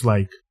looks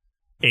like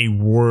a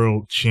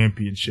world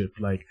championship.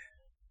 Like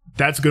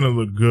that's gonna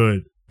look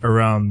good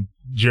around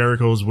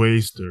Jericho's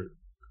waist or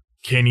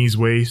Kenny's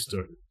waist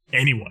or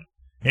anyone.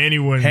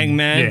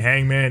 Hangman. Yeah,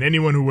 Hangman.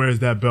 Anyone who wears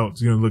that belt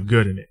is gonna look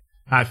good in it.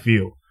 I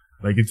feel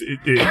like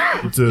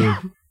it's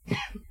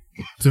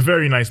a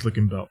very nice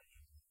looking belt.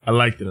 I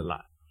liked it a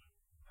lot.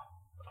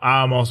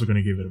 I'm also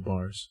gonna give it a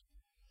bars.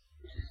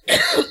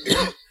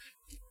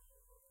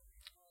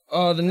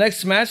 The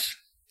next match,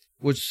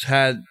 which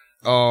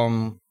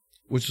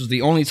was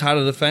the only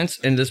title defense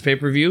in this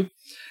pay-per-view,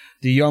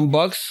 the Young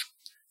Bucks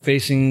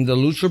facing the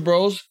Lucha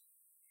Bros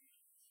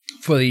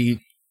for the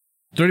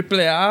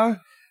AAA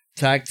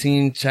Tag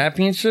Team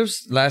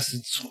Championships,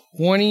 lasted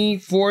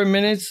 24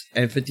 minutes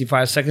and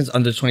 55 seconds,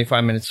 under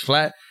 25 minutes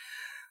flat.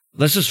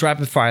 Let's just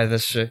rapid fire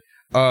this shit.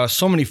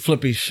 So many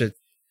flippy shit.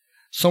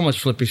 So much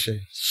flippy shit.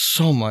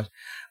 So much.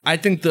 I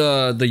think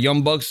the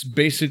Young Bucks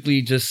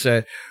basically just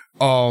said,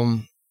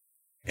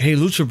 hey,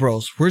 Lucha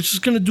Bros, we're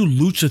just going to do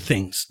Lucha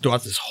things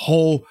throughout this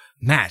whole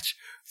match.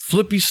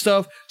 Flippy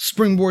stuff,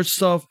 springboard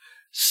stuff,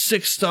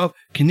 sick stuff,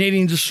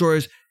 Canadian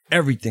Destroyers,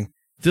 everything.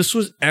 This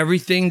was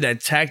everything that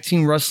tag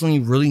team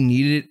wrestling really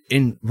needed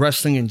in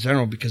wrestling in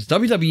general, because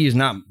WWE is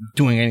not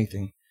doing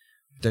anything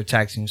with their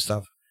tag team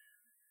stuff.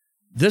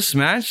 This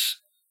match,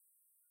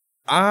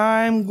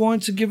 I'm going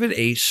to give it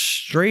a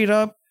straight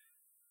up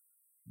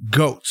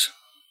GOAT.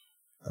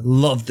 I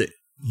loved it.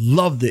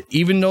 Loved it.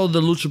 Even though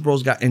the Lucha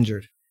Bros got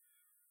injured.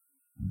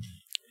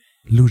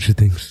 Lucha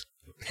things.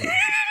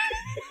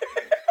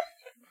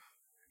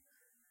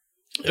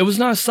 It was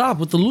non-stop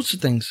with the Lucha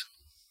things.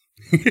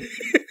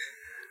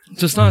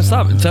 Just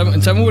non-stop. And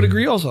Tevin would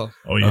agree also.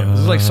 Oh, yeah. It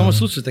was like so much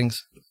Lucha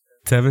things.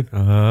 Tevin?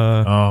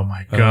 Oh,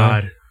 my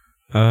God.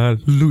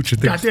 Lucha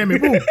things. God damn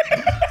it, woo.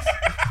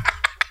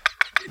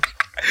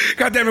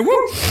 God damn it,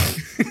 woo!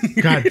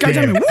 God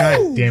damn it,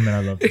 God damn it,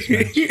 I love this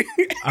match.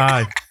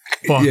 I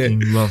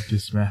fucking love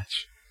this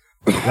match.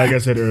 Like I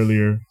said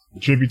earlier,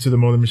 tribute to the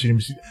Motor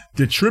Machine.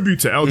 The tribute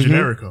to El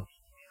Generico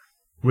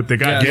with the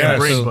goddamn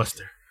Brain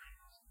Buster.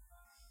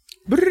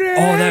 Oh,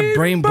 that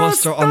Brain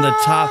Buster on the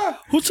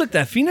top. Who took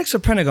that? Phoenix or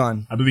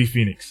Pentagon? I believe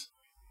Phoenix.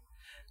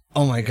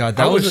 Oh my God.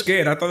 I was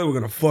scared. I thought they were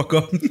going to fuck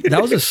up.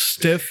 That was a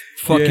stiff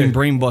fucking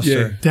Brain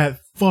Buster. Yeah. That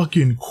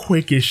fucking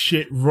quick as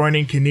shit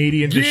running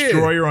Canadian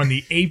Destroyer on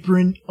the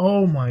apron.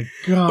 Oh my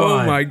God.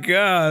 Oh my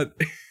God.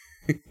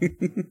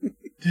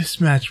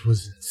 This match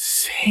was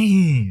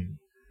insane.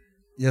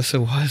 Yes, it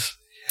was.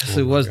 Yes,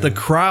 it was. The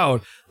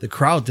crowd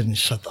didn't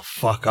shut the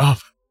fuck up.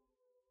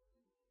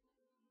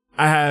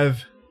 I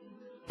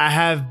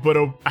have but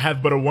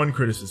a one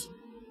criticism.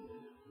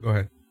 Go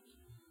ahead.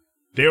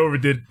 They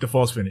overdid the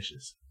false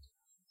finishes.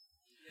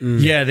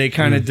 Yeah, they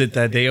kind of did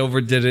that. They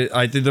overdid it.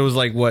 I think there was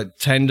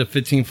 10 to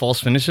 15 false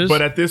finishes.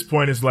 But at this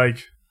point, it's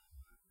like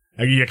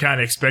you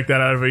kind of expect that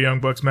out of a Young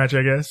Bucks match,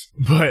 I guess.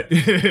 But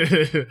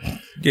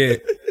yeah,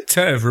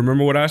 Tev,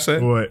 remember what I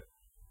said? What?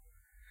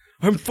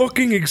 I'm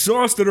fucking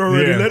exhausted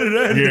already. Yeah. Let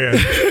it end. Yeah.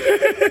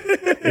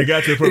 It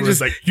got to the point where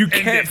it's like, you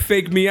can't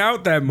fake me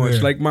out that much.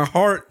 Yeah. Like my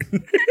heart.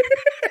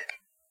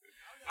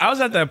 I was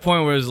at that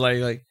point where it's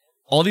like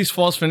all these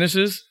false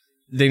finishes,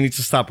 they need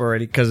to stop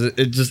already because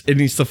it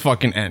needs to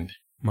fucking end.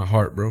 My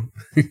heart, bro.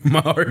 My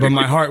heart. But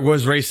my heart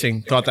was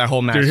racing throughout that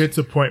whole match. There hits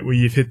a point where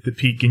you've hit the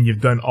peak and you've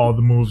done all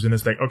the moves, and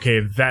it's like, okay,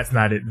 if that's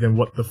not it, then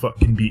what the fuck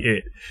can be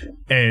it?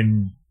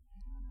 And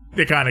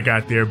they kind of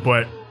got there,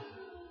 but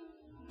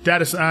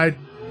that aside,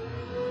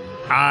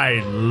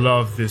 I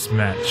love this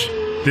match.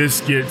 This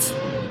gets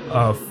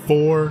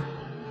 4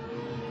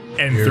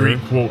 and 3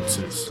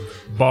 quotes.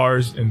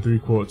 Bars and 3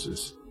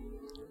 quotes.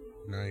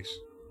 Nice.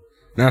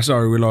 Nah,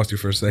 sorry, we lost you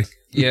for a sec.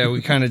 Yeah,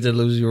 we kind of did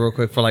lose you real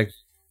quick for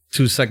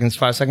 2 seconds,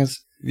 5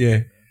 seconds. Yeah.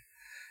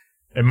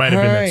 It might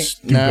have been that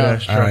stupid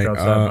ass truck Alright,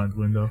 outside my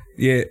window.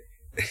 Yeah.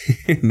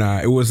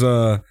 Nah, it was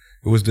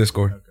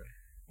Discord. Okay.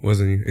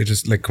 Wasn't you? It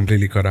just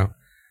completely cut out.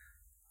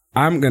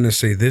 I'm gonna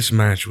say this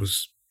match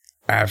was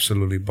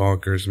absolutely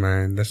bonkers,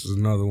 man. This is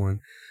another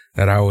one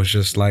that I was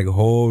just like,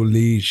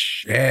 holy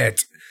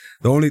shit.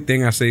 The only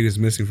thing I say is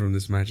missing from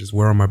this match is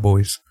where are my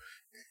boys?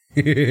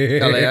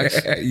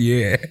 LAX?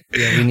 Yeah.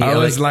 Yeah, we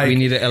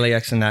need an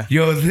LAX in that.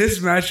 Yo, this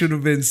match would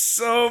have been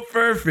so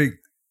perfect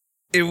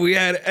if we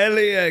had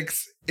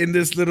LAX in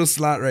this little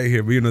slot right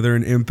here. But they're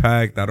in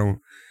Impact. I don't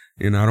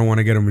want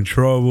to get them in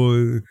trouble.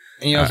 And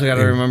you also got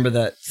to remember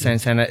that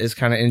Santana is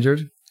kind of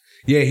injured.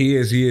 Yeah, he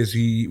is.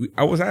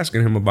 I was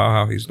asking him about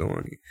how he's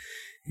doing.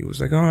 He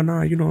was like, "Oh no,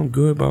 I'm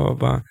good." Blah blah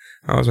blah.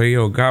 I was like,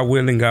 "Yo, God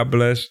willing, God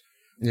bless.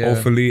 Yeah.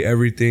 Hopefully,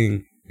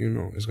 everything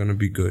is gonna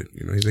be good."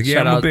 He's like, "Yeah,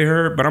 Shout I'm out- a bit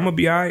hurt, but I'm gonna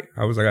be alright."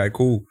 I was like, "Alright,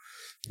 cool."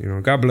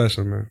 God bless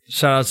him, man.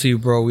 Shout out to you,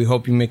 bro. We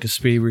hope you make a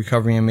speedy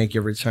recovery and make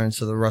your return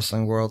to the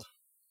wrestling world.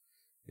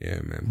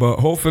 Yeah, man. But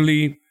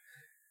hopefully,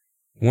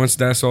 once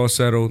that's all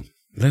settled,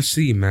 let's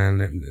see,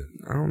 man.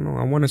 I don't know.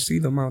 I want to see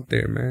them out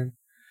there, man.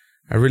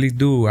 I really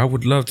do. I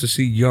would love to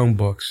see Young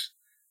Bucks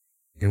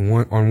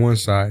on one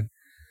side.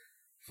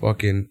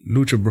 Fucking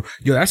Lucha Bros.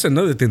 Yo, that's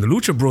another thing. The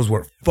Lucha Bros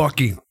were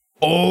fucking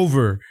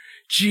over.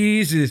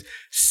 Jesus.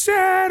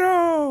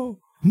 Cero.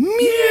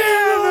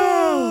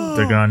 Miedo.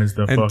 Dagon is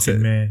the And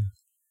fucking man.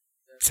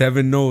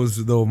 Tevin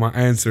knows, though, my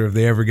answer if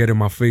they ever get in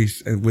my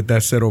face and with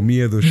that Cero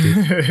Miedo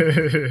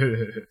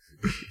shit.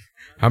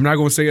 I'm not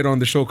going to say it on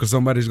the show because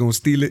somebody's going to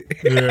steal it.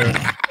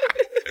 Yeah.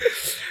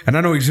 And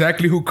I know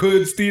exactly who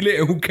could steal it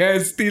and who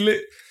can steal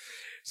it.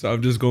 So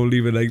I'm just going to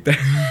leave it like that.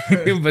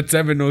 But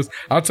Tevin knows.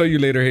 I'll tell you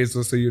later,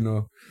 Hazel, so you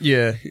know.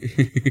 Yeah.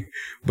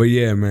 But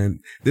yeah, man.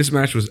 This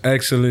match was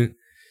excellent.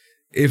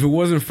 If it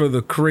wasn't for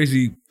the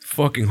crazy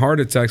fucking heart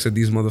attacks that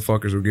these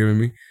motherfuckers were giving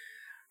me,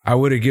 I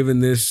would have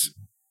given this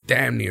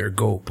damn near a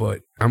go.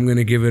 But I'm going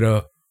to give it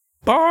a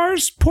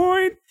Bars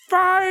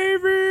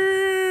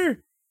 .5.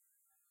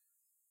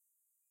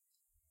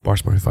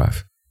 Bars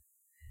 .5.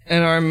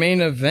 And our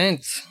main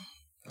event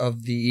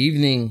of the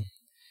evening,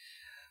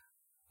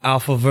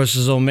 Alpha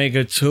versus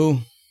Omega 2,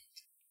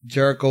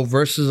 Jericho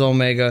versus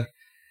Omega.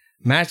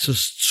 Match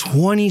was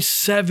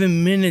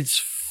 27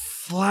 minutes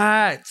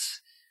flat.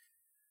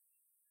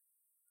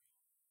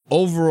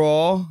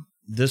 Overall,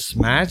 this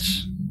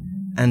match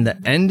and the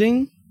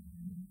ending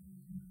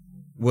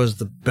was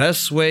the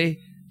best way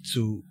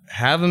to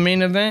have a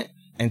main event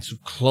and to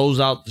close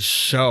out the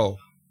show.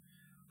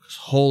 'Cause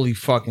holy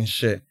fucking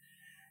shit.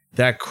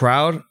 That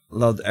crowd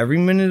loved every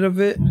minute of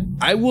it.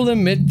 I will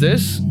admit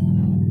this.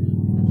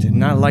 Did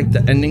not like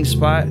the ending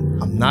spot.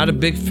 I'm not a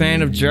big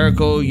fan of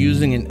Jericho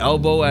using an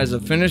elbow as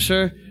a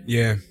finisher.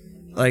 Yeah.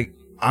 Like,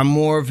 I'm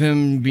more of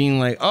him being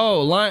like,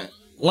 oh,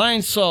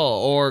 Lion Saw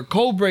or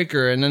Code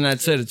Breaker, and then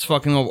that's it. It's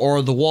fucking over.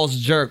 Or the Walls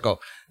of Jericho.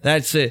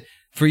 That's it.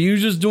 For you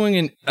just doing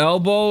an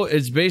elbow,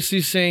 it's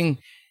basically saying,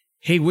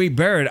 hey, Wade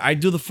Barrett, I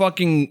do the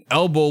fucking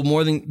elbow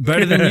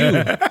better than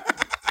you.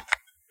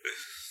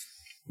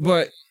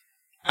 But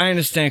I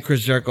understand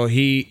Chris Jericho.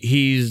 He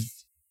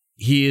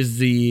is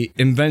the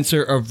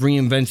inventor of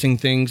reinventing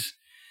things.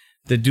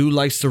 The dude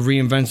likes to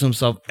reinvent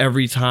himself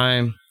every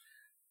time.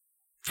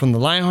 From the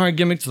Lionheart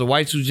gimmick to the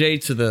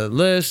Y2J to the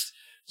list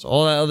to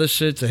all that other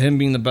shit to him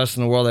being the best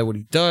in the world at what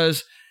he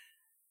does.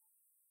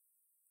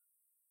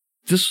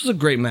 This was a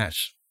great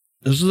match.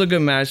 This was a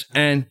good match.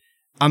 And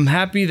I'm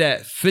happy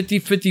that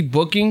 50-50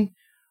 booking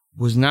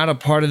was not a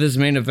part of this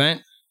main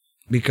event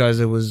because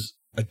it was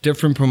a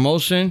different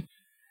promotion.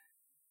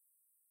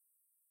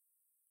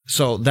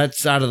 So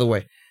that's out of the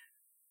way.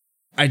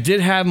 I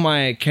did have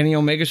my Kenny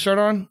Omega shirt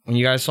on when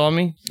you guys saw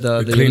me, the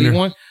elite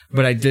one,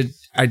 but I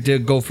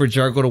did go for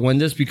Jericho to win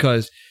this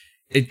because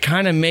it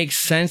kind of makes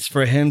sense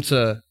for him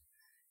to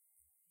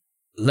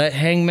let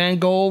Hangman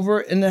go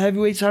over in the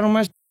heavyweight title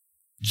match.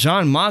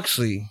 Jon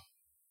Moxley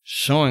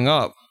showing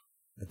up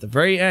at the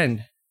very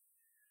end,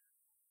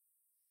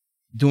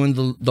 doing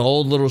the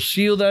old little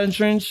Shield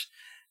entrance,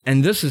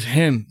 and this is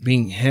him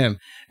being him,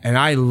 and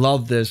I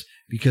love this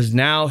because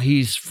now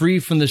he's free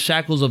from the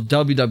shackles of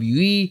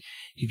WWE.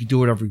 He can do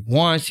whatever he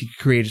wants. He can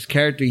create his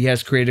character. He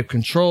has creative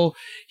control.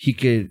 He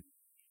could,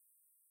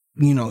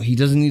 he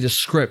doesn't need a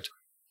script.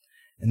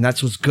 And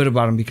that's what's good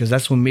about him because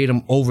that's what made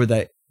him over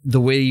that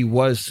the way he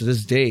was to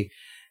this day.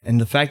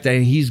 And the fact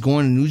that he's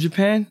going to New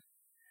Japan,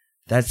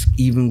 that's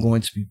even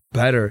going to be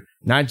better.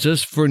 Not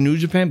just for New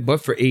Japan,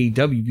 but for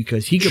AEW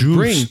because he could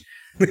bring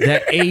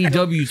that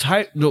AEW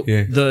title,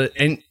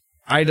 the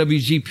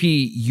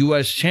IWGP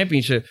US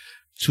Championship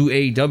to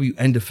AEW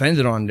and defend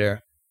it on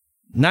there.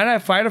 Not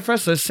at Fyter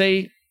Fest, let's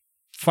say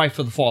Fight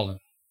for the Fallen,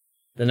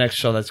 the next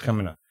show that's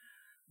coming up.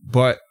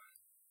 But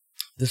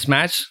this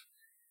match,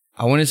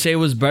 I wouldn't say it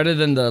was better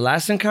than the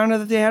last encounter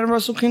that they had in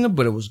Wrestle Kingdom,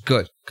 but it was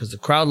good because the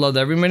crowd loved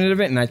every minute of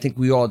it, and I think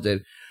we all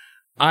did.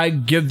 I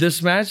give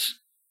this match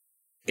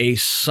a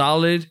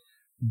solid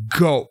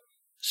go,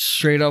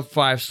 straight up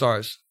 5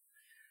 stars.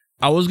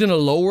 I was going to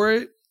lower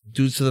it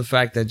due to the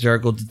fact that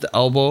Jericho did the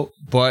elbow,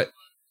 but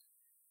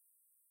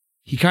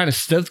he kind of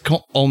stiffed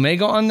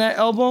Omega on that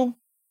elbow.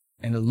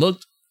 And it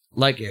looked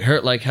like it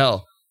hurt like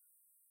hell.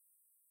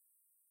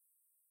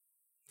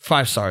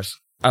 5 stars.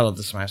 I love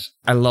this match.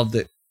 I loved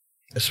it.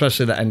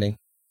 Especially the ending.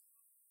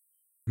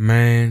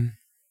 Man.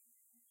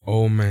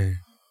 Oh, man.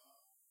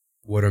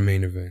 What a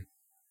main event.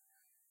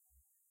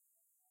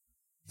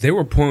 There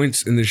were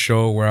points in the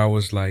show where I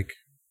was like,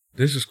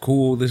 this is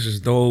cool. This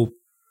is dope.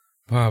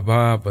 Blah,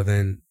 blah. But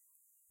then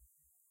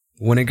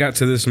when it got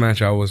to this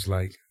match, I was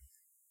like,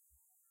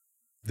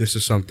 this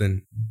is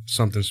something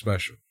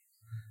special.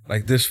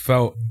 Like, this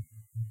felt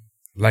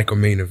like a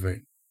main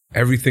event.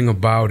 Everything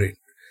about it.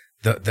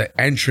 the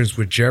entrance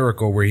with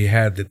Jericho where he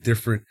had the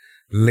different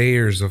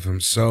layers of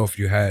himself.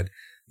 You had,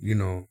 you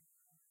know,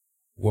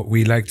 what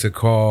we like to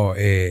call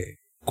a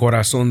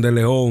Corazón de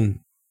León,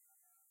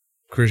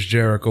 Chris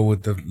Jericho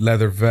with the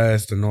leather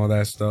vest and all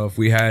that stuff.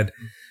 We had,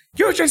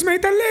 you just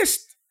made the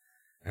list.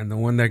 And the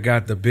one that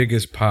got the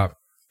biggest pop,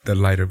 the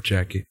light up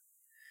jacket.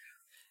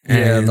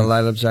 Yeah, And the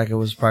light up jacket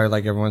was probably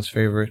like everyone's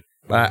favorite.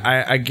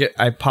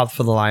 I popped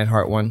for the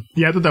Lionheart one.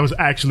 Yeah, I thought that was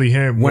actually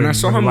him. when I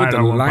saw him with the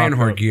Lionheart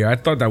Lionheart popped up. gear, I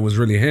thought that was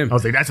really him. I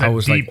was like, that's a I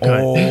was deep like,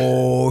 cut.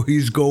 oh,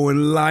 he's going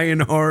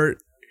Lionheart.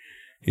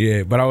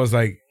 Yeah, but I was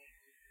like,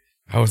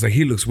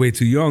 he looks way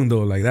too young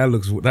though. Like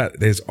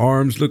his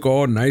arms look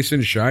all nice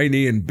and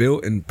shiny and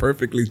built and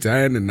perfectly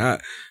tan and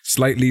not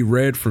slightly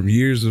red from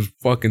years of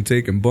fucking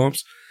taking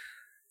bumps.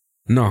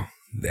 No,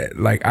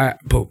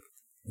 but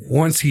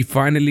once he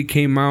finally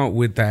came out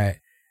with that,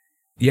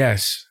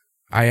 yes,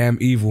 I am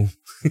evil.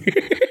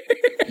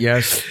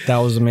 Yes, that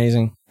was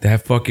amazing.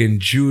 That fucking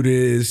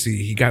Judas,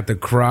 he got the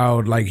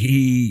crowd. Like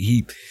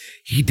he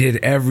did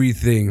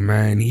everything,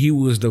 man. He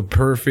was the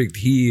perfect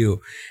heel,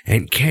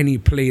 and Kenny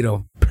played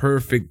a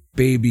perfect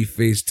baby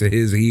face to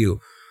his heel.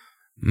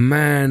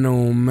 Man,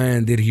 oh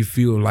man, did he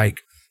feel like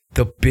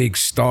the big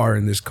star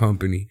in this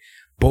company.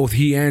 Both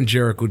he and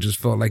Jericho just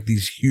felt like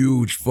these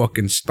huge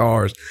fucking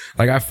stars.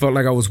 Like I felt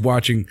like I was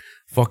watching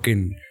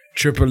fucking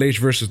Triple H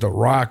versus The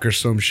Rock or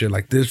some shit.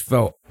 Like this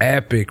felt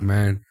epic,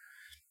 man.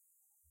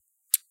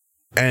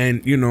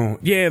 And, you know,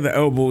 yeah, the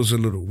elbow was a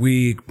little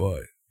weak,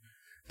 but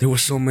there were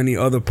so many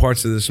other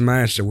parts of this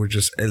match that were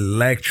just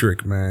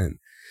electric, man.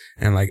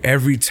 And like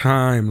every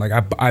time, like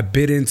I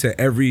bit into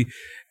every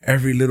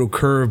little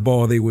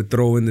curveball they would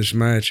throw in this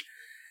match.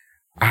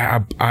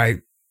 I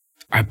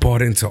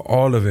bought into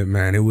all of it,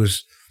 man. It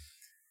was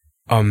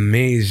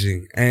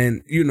amazing.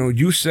 And, you know,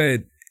 you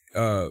said,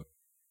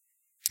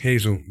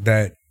 Hazel,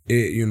 that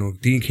it, you know,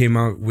 Dean came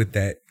out with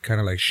that kind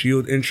of like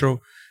Shield intro.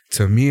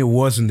 To me, it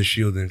wasn't the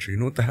Shield intro. You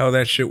know what the hell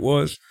that shit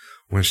was?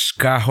 When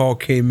Scott Hall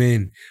came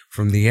in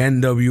from the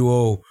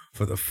NWO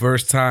for the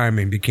first time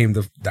and became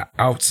the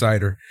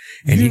outsider.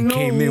 And You he know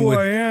came in who with,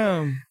 I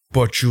am.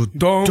 but you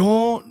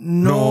Don't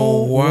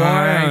know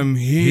why I'm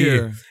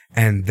here.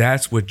 And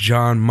that's what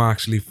John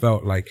Moxley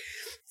felt like.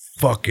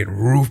 Fucking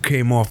roof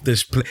came off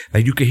this place.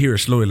 Like you could hear it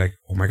slowly, like,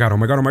 oh my God, oh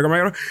my God, oh my God, oh my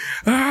God.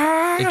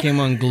 Ah! It came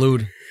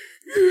unglued.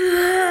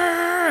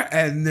 Yeah.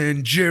 And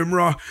then Jim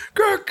Ross,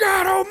 good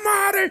God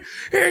almighty,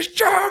 it's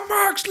John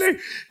Moxley.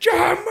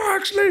 John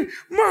Moxley.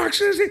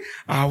 Moxley.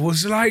 I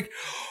was like,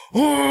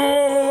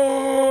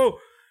 oh,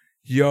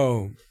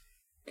 yo.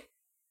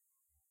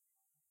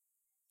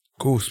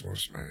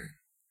 Goosebumps, man.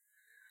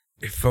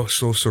 It felt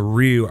so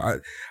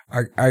surreal.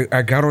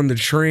 I got on the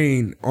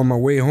train on my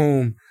way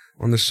home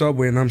on the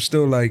subway and I'm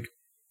still like,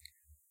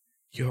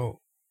 yo,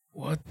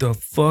 what the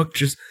fuck?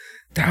 Just,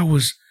 that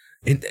was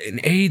in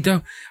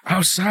AEW,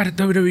 outside of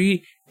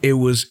WWE, it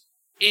was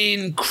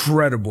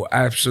incredible.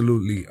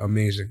 Absolutely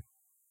amazing.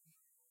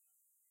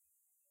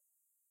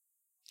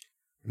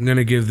 I'm going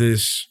to give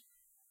this,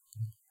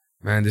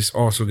 man, this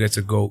also gets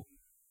a GOAT.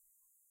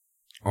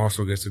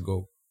 Also gets a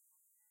GOAT.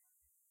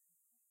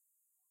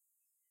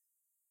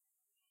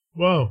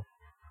 Whoa.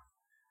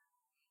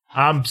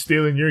 I'm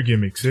stealing your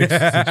gimmick, Six,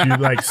 since you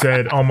like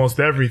said almost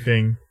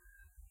everything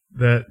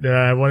that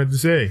I wanted to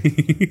say.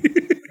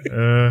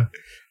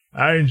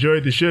 I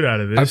enjoyed the shit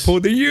out of this. I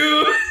pulled the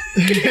U.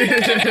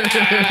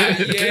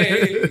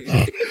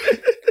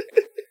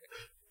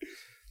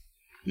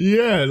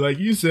 Yeah, like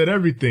you said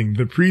everything.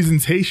 The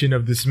presentation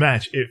of this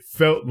match, it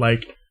felt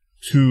like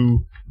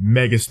two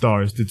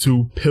megastars, the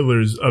two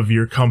pillars of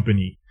your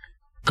company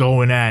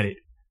going at it.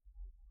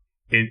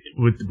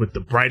 With the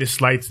brightest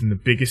lights and the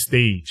biggest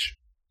stage.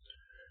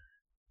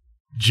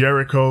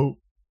 Jericho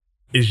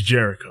is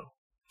Jericho.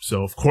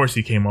 So, of course,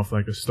 he came off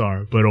like a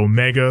star. But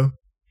Omega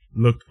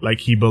looked like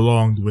he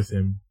belonged with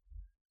him.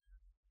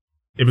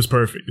 It was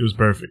perfect. It was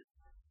perfect.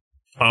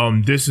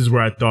 This is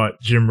where I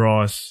thought Jim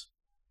Ross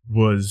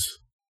was...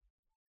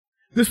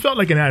 This felt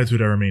like an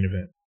Attitude Era main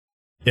event.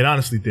 It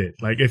honestly did.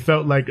 Like, it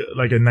felt like a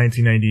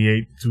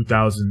 1998,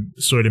 2000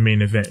 sort of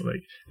main event.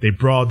 Like, they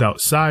brawled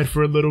outside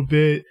for a little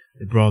bit.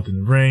 They brawled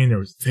in the ring. There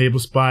was a table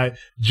spot.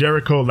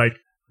 Jericho, like,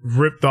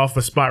 ripped off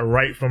a spot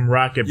right from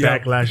Rock at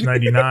Backlash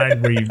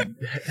 99 where he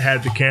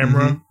had the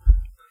camera. Mm-hmm.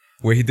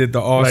 Where he did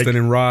the Austin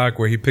and Rock,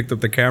 where he picked up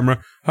the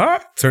camera. Huh?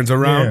 Turns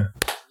around.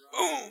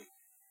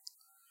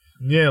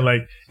 Yeah,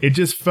 like, it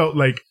just felt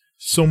like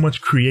so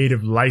much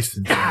creative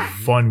license and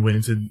fun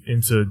went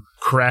into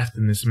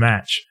crafting this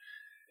match.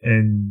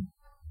 And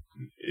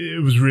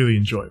it was really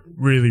enjoyable.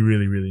 Really,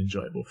 really, really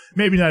enjoyable.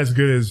 Maybe not as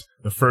good as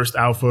the first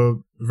Alpha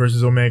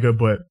versus Omega,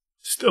 but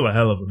still a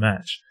hell of a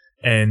match.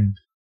 And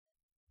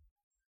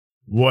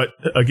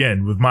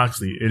again, with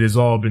Moxley, it has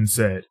all been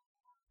said.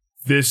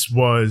 This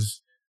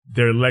was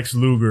their Lex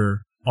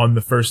Luger on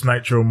the first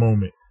Nitro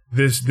moment.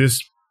 This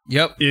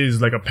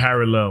is like a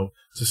parallel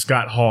to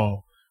Scott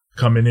Hall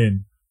coming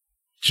in.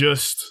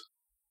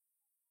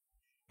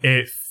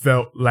 It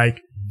felt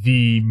like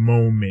the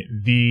moment,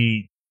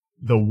 the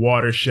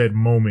watershed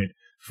moment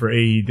for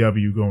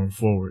AEW going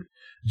forward.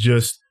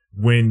 Just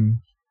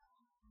when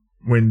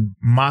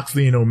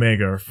Moxley and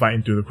Omega are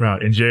fighting through the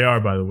crowd, and JR,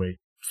 by the way,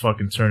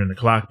 fucking turning the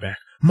clock back.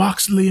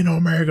 Moxley and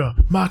Omega,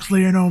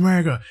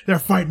 they're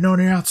fighting on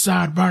the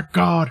outside, by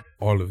God.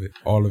 All of it.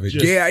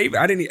 Just- Yeah,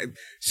 I didn't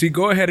see.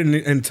 Go ahead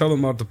and tell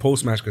them about the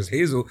post match because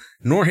Hazel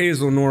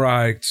nor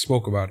I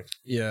spoke about it.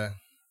 Yeah.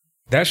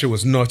 That shit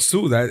was nuts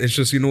too. That it's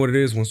just, you know what it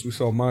is. Once we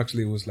saw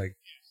Moxley, it was like,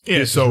 Yeah,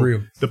 this so is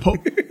real.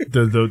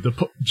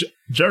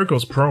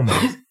 Jericho's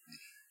promo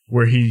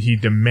where he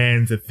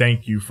demands a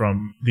thank you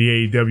from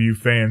the AEW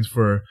fans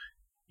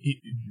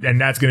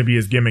and that's going to be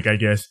his gimmick, I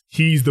guess.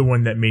 He's the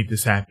one that made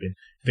this happen.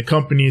 The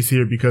company is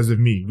here because of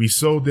me. We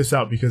sold this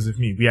out because of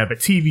me. We have a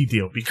TV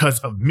deal because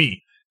of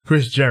me,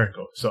 Chris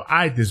Jericho. So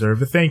I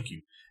deserve a thank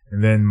you.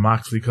 And then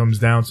Moxley comes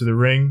down to the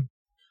ring.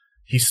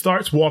 He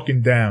starts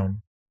walking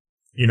down,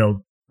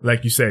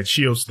 like you said,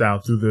 Shield style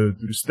through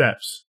the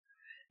steps.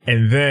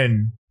 And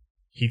then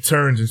he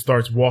turns and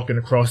starts walking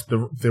across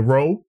the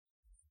row.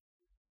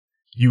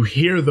 You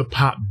hear the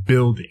pop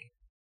building.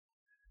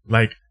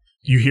 Like,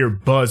 you hear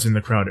buzz in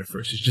the crowd at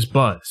first. It's just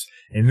buzz.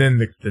 And then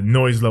the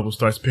noise level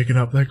starts picking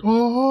up like,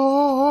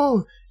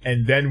 oh.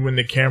 And then when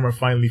the camera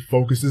finally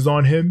focuses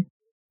on him,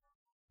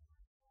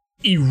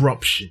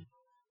 eruption.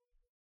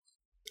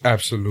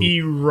 absolutely.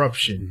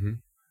 Eruption. Mm-hmm.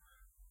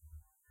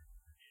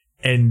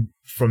 And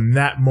from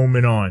that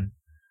moment on,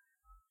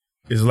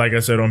 is like I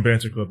said on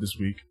Banter Club this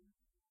week,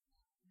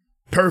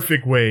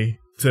 perfect way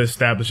to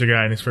establish a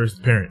guy in his first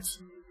appearance.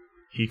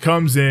 He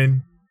comes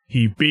in,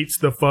 he beats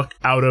the fuck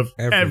out of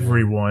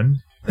everyone.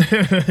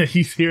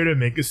 He's here to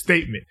make a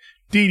statement.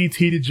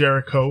 DDT to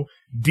Jericho,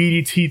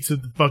 DDT to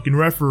the fucking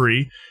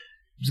referee.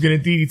 He was gonna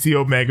DDT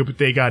Omega, but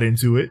they got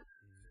into it.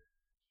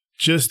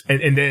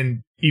 And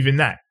then even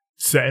that,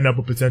 setting up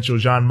a potential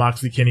John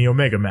Moxley Kenny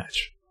Omega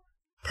match.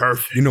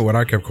 Perfect. You know what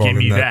I kept calling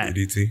Give me that, that.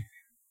 DDT?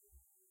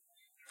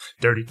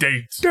 Dirty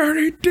dates.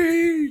 Dirty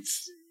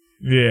deeds.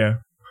 Yeah.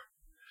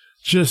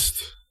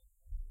 Just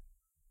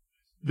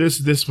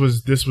this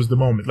was the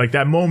moment. Like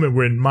that moment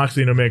when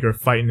Moxley and Omega are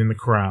fighting in the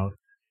crowd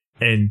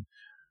and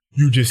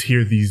you just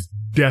hear these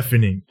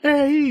deafening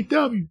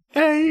AEW,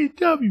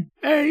 AEW,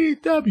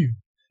 AEW.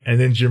 And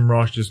then Jim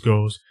Ross just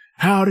goes,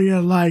 "How do you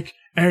like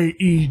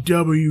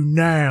AEW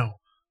now?"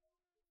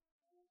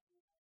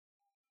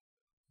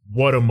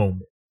 What a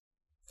moment.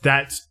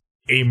 That's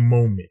a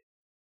moment.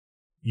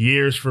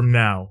 Years from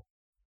now,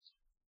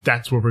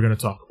 that's what we're going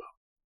to talk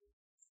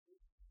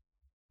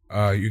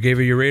about. You gave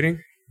it your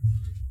rating?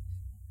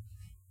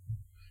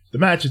 The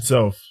match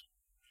itself,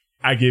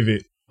 I give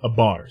it a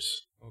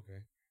bars. Okay.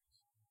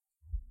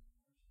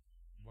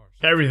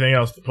 Everything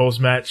else, the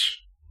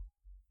post-match,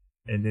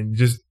 and then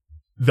just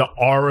the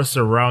aura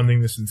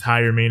surrounding this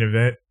entire main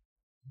event,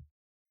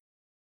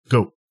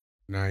 go.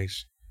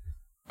 Nice.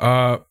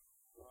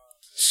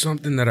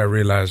 Something that I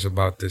realized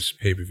about this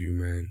pay-per-view,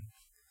 man.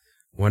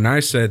 When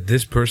I said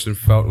this person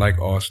felt like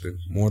Austin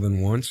more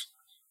than once,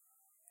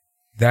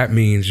 that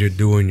means you're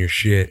doing your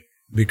shit.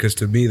 Because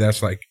to me,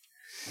 that's like,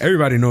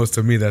 everybody knows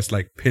to me that's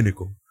like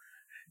pinnacle.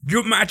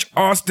 You match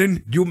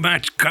Austin, you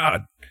match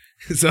God.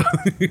 So,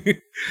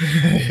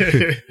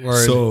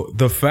 so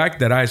the fact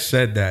that I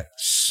said that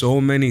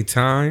so many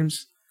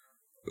times,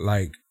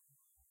 like,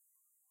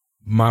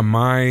 my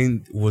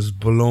mind was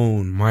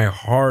blown. My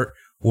heart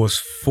was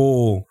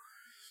full.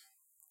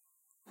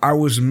 I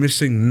was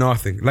missing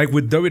nothing. Like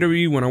with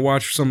WWE, when I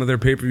watch some of their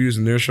pay-per-views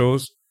and their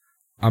shows,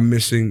 I'm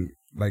missing,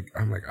 like,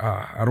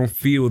 I don't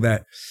feel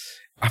that.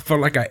 I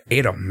felt like I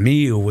ate a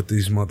meal with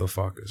these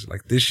motherfuckers.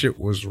 Like, this shit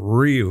was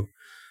real,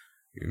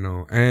 you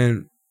know?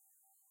 And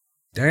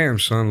damn,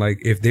 son, like,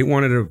 if they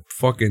wanted to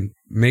fucking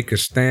make a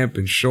stamp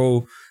and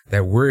show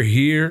that we're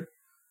here,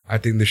 I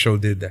think the show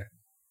did that.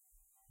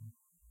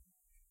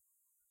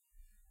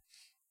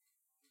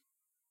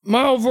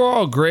 My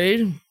overall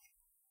grade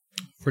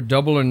for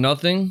Double or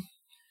Nothing,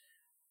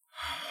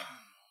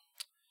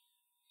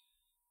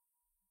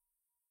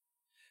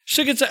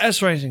 should get to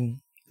S ranking.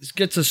 This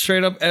gets a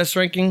straight up S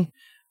ranking.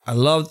 I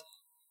loved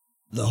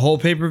the whole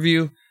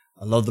pay-per-view.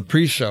 I love the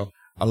pre-show.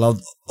 I love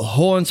the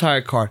whole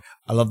entire card.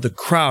 I love the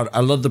crowd.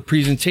 I love the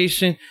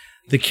presentation.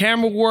 The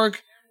camera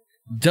work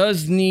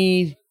does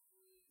need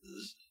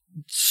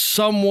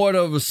somewhat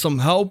of some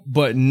help,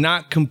 but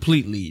not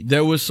completely.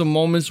 There was some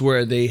moments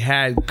where they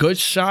had good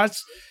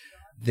shots.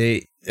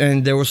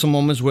 And there were some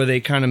moments where they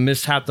kind of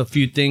mishapped a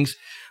few things.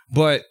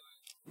 But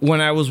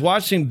when I was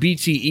watching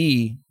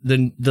BTE,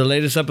 the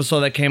latest episode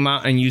that came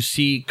out, and you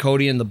see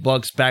Cody and the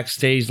Bucks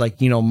backstage,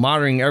 like, you know,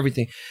 monitoring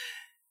everything.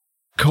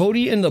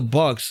 Cody and the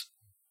Bucks,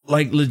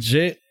 like,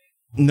 legit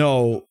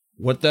know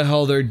what the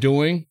hell they're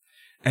doing.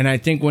 And I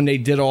think when they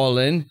did All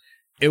In,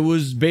 it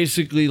was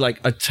basically like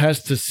a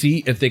test to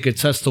see if they could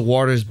test the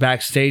waters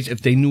backstage,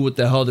 if they knew what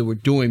the hell they were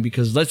doing.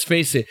 Because let's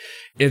face it,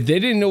 if they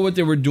didn't know what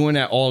they were doing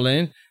at All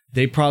In,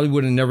 they probably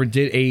would have never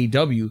did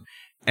AEW.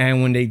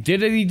 And when they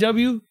did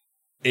AEW,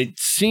 it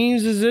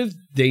seems as if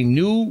they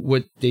knew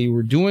what they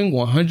were doing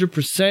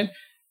 100%,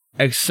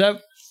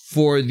 except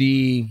for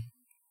the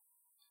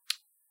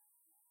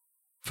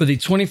for the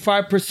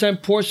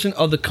 25% portion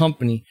of the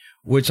company,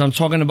 which I'm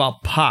talking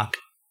about Pac.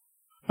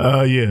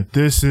 Yeah,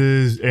 this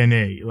is an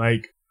A.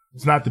 Like,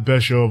 it's not the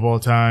best show of all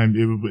time.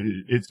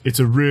 It's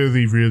a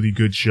really, really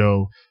good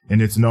show,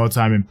 and it's an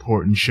all-time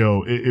important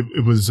show.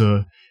 It's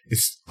a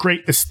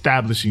great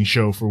establishing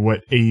show for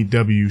what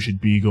AEW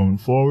should be going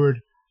forward.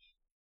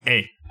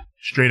 A.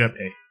 Straight up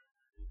A.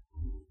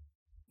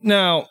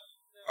 Now,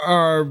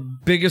 our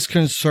biggest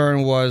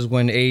concern was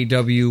when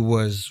AEW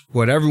was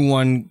what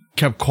everyone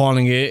kept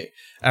calling it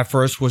at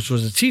first, which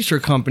was a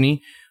t-shirt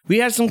company. We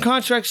had some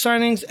contract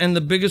signings, and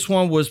the biggest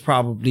one was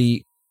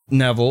probably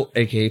Neville,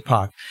 aka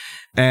Pac.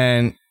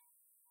 And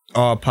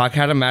Pac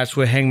had a match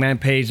with Hangman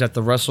Page at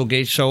the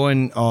WrestleGate show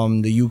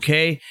in the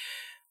UK.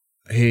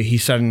 He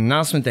said an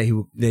announcement that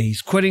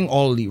he's quitting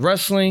All Elite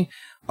Wrestling.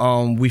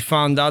 We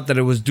found out that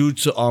it was due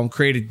to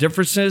creative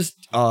differences.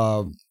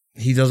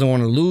 He doesn't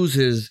want to lose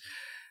his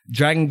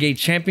Dragon Gate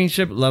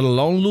Championship, let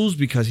alone lose,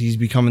 because he's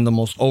becoming the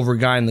most over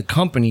guy in the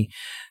company.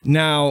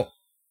 Now,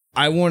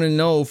 I want to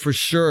know for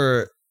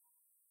sure,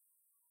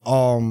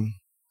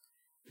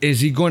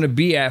 is he going to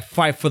be at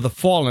Fight for the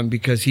Fallen?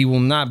 Because he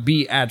will not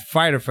be at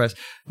Fyter Fest.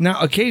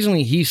 Now,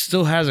 occasionally he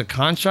still has a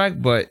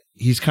contract, but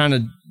he's kind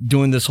of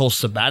doing this whole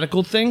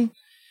sabbatical thing.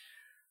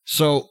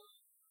 So,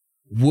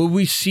 will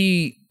we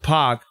see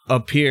Pac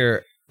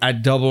appear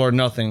at Double or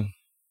Nothing?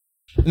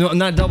 No,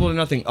 not Double or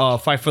Nothing.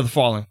 Fight for the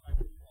Fallen.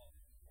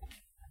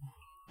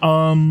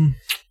 I'm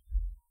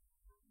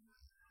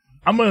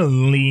gonna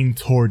lean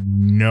toward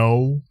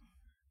no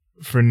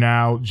for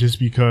now, just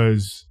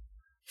because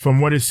from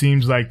what it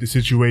seems like the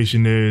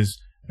situation is,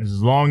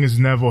 as long as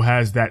Neville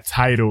has that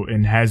title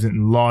and hasn't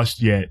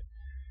lost yet,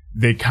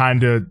 they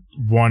kind of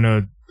want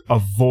to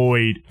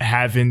avoid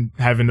having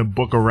to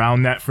book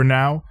around that for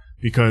now,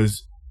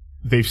 because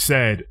they've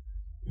said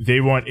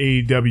they want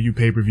AEW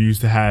pay-per-views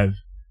to have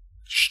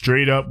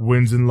straight up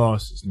wins and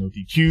losses. No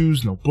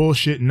DQs, no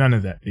bullshit, none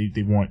of that.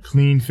 They want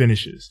clean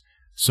finishes.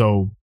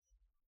 So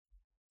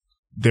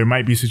there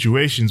might be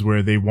situations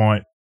where they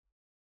want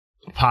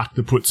Pac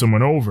to put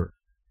someone over.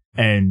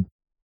 And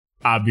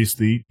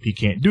obviously he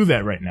can't do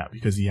that right now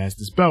because he has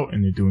this belt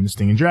and they're doing this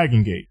thing in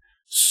Dragon Gate.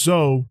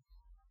 So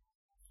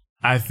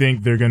I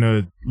think they're going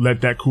to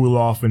let that cool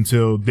off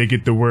until they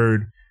get the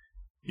word,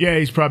 yeah,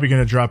 he's probably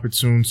going to drop it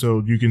soon,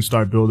 so you can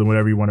start building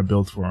whatever you want to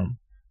build for him.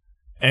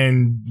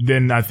 And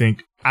then I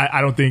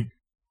don't think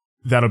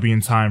that'll be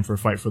in time for a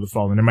Fight for the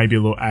Fallen. It might be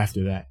a little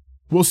after that.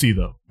 We'll see,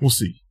 though. We'll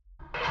see.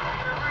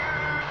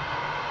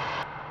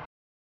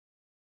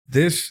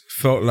 This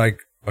felt like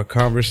a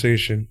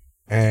conversation,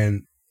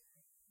 and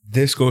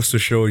this goes to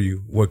show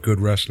you what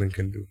good wrestling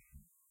can do.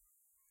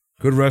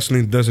 Good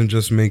wrestling doesn't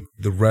just make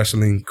the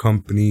wrestling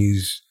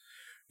companies,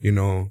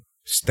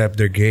 step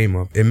their game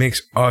up. It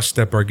makes us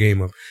step our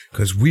game up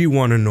because we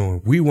want to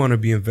know, we want to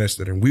be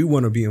invested, and we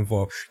want to be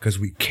involved because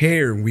we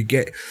care and we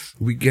get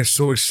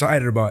so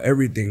excited about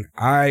everything.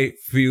 I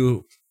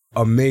feel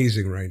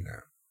amazing right now.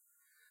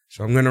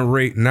 So I'm going to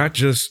rate not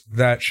just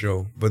that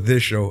show, but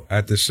this show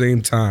at the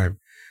same time.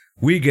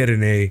 We get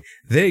an A,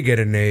 they get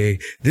an A.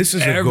 This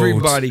is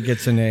everybody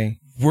gets an A.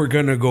 We're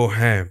going to go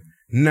ham.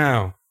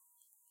 Now,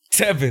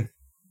 Tevin,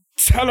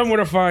 tell them where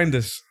to find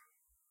us.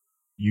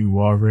 You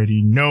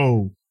already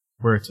know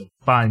where to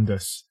find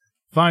us.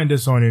 Find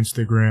us on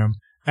Instagram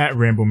at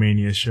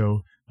Ramblemania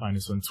Show. Find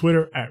us on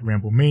Twitter at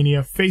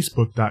Ramblemania,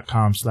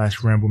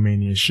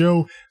 Facebook.com/Ramblemania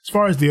Show. As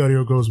far as the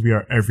audio goes, we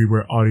are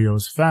everywhere audio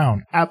is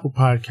found. Apple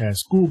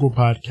Podcasts, Google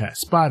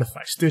Podcasts,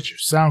 Spotify, Stitcher,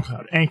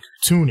 SoundCloud, Anchor,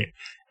 TuneIn.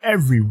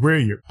 Everywhere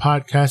your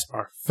podcasts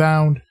are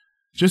found,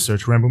 just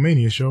search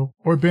Ramblemania Show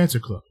or Banter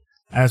Club.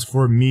 As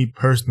for me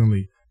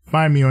personally,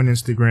 find me on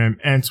Instagram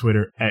and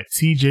Twitter at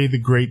TJ the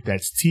Great.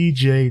 That's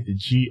TJ, the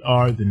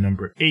GR, the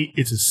number 8.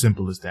 It's as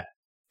simple as that.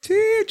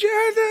 TJ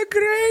the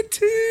Great.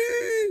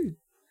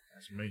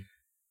 That's me.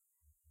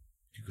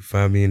 You can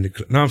find me in the...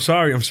 No, I'm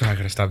sorry. I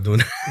gotta stop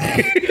doing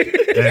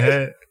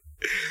that.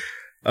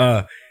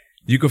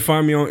 You can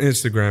find me on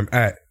Instagram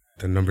at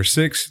the number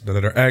 6, the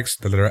letter X,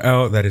 the letter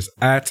L. That is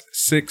at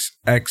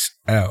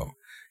 6XL.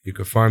 You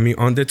can find me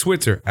on the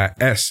Twitter at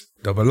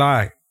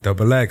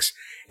SIIXX.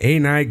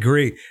 Ain't I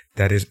great?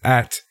 That is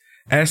at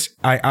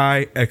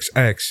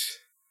SIIXX.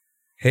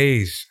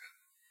 Hayes.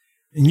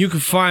 And you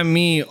can find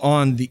me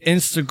on the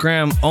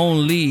Instagram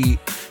only,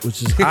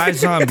 which is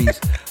iZombies.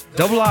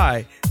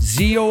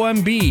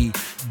 IIZOMB.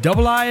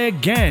 I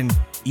again.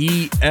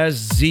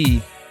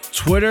 ESZ.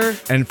 Twitter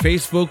and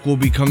Facebook will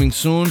be coming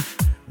soon.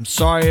 I'm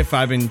sorry if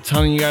I've been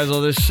telling you guys all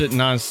this shit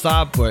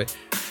nonstop, but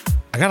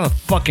I got a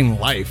fucking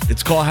life.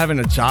 It's called having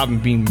a job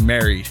and being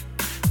married.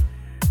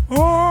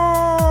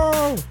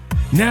 Oh!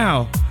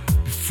 Now,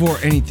 before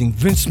anything,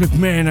 Vince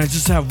McMahon, I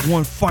just have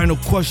one final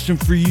question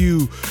for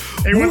you.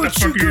 Hey, what the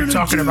fuck are you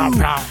talking about,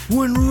 pal?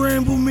 When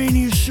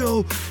Ramblemania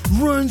Show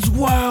runs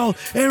wild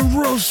and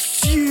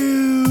roasts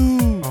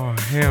you? Oh,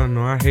 hell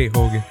no. I hate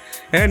Hogan.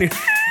 Anyway,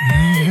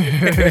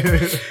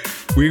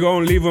 we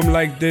gonna leave him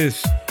like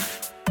this.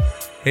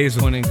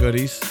 Hazel. Fun and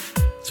goodies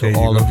to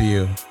all of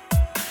you.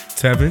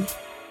 Tevin.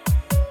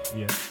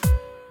 Yes.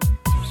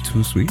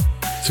 Too sweet.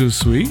 Too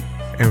sweet.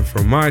 And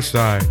from my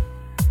side,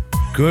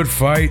 good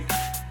fight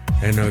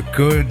and a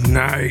good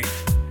night.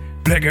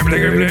 Blagger,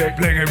 blagger, blagger,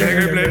 blagger,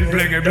 blagger,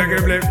 blagger, blagger,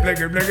 blagger,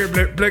 blagger, blagger, blagger,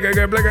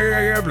 blagger,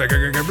 blagger, blagger,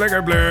 blagger,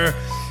 blagger, blagger.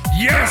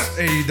 Yes,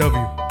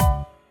 AEW.